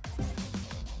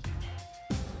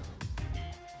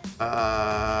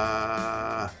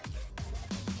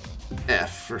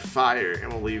F for fire,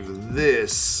 and we'll leave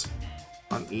this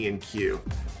on E and Q.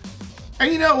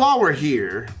 And you know, while we're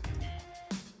here,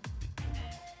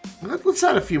 let's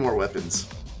add a few more weapons.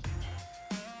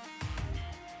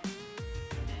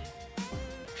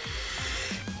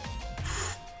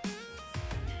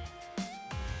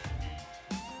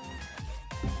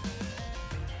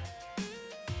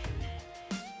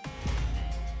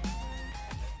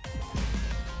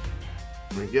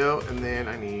 There we go, and then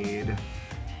I need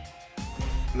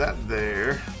that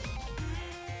there.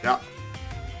 Yeah.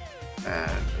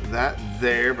 And that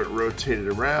there, but rotate it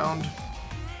around.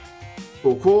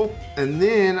 Cool, cool. And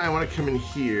then I want to come in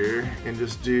here and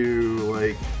just do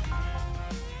like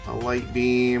a light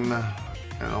beam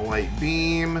and a light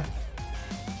beam.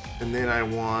 And then I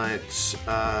want,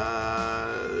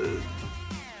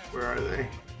 where are they?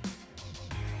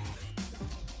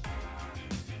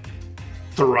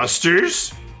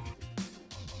 Thrusters?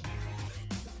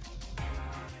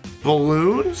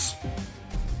 Balloons?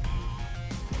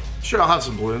 Sure, I'll have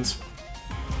some balloons.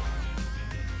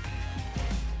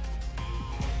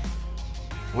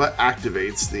 What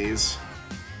activates these?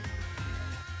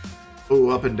 Oh,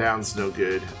 up and down's no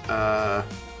good.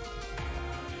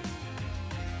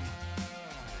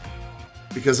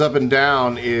 Because up and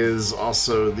down is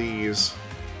also these.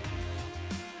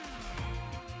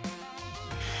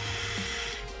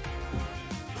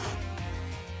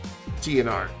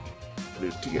 TNR.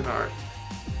 Do TNR.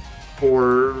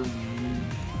 Or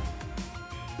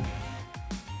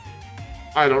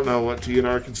I don't know what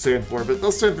TNR can stand for, but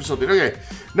they'll stand for something. Okay,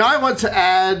 now I want to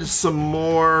add some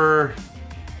more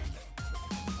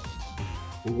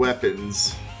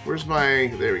weapons. Where's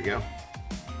my... There we go.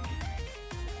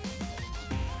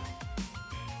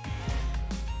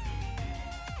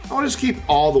 I'll just keep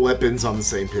all the weapons on the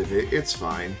same pivot. It's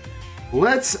fine.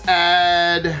 Let's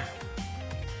add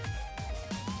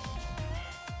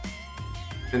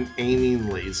an aiming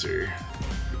laser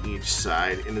to each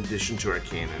side in addition to our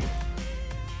cannon.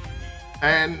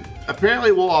 And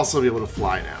apparently we'll also be able to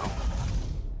fly now.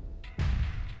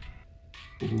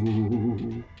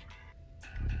 Ooh.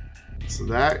 So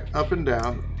that up and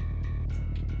down.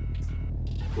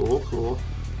 Cool, cool.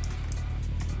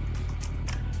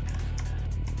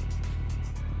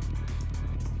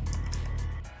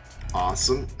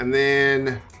 Awesome. And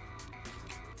then...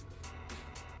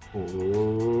 Oh,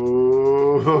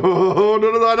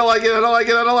 no, I don't like it, I don't like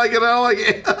it, I don't like it, I don't like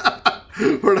it.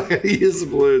 We're not going to use the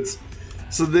balloons.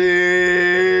 So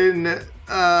then...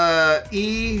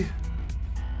 E...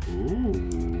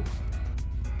 Ooh.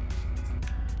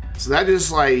 So that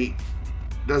just, like,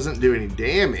 doesn't do any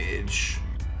damage.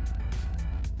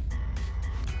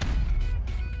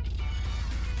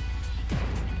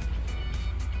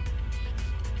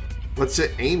 What's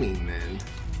it aiming then?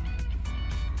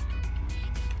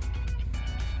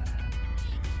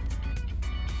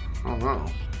 I don't know.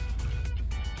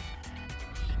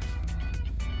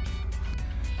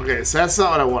 Okay, so that's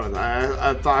not what I wanted.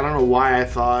 I thought, I don't know why I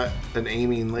thought an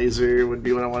aiming laser would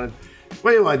be what I wanted.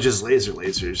 Wait, why just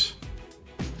lasers?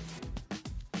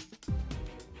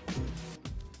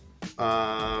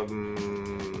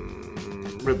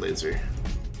 Red laser.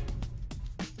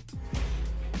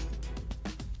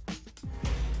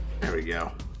 There we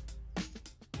go.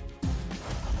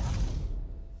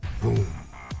 Boom.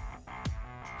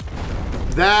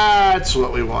 That's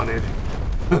what we wanted.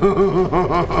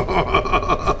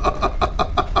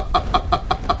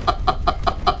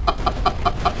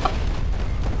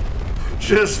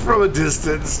 Just from a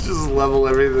distance, just level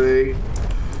everything.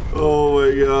 Oh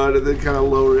my god, and then kind of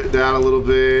lower it down a little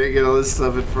bit, get all this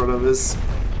stuff in front of us.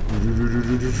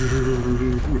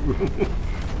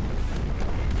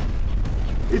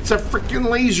 It's a freaking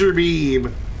laser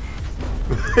beam.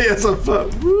 It's a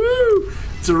woo!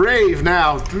 It's a rave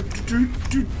now. Let's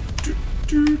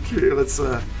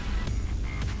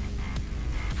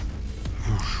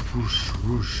whoosh,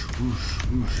 whoosh, whoosh,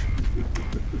 whoosh.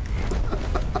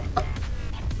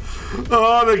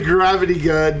 Oh, the gravity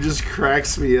gun just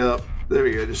cracks me up. There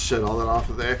we go, just shut all that off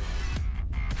of there.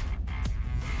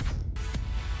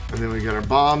 And then we got our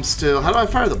bomb still. How do I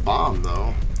fire the bomb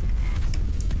though?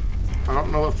 I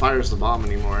don't know what fires the bomb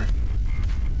anymore.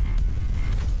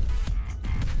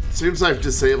 Seems I've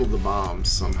disabled the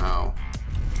bombs somehow.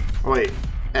 Oh wait,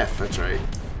 F, that's right.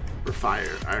 Or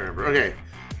fire, I remember. Okay,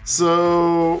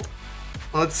 so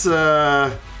let's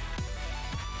go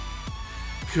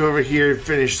over here and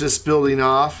finish this building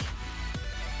off.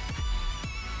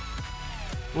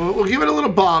 We'll give it a little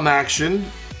bomb action,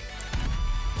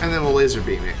 and then we'll laser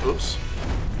beam it. Oops.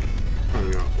 There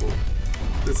we go.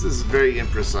 This is very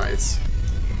imprecise.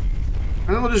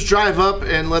 And then we'll just drive up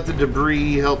and let the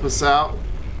debris help us out.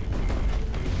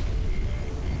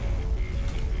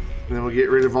 And then we'll get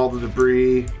rid of all the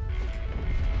debris.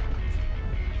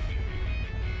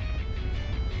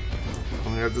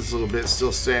 We got this little bit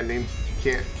still standing.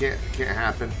 Can't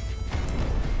happen.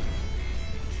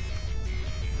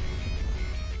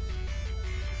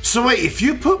 So wait, if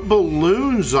you put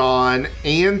balloons on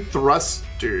and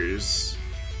thrusters,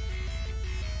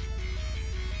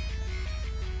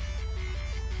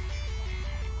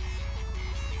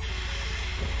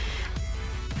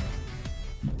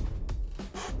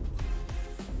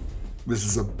 this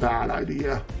is a bad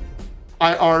idea.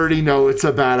 I already know it's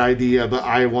a bad idea, but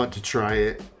I want to try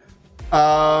it.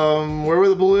 Where were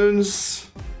the balloons?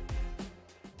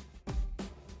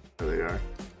 There they are.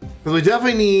 Because we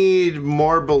definitely need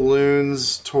more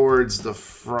balloons towards the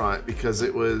front because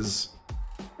it was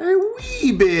a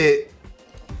wee bit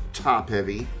top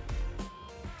heavy.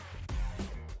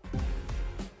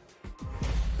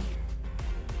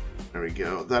 There we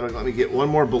go. That'll let me get one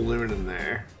more balloon in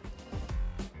there.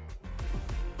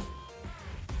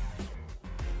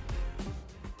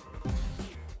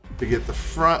 To get the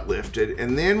front lifted,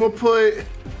 and then we'll put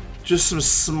Just some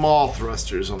small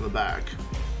thrusters on the back.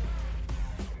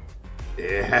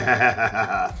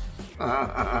 Yeah.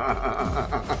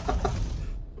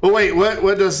 Oh wait,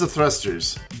 what does the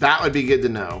thrusters? That would be good to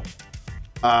know.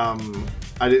 I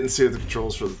didn't see what the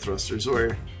controls for the thrusters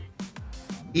were.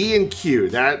 E and Q,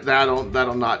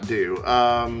 that'll not do.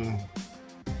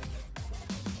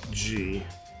 G.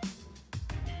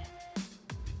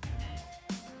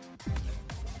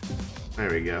 There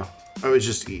we go. Oh, it's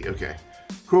just E. Okay.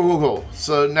 Cool.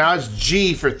 So now it's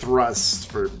G for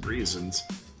thrust for reasons.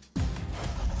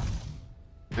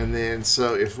 And then,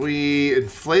 so if we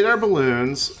inflate our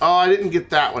balloons... Oh, I didn't get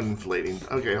that one inflating.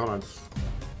 Okay, hold on.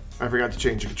 I forgot to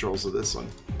change the controls of this one.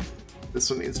 This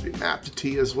one needs to be mapped to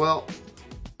T as well.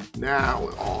 Now,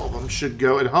 all of them should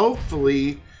go. And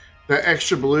hopefully, that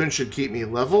extra balloon should keep me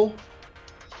level.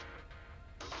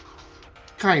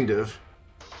 Kind of.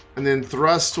 And then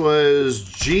thrust was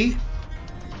G.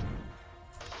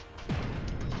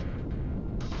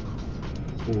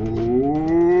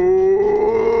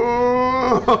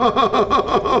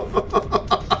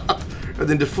 And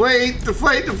then deflate.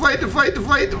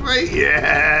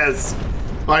 Yes.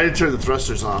 Oh, I didn't turn the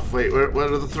thrusters off. Wait, what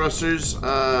are the thrusters?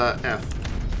 F.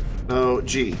 No,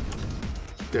 G.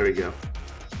 There we go.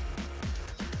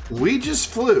 We just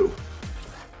flew.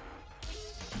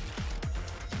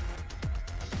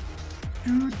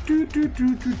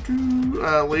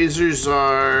 Lasers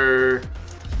are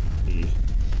E.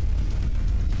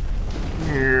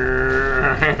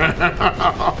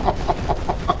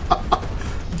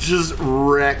 Just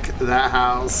wreck that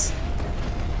house.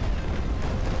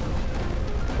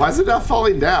 Why is it not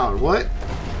falling down? What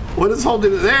is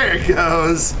holding it? There it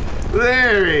goes.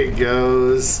 There it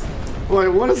goes. Wait,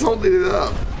 what is holding it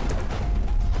up?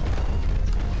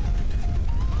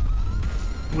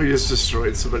 We just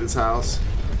destroyed somebody's house.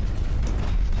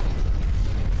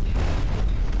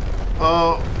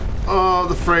 Oh,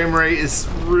 the frame rate is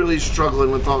really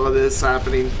struggling with all of this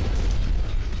happening.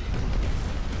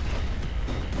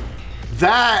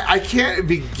 That, I can't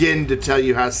begin to tell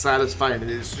you how satisfying it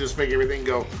is to just make everything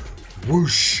go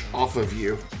whoosh off of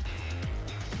you.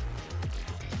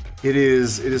 It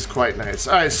is quite nice.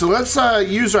 All right, so let's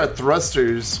use our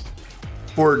thrusters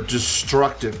for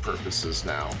destructive purposes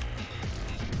now.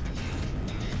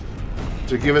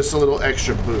 To give us a little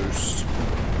extra boost.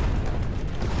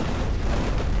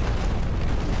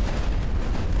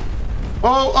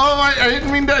 Oh, I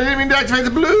didn't mean to activate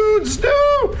the balloons.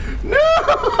 No.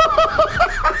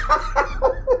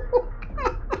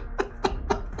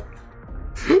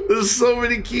 There's so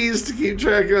many keys to keep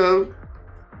track of.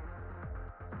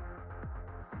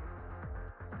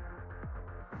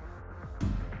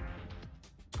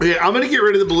 Yeah, I'm gonna get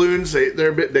rid of the balloons. They're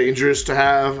a bit dangerous to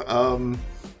have. I'm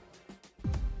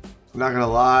not gonna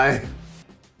lie.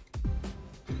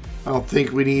 I don't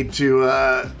think we need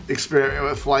to experiment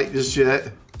with flight just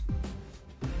yet.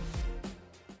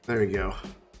 There we go.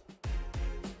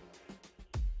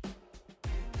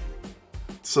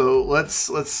 So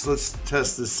let's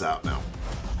test this out now.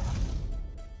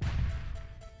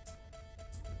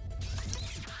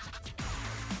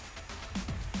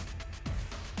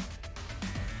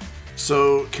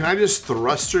 So can I just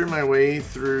thruster my way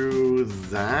through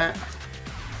that?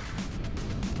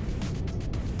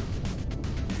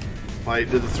 Like,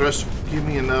 did the thruster give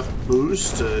me enough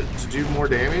boost to do more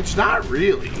damage? Not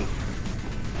really.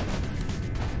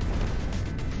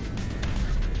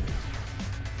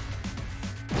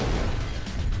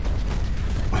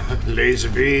 Laser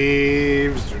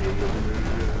beams.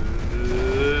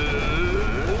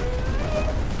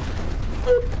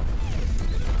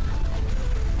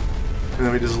 And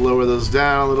then we just lower those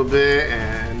down a little bit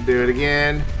and do it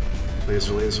again.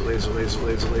 Laser, laser, laser, laser,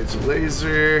 laser, laser,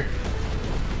 laser.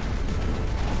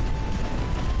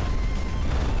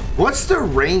 What's the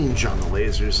range on the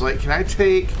lasers? Like, can I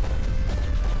take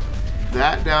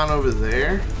that down over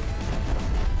there?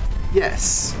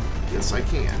 Yes. Yes, I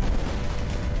can.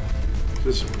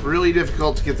 It's really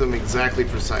difficult to get them exactly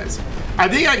precise. I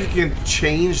think I can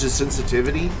change the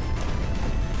sensitivity.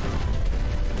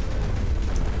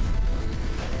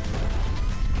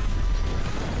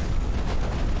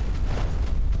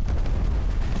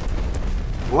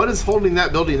 What is holding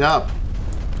that building up?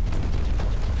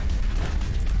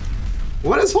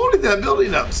 What is holding that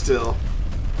building up still?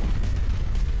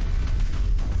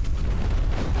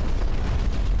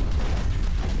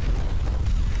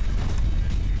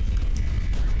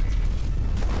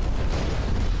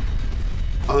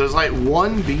 Oh, there's like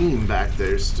one beam back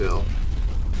there still.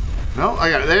 No,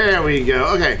 I got it. There we go.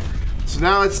 Okay, so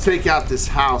now let's take out this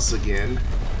house again.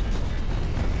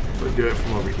 We'll do it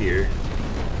from over here.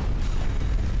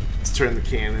 to turn the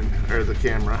cannon, or the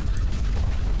camera.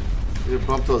 I'm gonna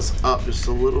bump those up just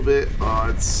a little bit. Oh,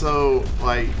 it's so,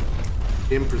 like,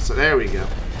 imprecise. There we go.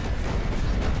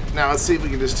 Now let's see if we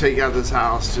can just take out this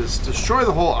house. Just destroy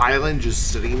the whole island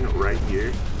just sitting right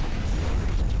here.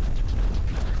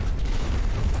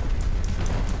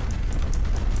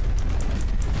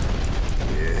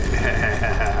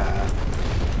 Yeah.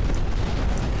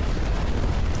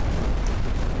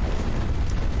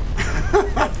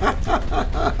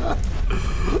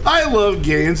 I love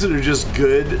games that are just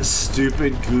good,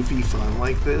 stupid, goofy fun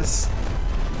like this.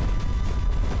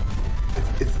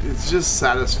 It's just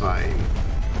satisfying.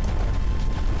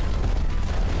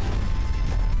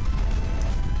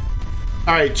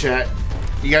 Alright, chat.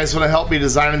 You guys want to help me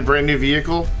design a brand new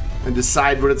vehicle and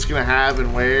decide what it's going to have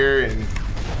and where and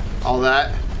all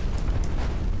that?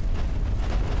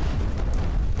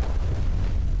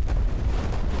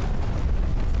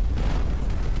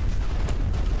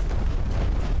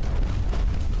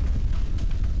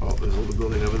 Oh, there's a little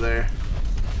building over there.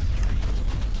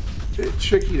 A bit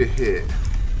tricky to hit.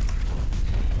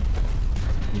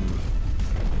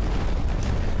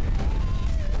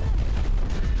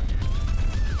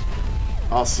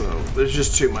 Also, there's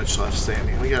just too much left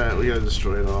standing. We gotta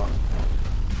destroy it all.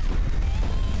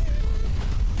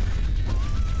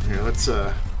 Here, let's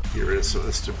get rid of some of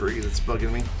this debris that's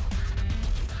bugging me.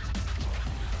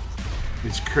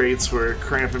 These crates were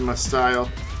cramping my style.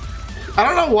 I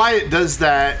don't know why it does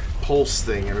that pulse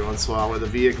thing every once in a while where the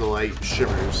vehicle light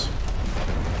shimmers. I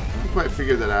haven't quite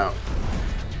figured that out.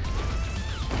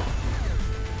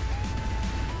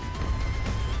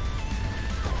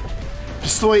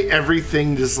 Just the way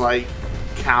everything just like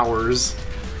cowers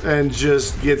and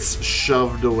just gets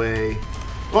shoved away.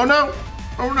 Oh no!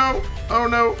 Oh no! Oh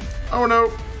no! Oh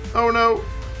no! Oh no!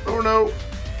 Oh no!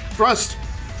 Thrust!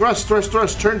 Thrust! Thrust!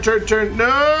 Thrust! Turn! Turn! Turn!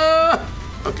 No!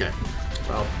 Okay.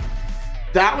 Well,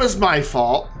 that was my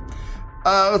fault.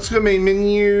 Let's go main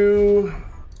menu.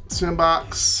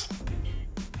 Sandbox.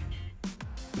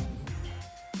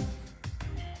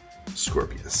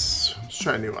 Scorpius. Let's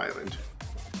try a new island.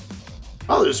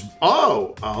 Oh, there's...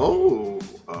 Oh,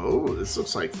 this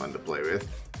looks like fun to play with.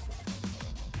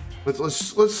 But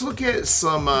let's look at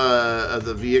some of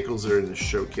the vehicles that are in the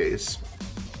showcase.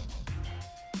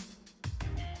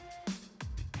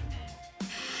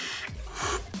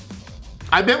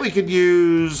 I bet we could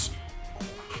use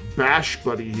Bash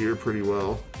Buddy here pretty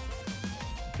well.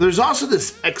 There's also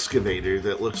this excavator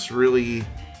that looks really...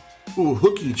 Ooh,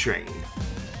 Hooky Train.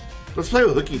 Let's play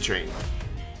with Hooky Train.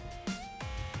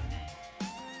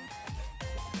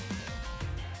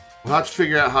 We'll have to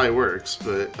figure out how he works,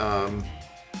 but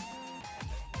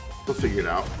we'll figure it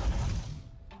out.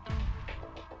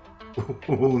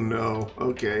 Oh no,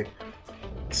 okay.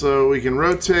 So we can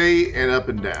rotate and up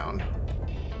and down.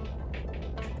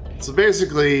 So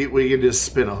basically, we can just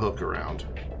spin a hook around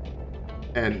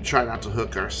and try not to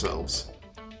hook ourselves.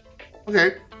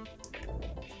 Okay.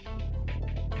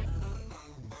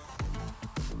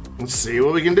 Let's see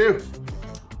what we can do.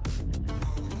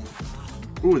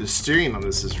 Ooh, the steering on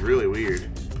this is really weird.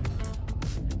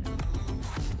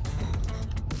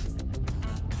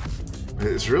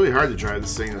 It's really hard to drive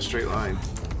this thing in a straight line.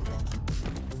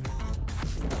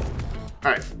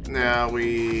 Alright, now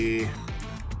we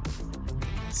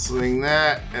sling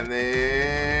that and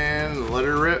then let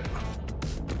her rip.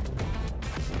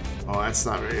 Oh, that's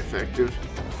not very effective.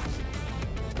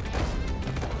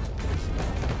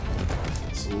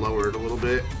 Let's lower it a little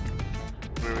bit.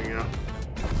 There we go.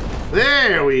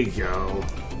 There we go.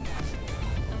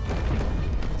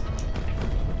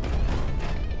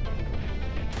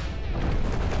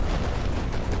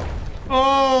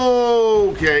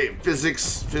 Okay,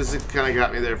 physics kind of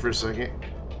got me there for a second.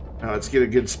 Now let's get a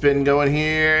good spin going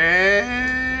here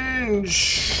and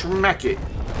smack it.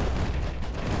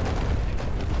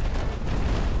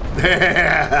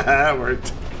 That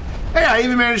worked. Hey, I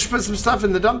even managed to put some stuff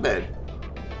in the dump bed.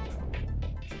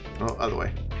 Oh, other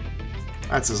way.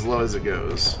 That's as low as it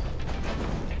goes.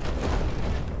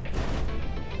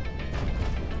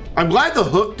 I'm glad the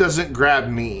hook doesn't grab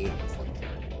me.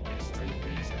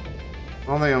 I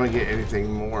don't think I'm gonna get anything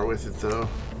more with it though.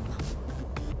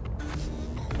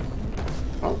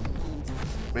 Oh,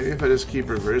 maybe if I just keep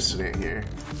reversing it here.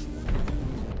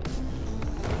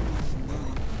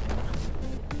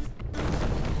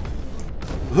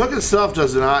 The hook itself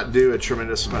does not do a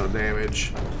tremendous amount of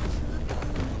damage.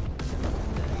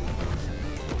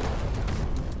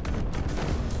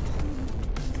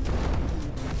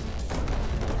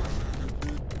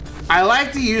 I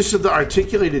like the use of the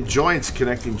articulated joints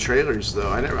connecting trailers, though.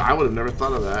 I would have never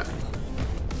thought of that.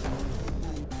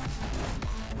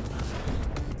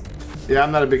 Yeah,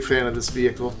 I'm not a big fan of this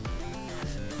vehicle.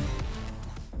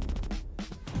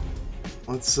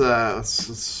 Let's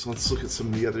look at some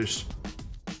of the others.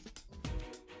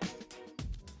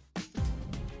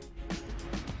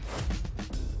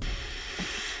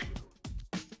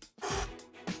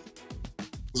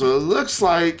 So it looks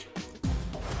like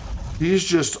he's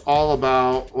just all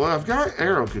about. Well, I've got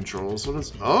arrow controls. What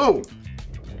is? Oh.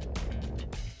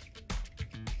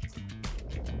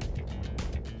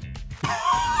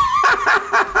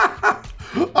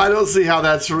 I don't see how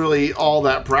that's really all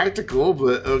that practical,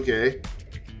 but okay.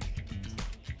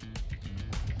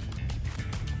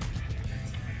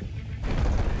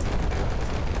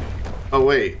 Oh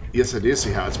wait, yes I do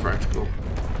see how it's practical.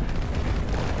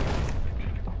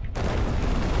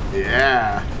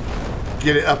 Yeah.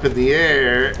 Get it up in the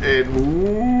air and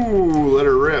ooh, let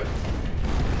her rip.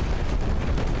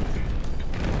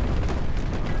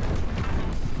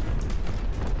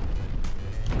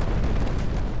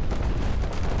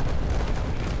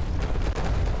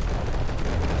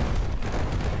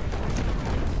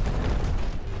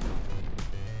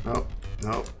 Nope,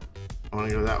 nope. I want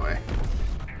to go that way.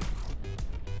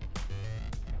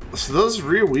 So those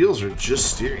rear wheels are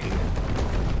just steering.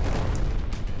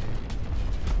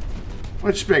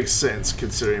 Which makes sense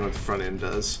considering what the front end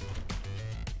does.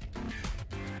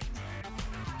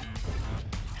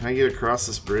 Can I get across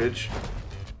this bridge?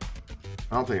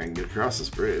 I don't think I can get across this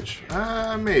bridge.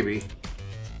 Maybe.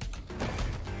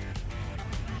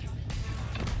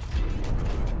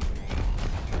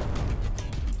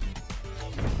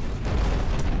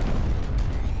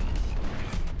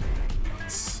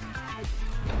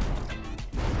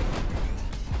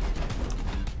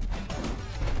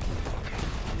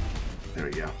 There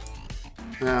we go.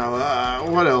 Now,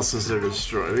 what else is there to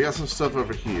destroy? We got some stuff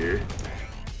over here.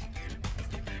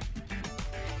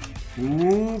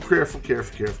 Ooh, careful,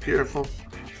 careful, careful, careful.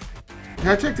 Can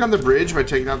I take down the bridge by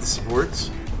taking out the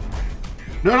supports?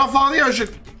 No, don't fall in the ocean!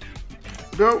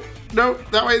 No, no,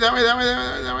 that way, that way, that way,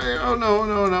 that way, that way. Oh, no,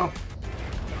 no, no.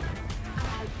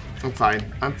 I'm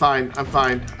fine. I'm fine. I'm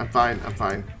fine. I'm fine. I'm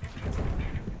fine.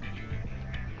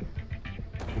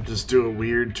 I'll just do a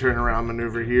weird turnaround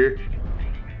maneuver here.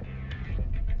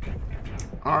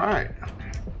 Alright.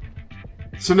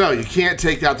 So no, you can't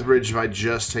take out the bridge by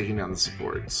just taking down the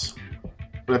supports.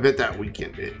 But I bet that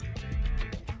weakened it.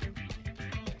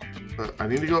 I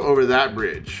need to go over that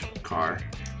bridge, car.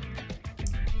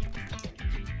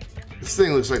 This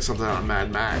thing looks like something out of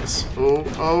Mad Max. Oh,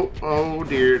 oh, oh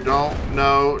dear. Don't.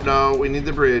 No, no. We need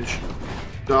the bridge.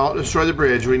 Don't destroy the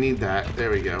bridge. We need that. There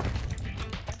we go.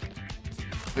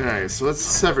 Alright, so let's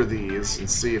sever these and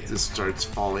see if this starts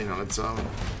falling on its own.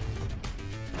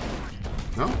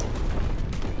 No?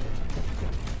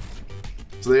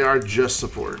 So they are just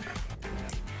support.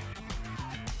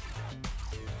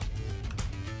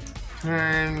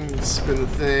 Turn, spin the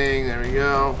thing, there we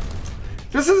go.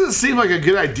 This doesn't seem like a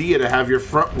good idea to have your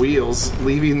front wheels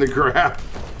leaving the grab.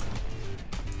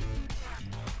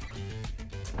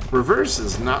 Reverse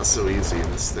is not so easy in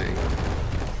this thing.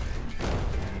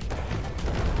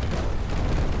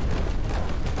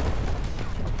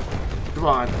 Come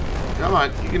on. Come on,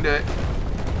 you can do it.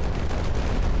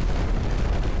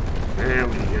 There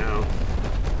we go.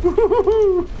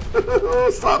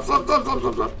 Stop, stop, stop, stop,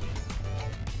 stop, stop.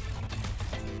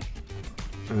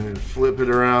 And then flip it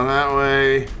around that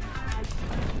way.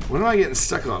 What am I getting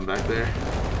stuck on back there?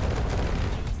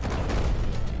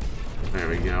 There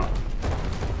we go.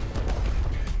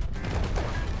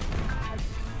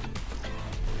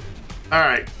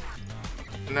 Alright.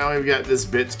 Now we've got this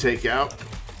bit to take out.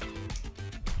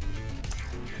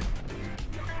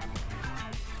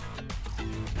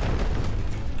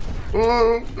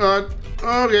 Oh, God.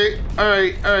 Okay.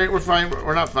 Alright, alright, we're fine.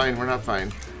 We're not fine. We're not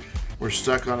fine. We're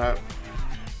stuck on a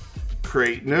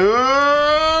crate.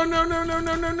 No! No, no, no,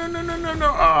 no, no, no, no, no, no,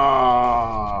 no.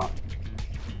 Ah.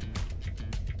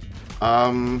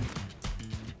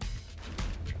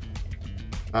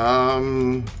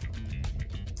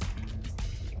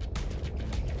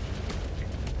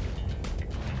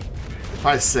 If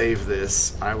I save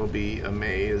this, I will be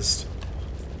amazed.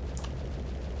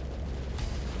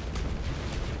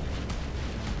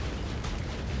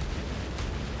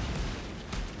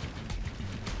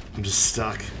 I'm just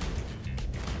stuck.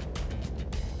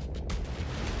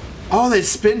 Oh, they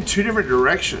spin two different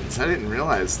directions. I didn't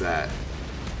realize that.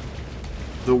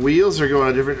 The wheels are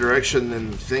going a different direction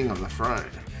than the thing on the front.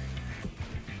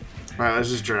 Alright, let's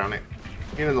just drown it.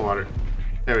 Get in the water.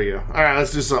 There we go. Alright,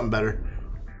 let's do something better.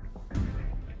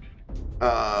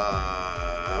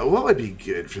 What would be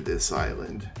good for this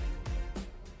island?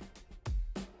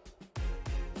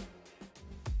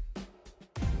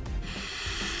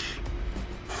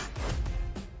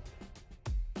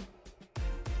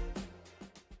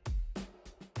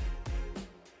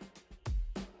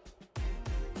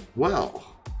 Well,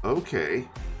 okay.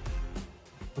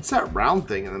 What's that round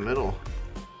thing in the middle?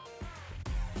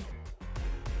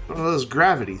 One of those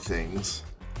gravity things.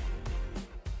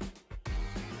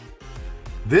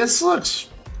 This looks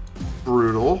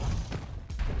brutal.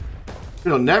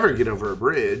 It'll never get over a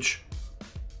bridge.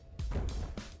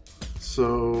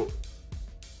 So...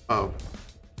 Oh.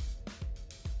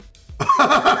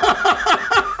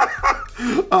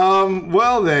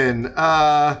 Well then,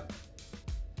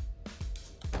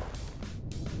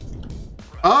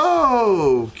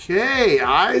 okay,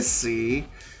 I see.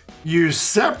 You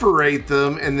separate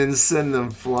them and then send them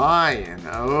flying.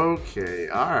 Okay,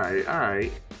 alright,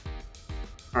 alright.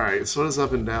 Alright, so what does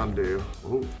up and down do?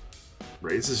 Ooh,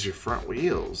 raises your front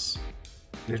wheels.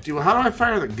 Nifty. Well, how do I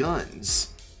fire the guns?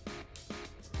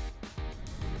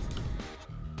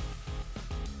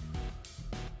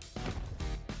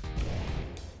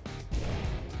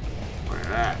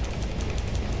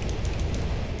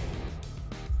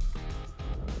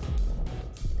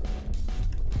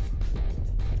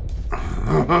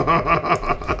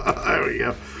 There we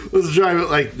go. Let's drive it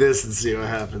like this and see what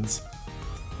happens.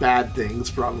 Bad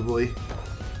things, probably.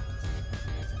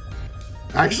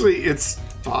 Actually, it's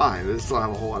fine. I just don't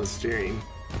have a whole lot of steering.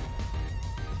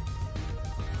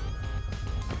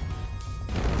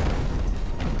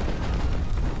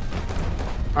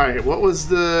 Alright, what was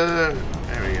the...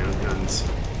 There we go, guns.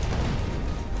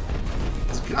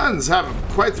 These guns have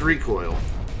quite the recoil.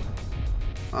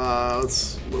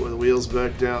 Let's lower the wheels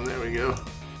back down. There we go.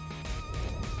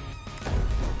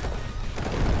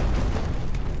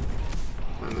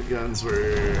 And the guns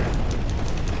were...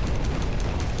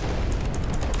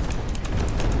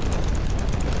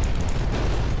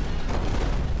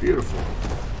 Beautiful.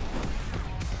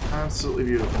 Absolutely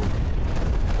beautiful.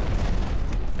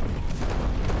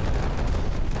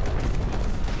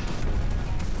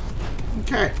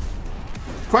 Okay.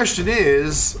 Question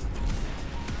is...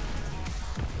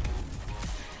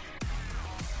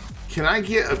 Can I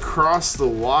get across the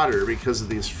water because of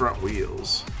these front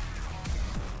wheels?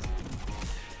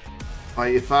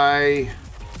 Like, if I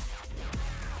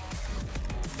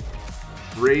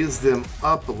raise them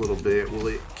up a little bit, will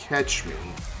it catch me?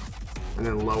 And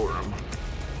then lower them.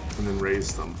 And then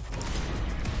raise them.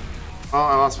 Oh,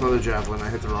 I lost my other javelin. I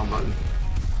hit the wrong button.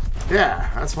 Yeah,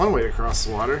 that's one way to cross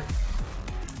the water.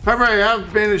 However, I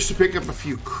have managed to pick up a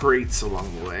few crates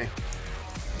along the way.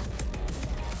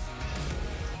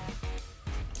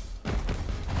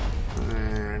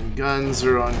 And guns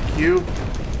are on cue.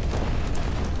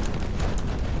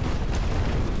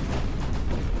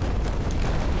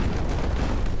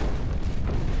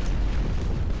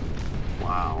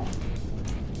 Wow.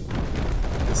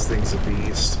 This thing's a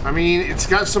beast. I mean, it's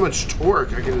got so much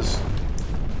torque, I can just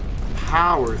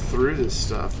power through this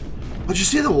stuff. But you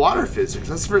see the water physics.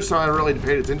 That's the first time I really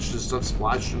paid attention to stuff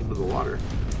splashed into the water.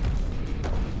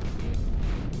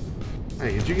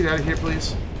 Hey, could you get out of here,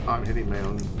 please? Oh, I'm hitting my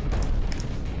own.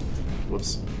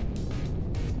 Whoops.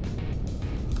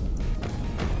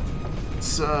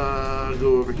 Let's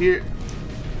go over here.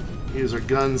 Use our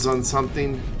guns on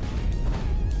something.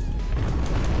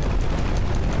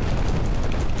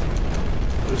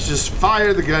 Let's just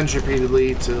fire the guns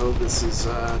repeatedly till this is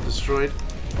destroyed.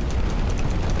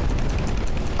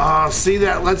 See,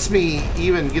 that lets me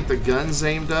even get the guns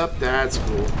aimed up. That's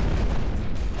cool.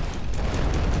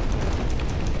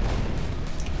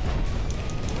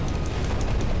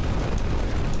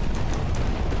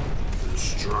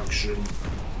 Destruction.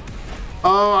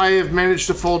 Oh, I have managed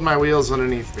to fold my wheels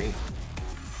underneath me.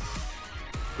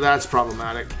 That's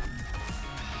problematic.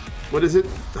 What is it?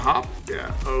 Hop?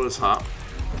 Yeah. Oh, it's hop.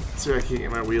 Let's see if I can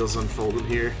get my wheels unfolded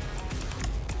here.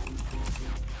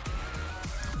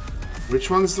 Which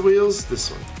one's the wheels?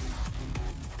 This one.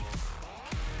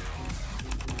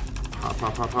 Hop,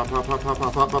 hop, hop, hop, hop, hop, hop,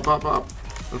 hop, hop, hop, hop, hop.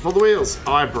 Unfold the wheels.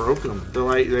 Oh, I broke them. They're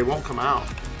like, they won't come out.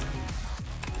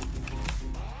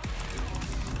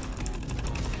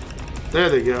 There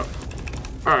they go.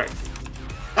 Alright.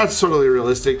 That's totally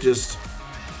realistic. Just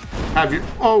have your...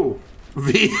 Oh!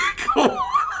 Vehicle!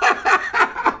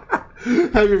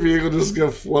 Have your vehicle just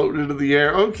go floating into the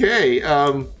air. Okay,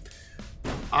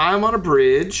 I'm on a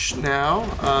bridge now.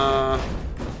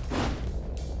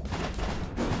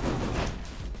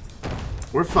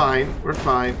 We're fine. We're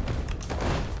fine.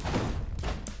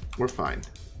 We're fine.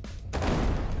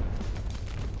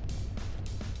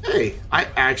 Hey, I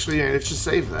actually managed to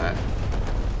save that.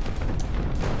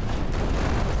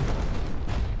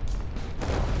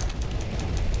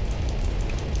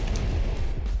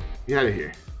 Get out of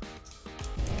here.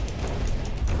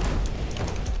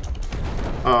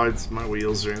 Oh, it's my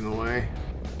wheels are in the way.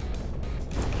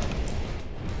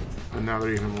 And now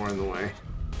they're even more in the way.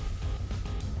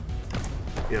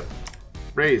 Yep.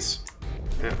 Raise.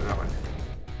 Yeah, that one.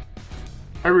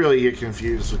 I really get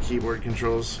confused with keyboard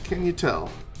controls. Can you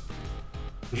tell?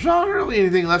 There's not really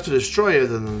anything left to destroy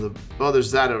other than the... Oh,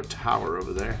 there's that tower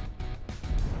over there.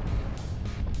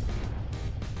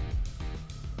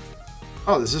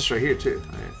 Oh, there's this right here, too.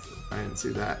 I didn't see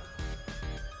that.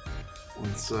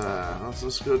 Let's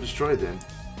go destroy then.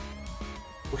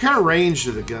 What kind of range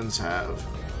do the guns have?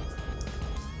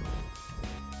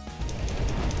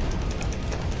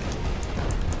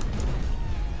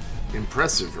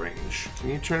 Impressive range. Can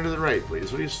you turn to the right,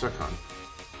 please? What are you stuck on?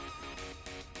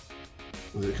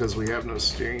 Is it because we have no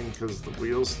steering? Because of the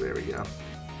wheels? There we go.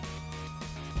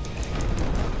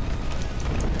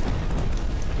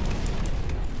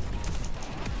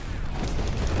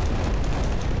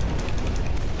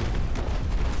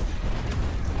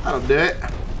 That'll do it.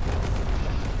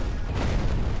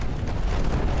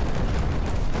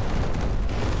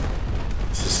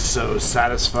 This is so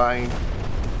satisfying.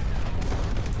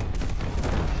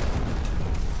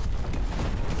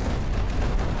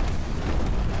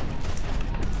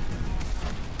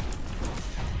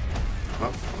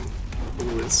 Oh, I'm a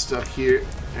little bit stuck here.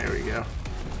 There we go.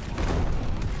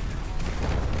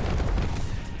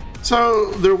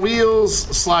 So they're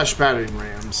wheels / battering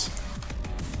rams.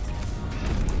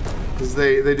 Because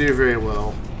they do very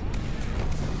well.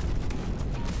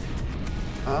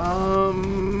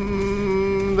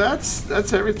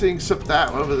 That's everything except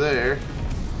that one over there.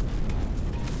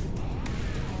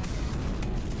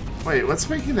 Wait, what's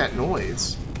making that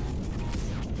noise?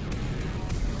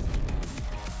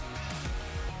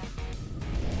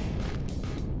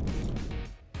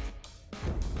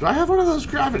 Do I have one of those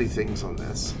gravity things on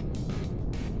this?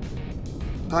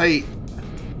 I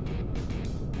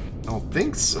don't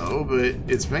think so, but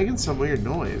it's making some weird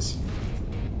noise.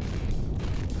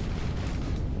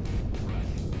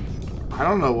 I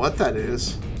don't know what that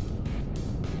is.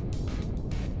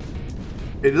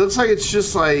 It looks like it's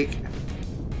just like...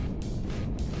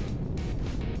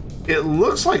 It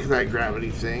looks like that gravity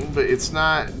thing, but it's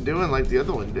not doing like the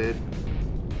other one did.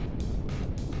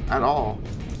 At all.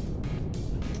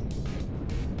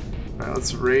 Alright,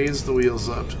 let's raise the wheels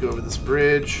up to go over this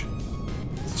bridge.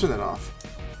 Let's turn that off.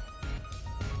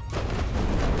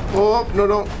 Oh, no,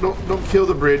 don't kill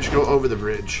the bridge. Go over the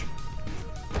bridge.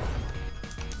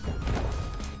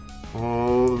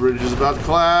 Oh, the bridge is about to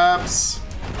collapse.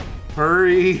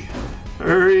 Hurry.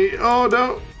 Hurry. Oh,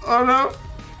 no. Oh, no.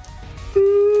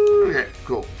 Okay,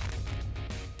 cool.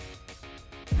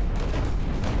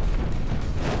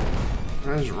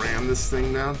 Can I just ram this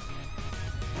thing down?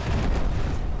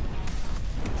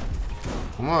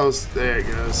 Almost. There it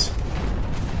goes.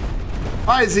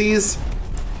 Hi, Z's.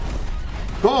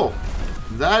 Cool.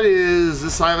 That is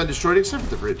this island destroyed except for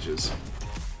the bridges.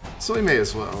 So we may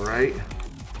as well, right?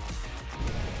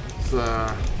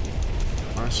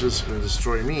 That's just going to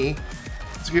destroy me.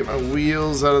 Let's get my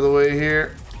wheels out of the way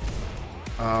here.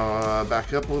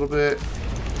 Back up a little bit.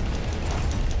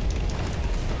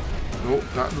 Nope,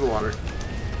 not into the water.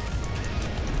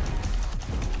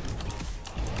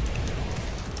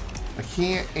 I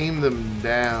can't aim them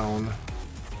down.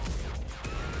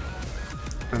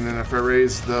 And then if I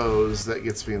raise those, that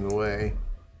gets me in the way.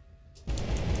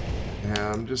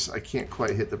 Yeah, I can't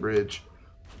quite hit the bridge.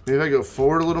 Maybe if I go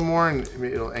forward a little more and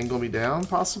it'll angle me down,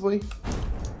 possibly?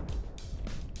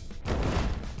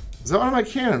 Is that one of my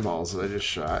cannonballs that I just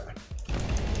shot?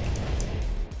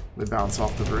 They bounce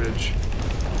off the bridge.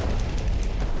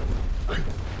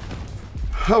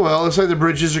 Oh well, looks like the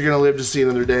bridges are gonna live to see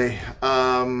another day.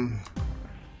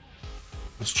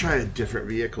 Let's try a different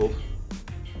vehicle.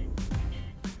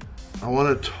 I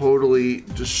want to totally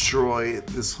destroy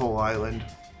this whole island.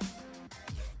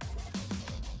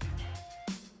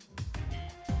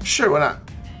 Sure, why not?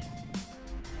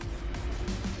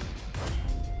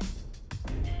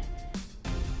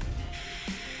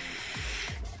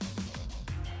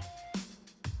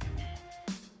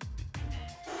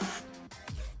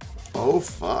 Oh,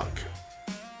 fuck.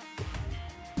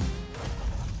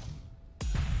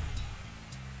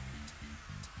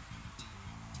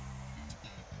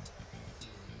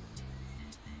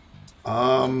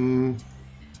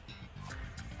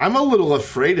 I'm a little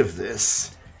afraid of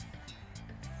this.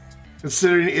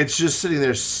 Considering it's just sitting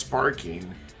there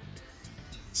sparking.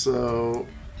 So...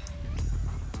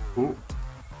 Ooh.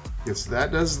 Guess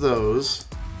that does those.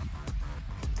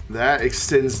 That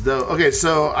extends those. Okay,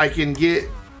 so I can get...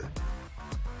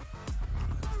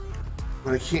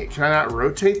 But I can't... Can I not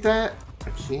rotate that?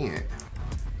 I can't.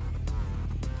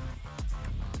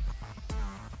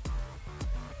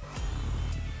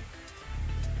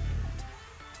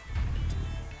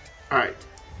 Alright.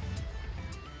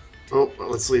 Oh,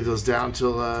 let's leave those down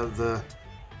till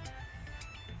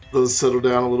those settle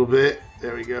down a little bit.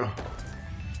 There we go.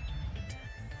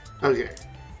 Okay.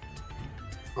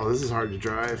 Oh, this is hard to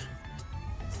drive.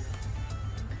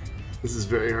 This is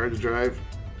very hard to drive.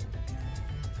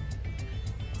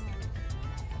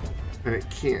 And it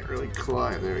can't really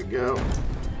climb. There we go.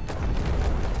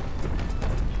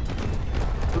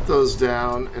 Put those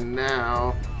down, and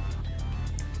now...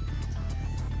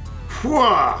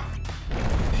 Whoa!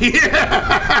 Yeah!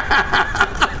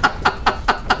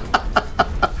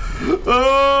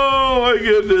 Oh my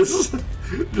goodness!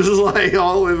 Just like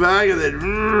all the way back and then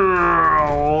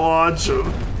launch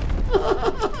them.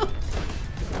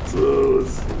 So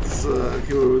let's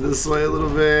come over this way a little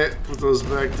bit. Put those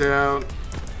back down.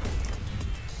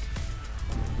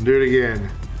 Do it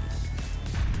again.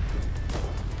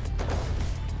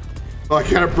 Oh, I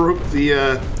kind of broke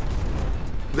the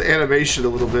animation a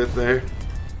little bit there.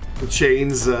 The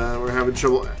chains were having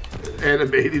trouble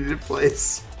animating in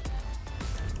place.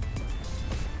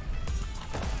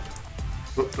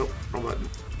 Oh, nope, wrong button.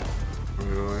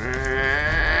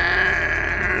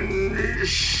 And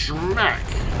smack.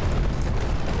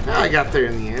 I got there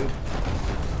in the end.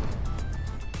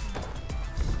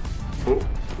 Oh,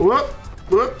 whoop,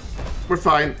 whoop. We're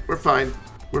fine. We're fine.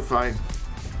 We're fine.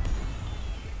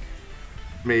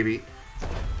 Maybe.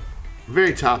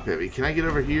 Very top heavy. Can I get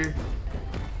over here?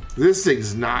 This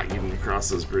thing's not getting across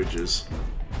those bridges.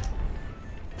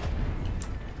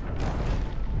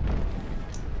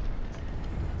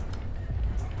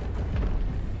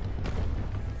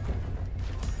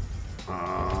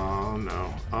 Oh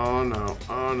no. Oh no.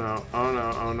 Oh no. Oh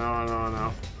no. Oh no. Oh no. Oh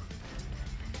no.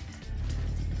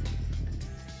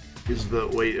 Use the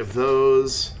weight of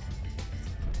those.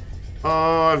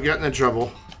 Oh, I've gotten in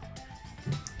trouble.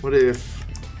 What if...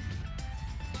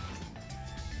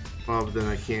 Oh, but then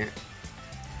I can't.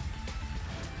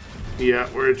 Yeah,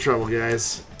 we're in trouble,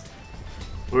 guys.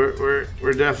 We're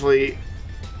definitely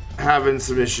having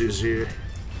some issues here.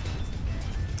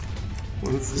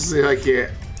 Let's see if I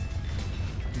can't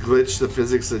glitch the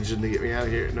physics engine to get me out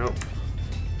of here. Nope.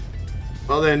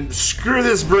 Well then, screw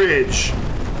this bridge.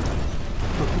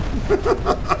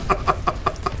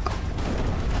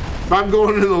 If I'm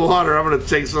going in the water, I'm gonna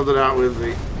take something out with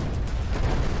me.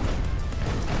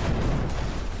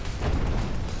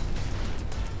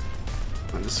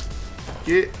 I'll just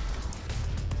get...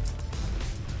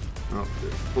 Oh,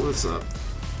 pull this up.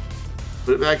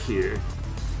 Put it back here.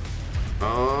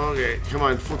 Okay, come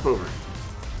on, flip over.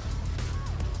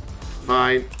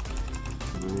 Fine.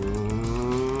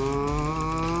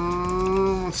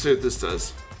 Let's see what this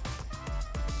does.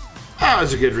 Ah, that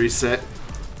was a good reset.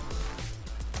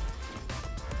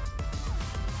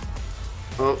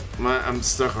 Oh, I'm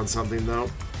stuck on something though.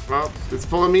 Well, it's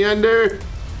pulling me under.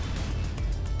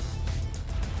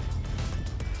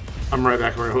 I'm right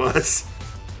back where I was.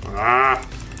 Ah.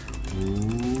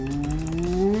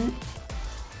 Ooh.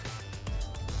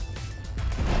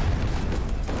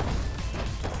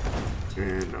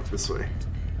 And up this way.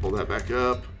 Pull that back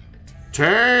up.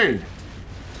 Turn!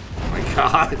 Oh my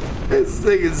god. This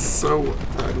thing is so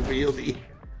unwieldy.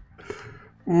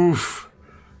 Oof.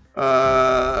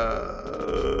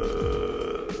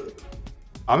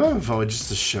 I'm having fun with just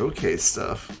to showcase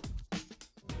stuff.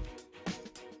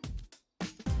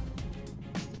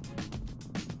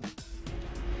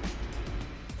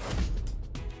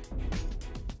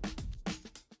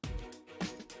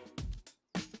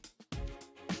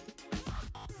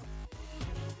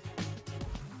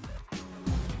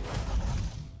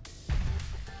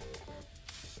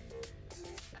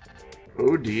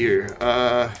 Oh dear.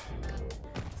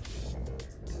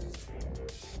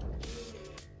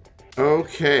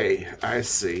 Okay, I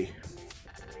see.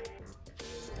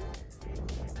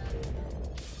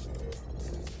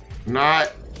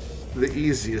 Not the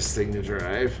easiest thing to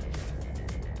drive.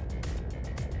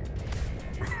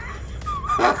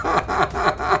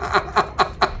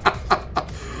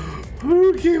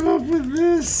 Who came up with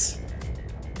this?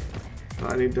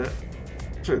 I need to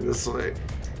turn this way.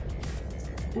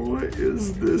 What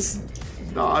is this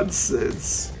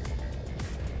nonsense?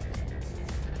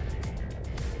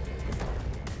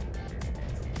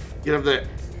 Get up there.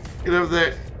 Get up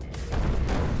there.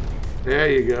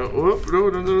 There you go. Whoop, no,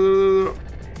 no, no, no, no.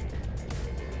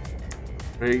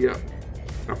 There you go.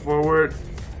 Now forward.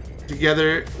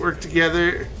 Together. Work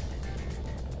together.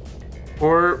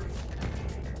 Or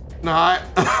not.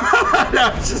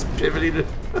 Now it's just pivoting.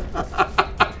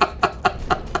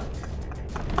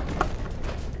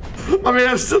 I mean,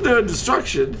 I'm still doing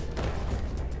destruction.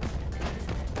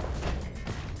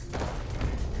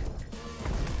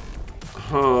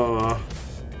 Oh.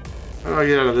 How do I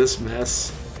get out of this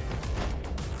mess?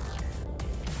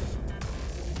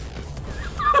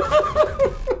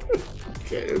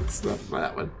 Okay, it's not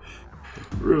that one.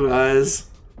 Revise.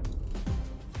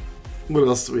 What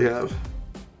else do we have?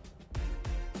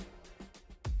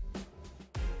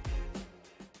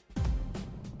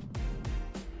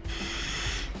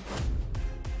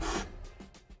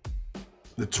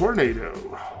 The tornado.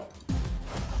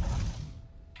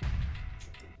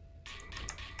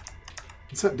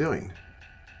 What's that doing?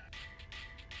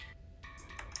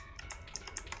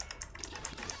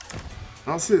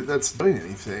 I don't see that that's doing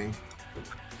anything.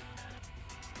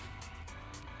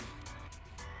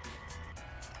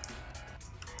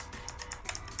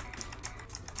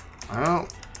 I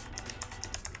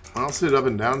don't see what up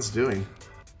and down's doing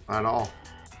at all.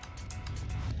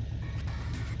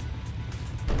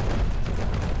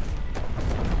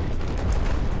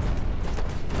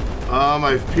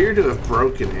 I appear to have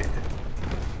broken it.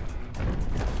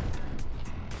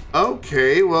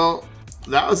 Okay, well,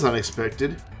 that was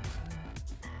unexpected.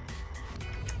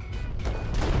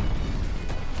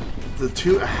 The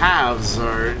two halves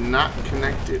are not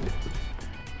connected.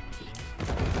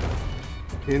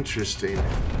 Interesting.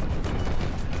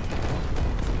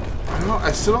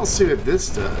 I still don't see what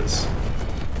this does.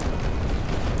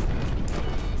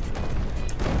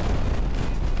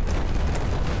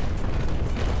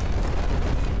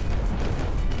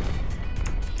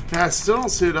 Yeah, I still don't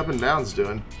see what up and down's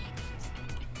doing.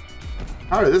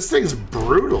 Alright, this thing's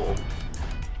brutal.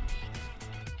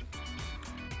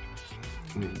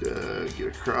 Need to get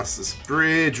across this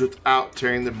bridge without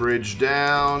tearing the bridge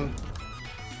down.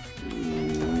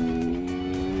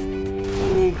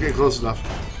 Okay, close enough.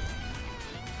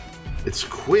 It's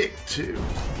quick, too.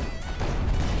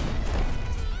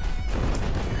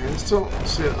 I just don't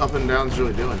see what up and down's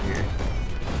really doing here.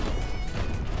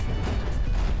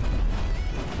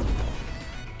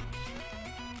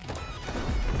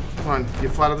 Come on,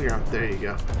 get flat on the ground. There you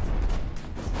go.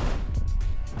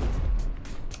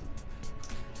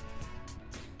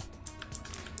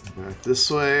 Back this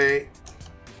way.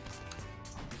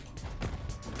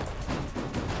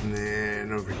 And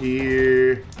then over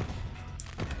here.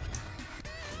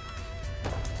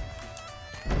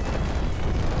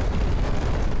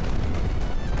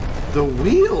 The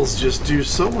wheels just do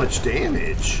so much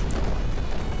damage.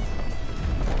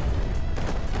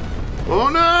 Oh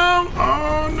no!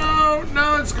 Oh no!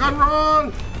 No, it's gone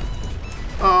wrong!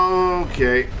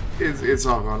 Okay. It's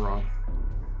all gone wrong.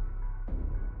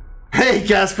 Hey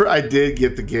Casper, I did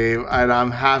get the game and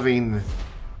I'm having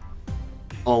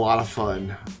a lot of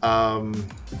fun.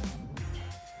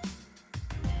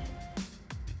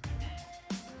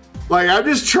 Like, I'm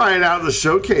just trying out the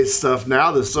showcase stuff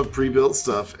now, the stuff pre-built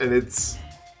stuff, and it's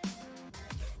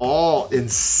all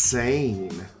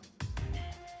insane.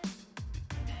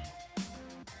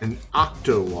 An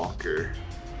Octowalker.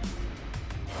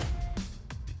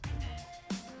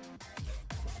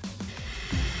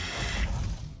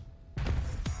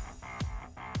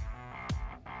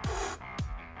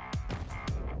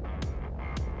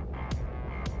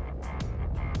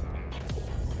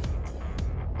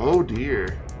 Oh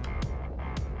dear.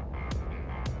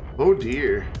 Oh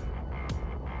dear.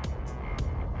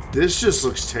 This just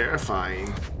looks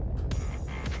terrifying.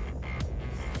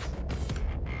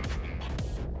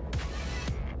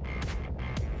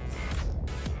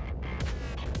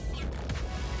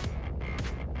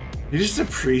 You just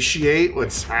appreciate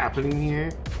what's happening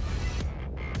here.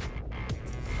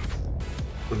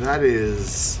 Well, that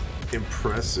is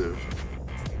impressive.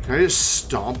 Can I just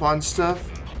stomp on stuff?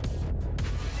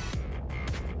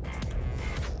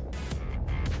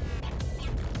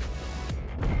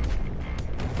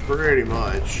 Pretty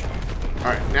much.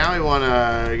 Alright, now we want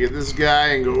to get this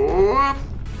guy and go up.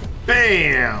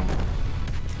 Bam!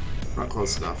 Not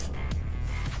close enough.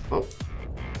 Oh.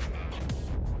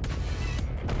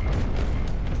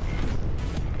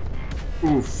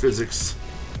 Ooh, physics.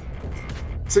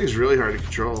 This thing's really hard to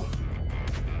control.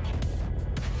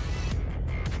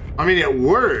 I mean, it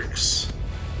works.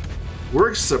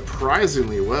 Works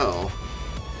surprisingly well.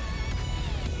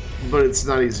 But it's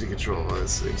not easy to control. Oh,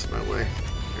 this thing's my way.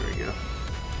 There we go.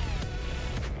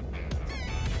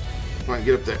 Come on,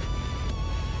 get up there.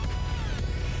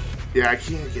 Yeah, I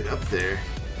can't get up there.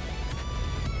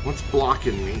 What's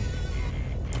blocking me?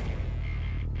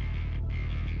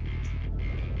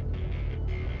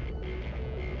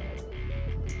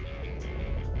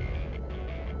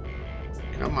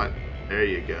 Come on. There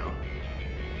you go.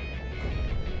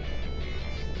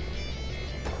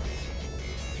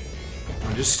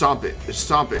 Oh, just stomp it. Just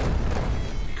stomp it.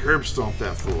 Curb stomp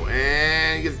that fool.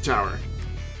 And get the tower.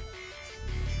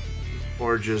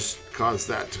 or just cause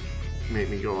that to make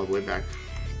me go all the way back.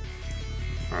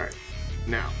 Alright,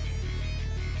 now.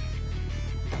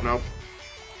 Nope.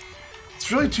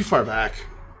 It's really too far back.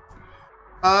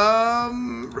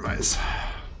 Revise.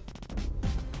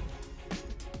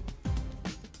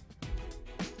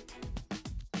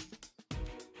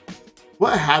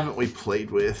 What haven't we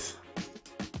played with?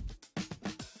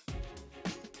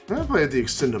 I haven't played the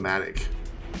Extendomatic.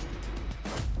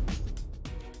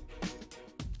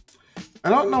 I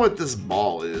don't know what this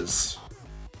ball is.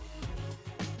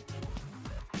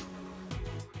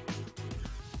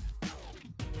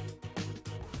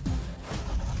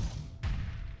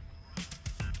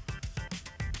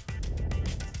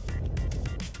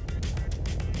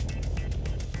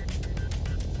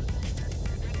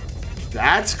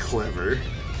 That's clever.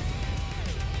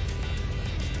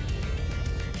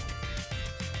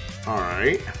 All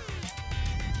right.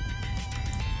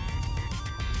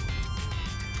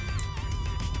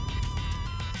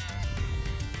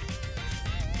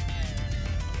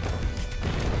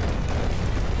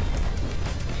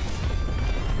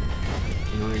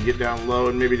 I'm gonna get down low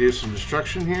and maybe do some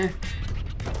destruction here.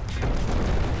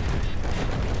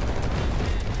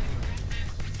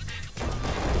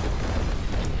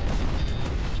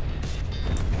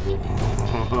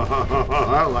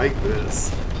 I like this.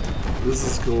 This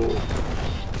is cool.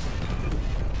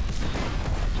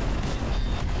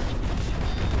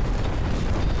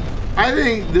 I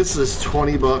think this is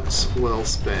 20 bucks well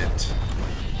spent.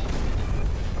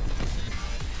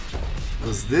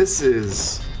 Because this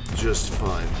is just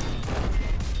fun.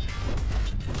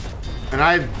 And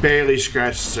I barely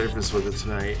scratched the surface with it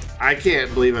tonight. I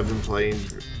can't believe I've been playing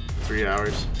for 3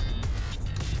 hours.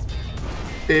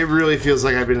 It really feels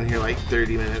like I've been in here like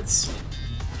 30 minutes.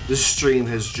 This stream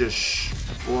has just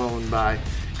flown by.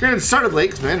 Granted, it started late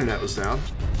because my internet was down.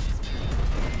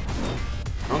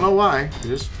 I don't know why.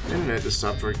 Just internet just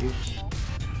stopped working.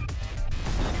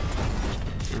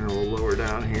 And a little lower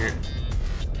down here.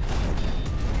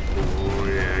 Oh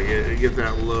yeah, get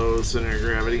that low center of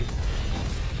gravity.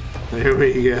 There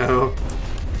we go.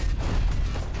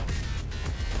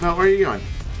 No, where are you going?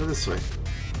 Go this way.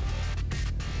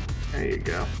 There you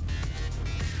go.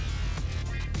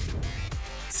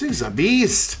 This thing's a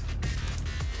beast.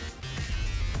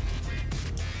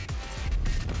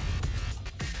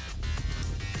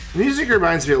 The music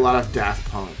reminds me a lot of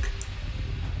Daft Punk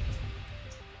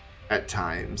at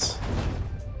times,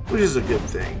 which is a good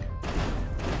thing.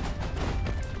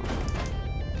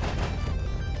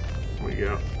 There we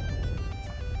go.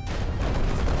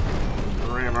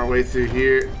 Ram our way through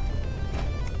here.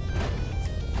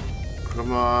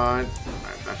 Come on.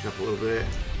 Alright, back up a little bit.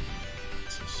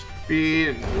 Some speed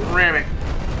and ram it.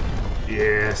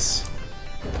 Yes.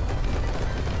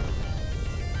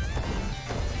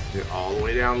 Get all the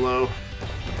way down low.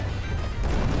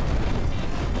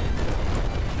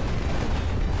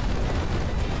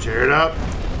 Tear it up.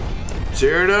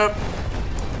 Tear it up.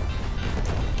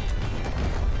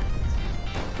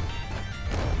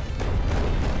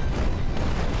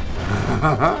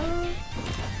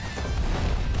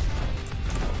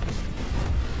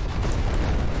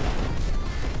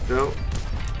 Nope.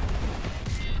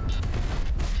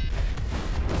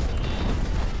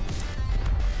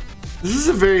 This is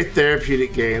a very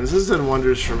therapeutic game. This has done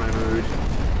wonders for my mood.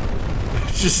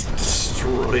 Just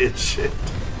destroying shit.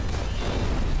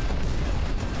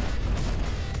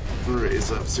 I'm gonna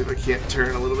raise up, see if I can't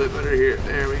turn a little bit better here.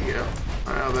 There we go.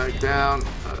 Alright, I'll back down.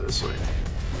 This way.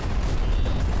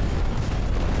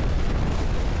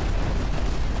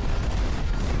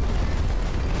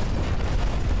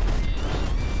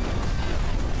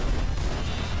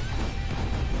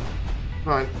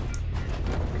 Fine.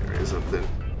 Raise up then.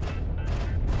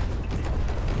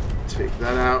 Take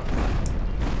that out.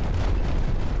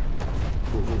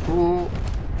 Cool, cool, cool.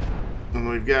 And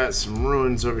we've got some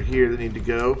ruins over here that need to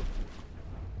go.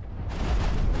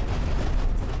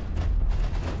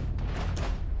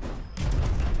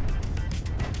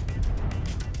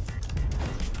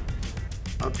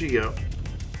 Up you go.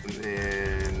 And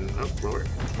then up lower.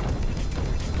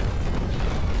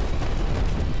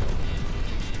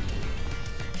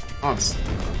 Oh, I'm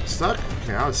stuck?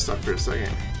 Okay, I was stuck for a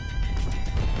second.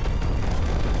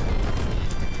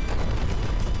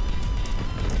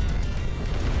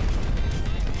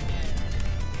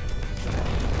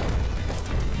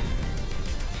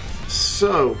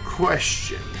 So,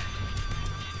 question.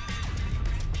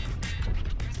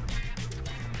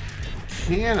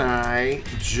 Can I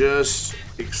just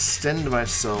extend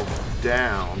myself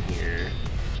down here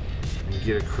and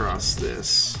get across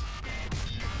this?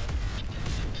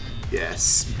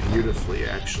 Yes, beautifully,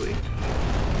 actually.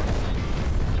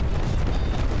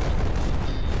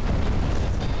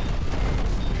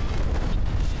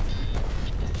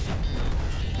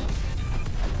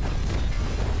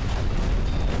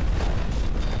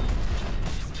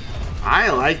 I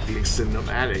like the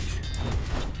Extend-O-Matic.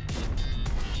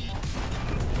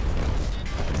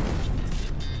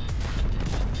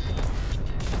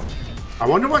 I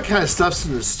wonder what kind of stuff's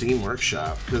in the Steam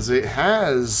Workshop, because it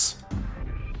has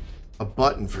a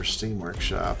button for Steam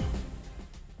Workshop.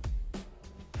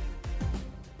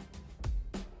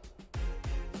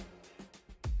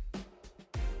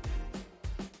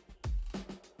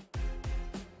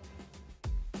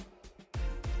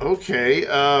 Okay,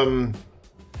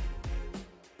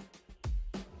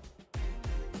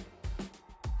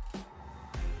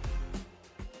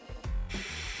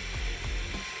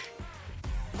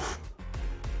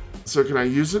 so can I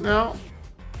use it now?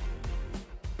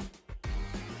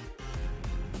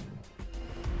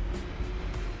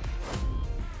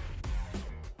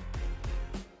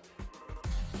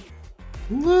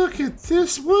 Look at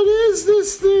this. What is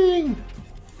this thing?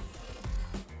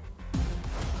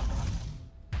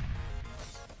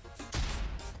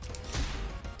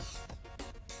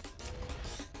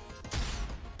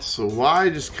 So Y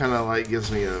just kind of like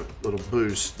gives me a little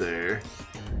boost there.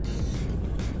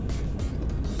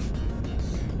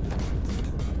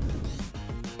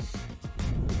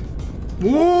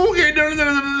 Whoa, okay, no.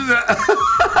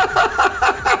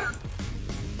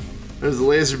 There's the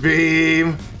laser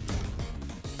beam.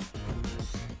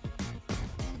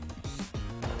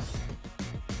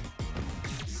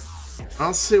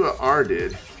 I'll see what R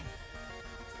did.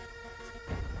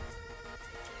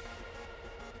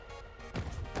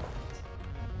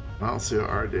 I'll see what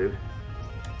R did.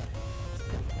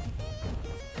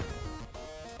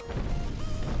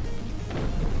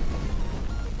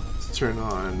 Let's turn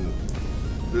on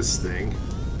this thing.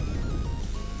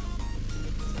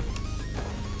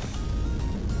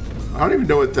 I don't even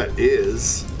know what that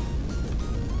is.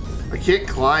 I can't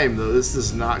climb though. This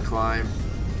does not climb.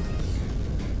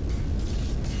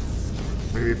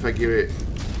 Maybe if I give it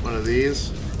one of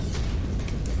these.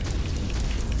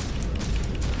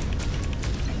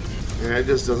 Yeah, it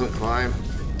just doesn't climb.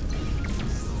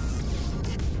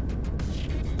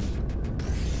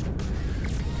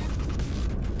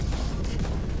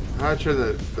 How do I turn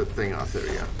the thing off? There we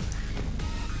go.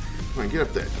 Come on, get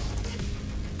up there.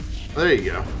 There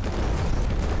you go.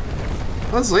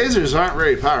 Those lasers aren't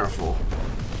very powerful.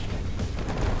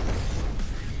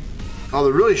 Oh,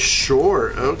 they're really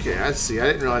short. Okay, I see. I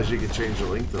didn't realize you could change the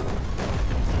length of them.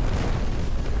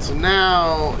 So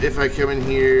now, if I come in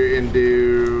here and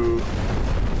do...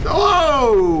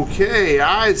 Oh, okay,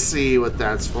 I see what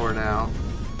that's for now.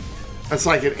 That's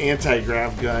like an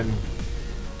anti-grav gun.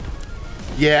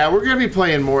 Yeah, we're going to be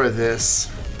playing more of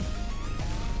this.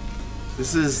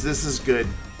 This is good.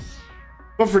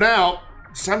 But for now,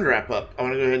 it's time to wrap up. I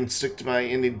want to go ahead and stick to my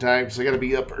ending time because I got to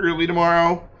be up early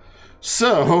tomorrow.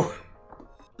 So...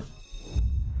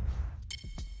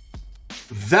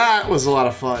 that was a lot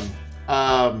of fun.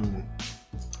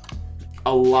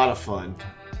 A lot of fun.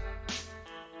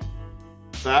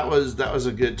 That was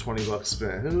a good 20 bucks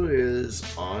spent. Who is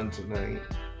on tonight?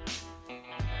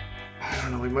 I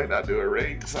don't know. We might not do a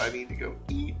raid because I need to go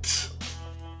eat.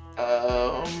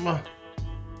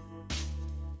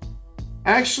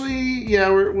 Actually, yeah,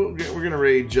 we're gonna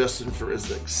raid Justin for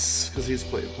Rizix because he's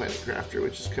playing Planet Crafter,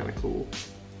 which is kind of cool.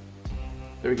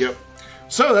 There we go.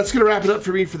 So that's gonna wrap it up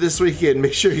for me for this weekend.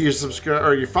 Make sure you're subscribed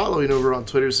or you're following over on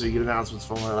Twitter so you get announcements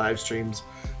from my live streams,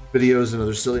 videos, and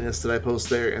other silliness that I post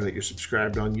there, and that you're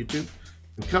subscribed on YouTube.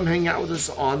 And come hang out with us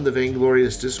on the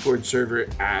Vainglorious Discord server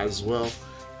as well.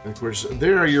 And of course,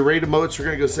 there are your raid emotes. We're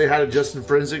gonna go say hi to Justin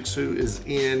Forensics, who is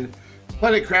in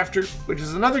Planet Crafter, which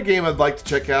is another game I'd like to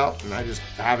check out, and I just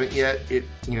haven't yet. It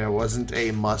wasn't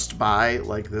a must buy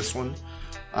like this one.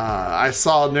 I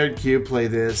saw NerdCube play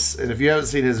this, and if you haven't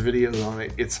seen his videos on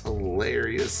it, it's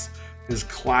hilarious. His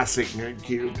classic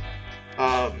NerdCube.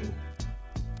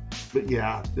 But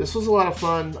yeah, this was a lot of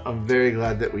fun. I'm very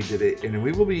glad that we did it, and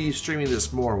we will be streaming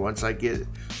this more once I get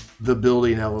the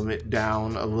building element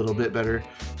down a little bit better.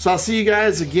 So I'll see you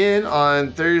guys again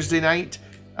on Thursday night.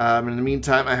 In the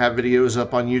meantime, I have videos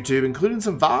up on YouTube, including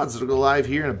some VODs that'll go live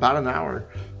here in about an hour.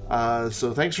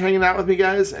 So thanks for hanging out with me,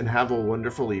 guys, and have a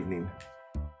wonderful evening.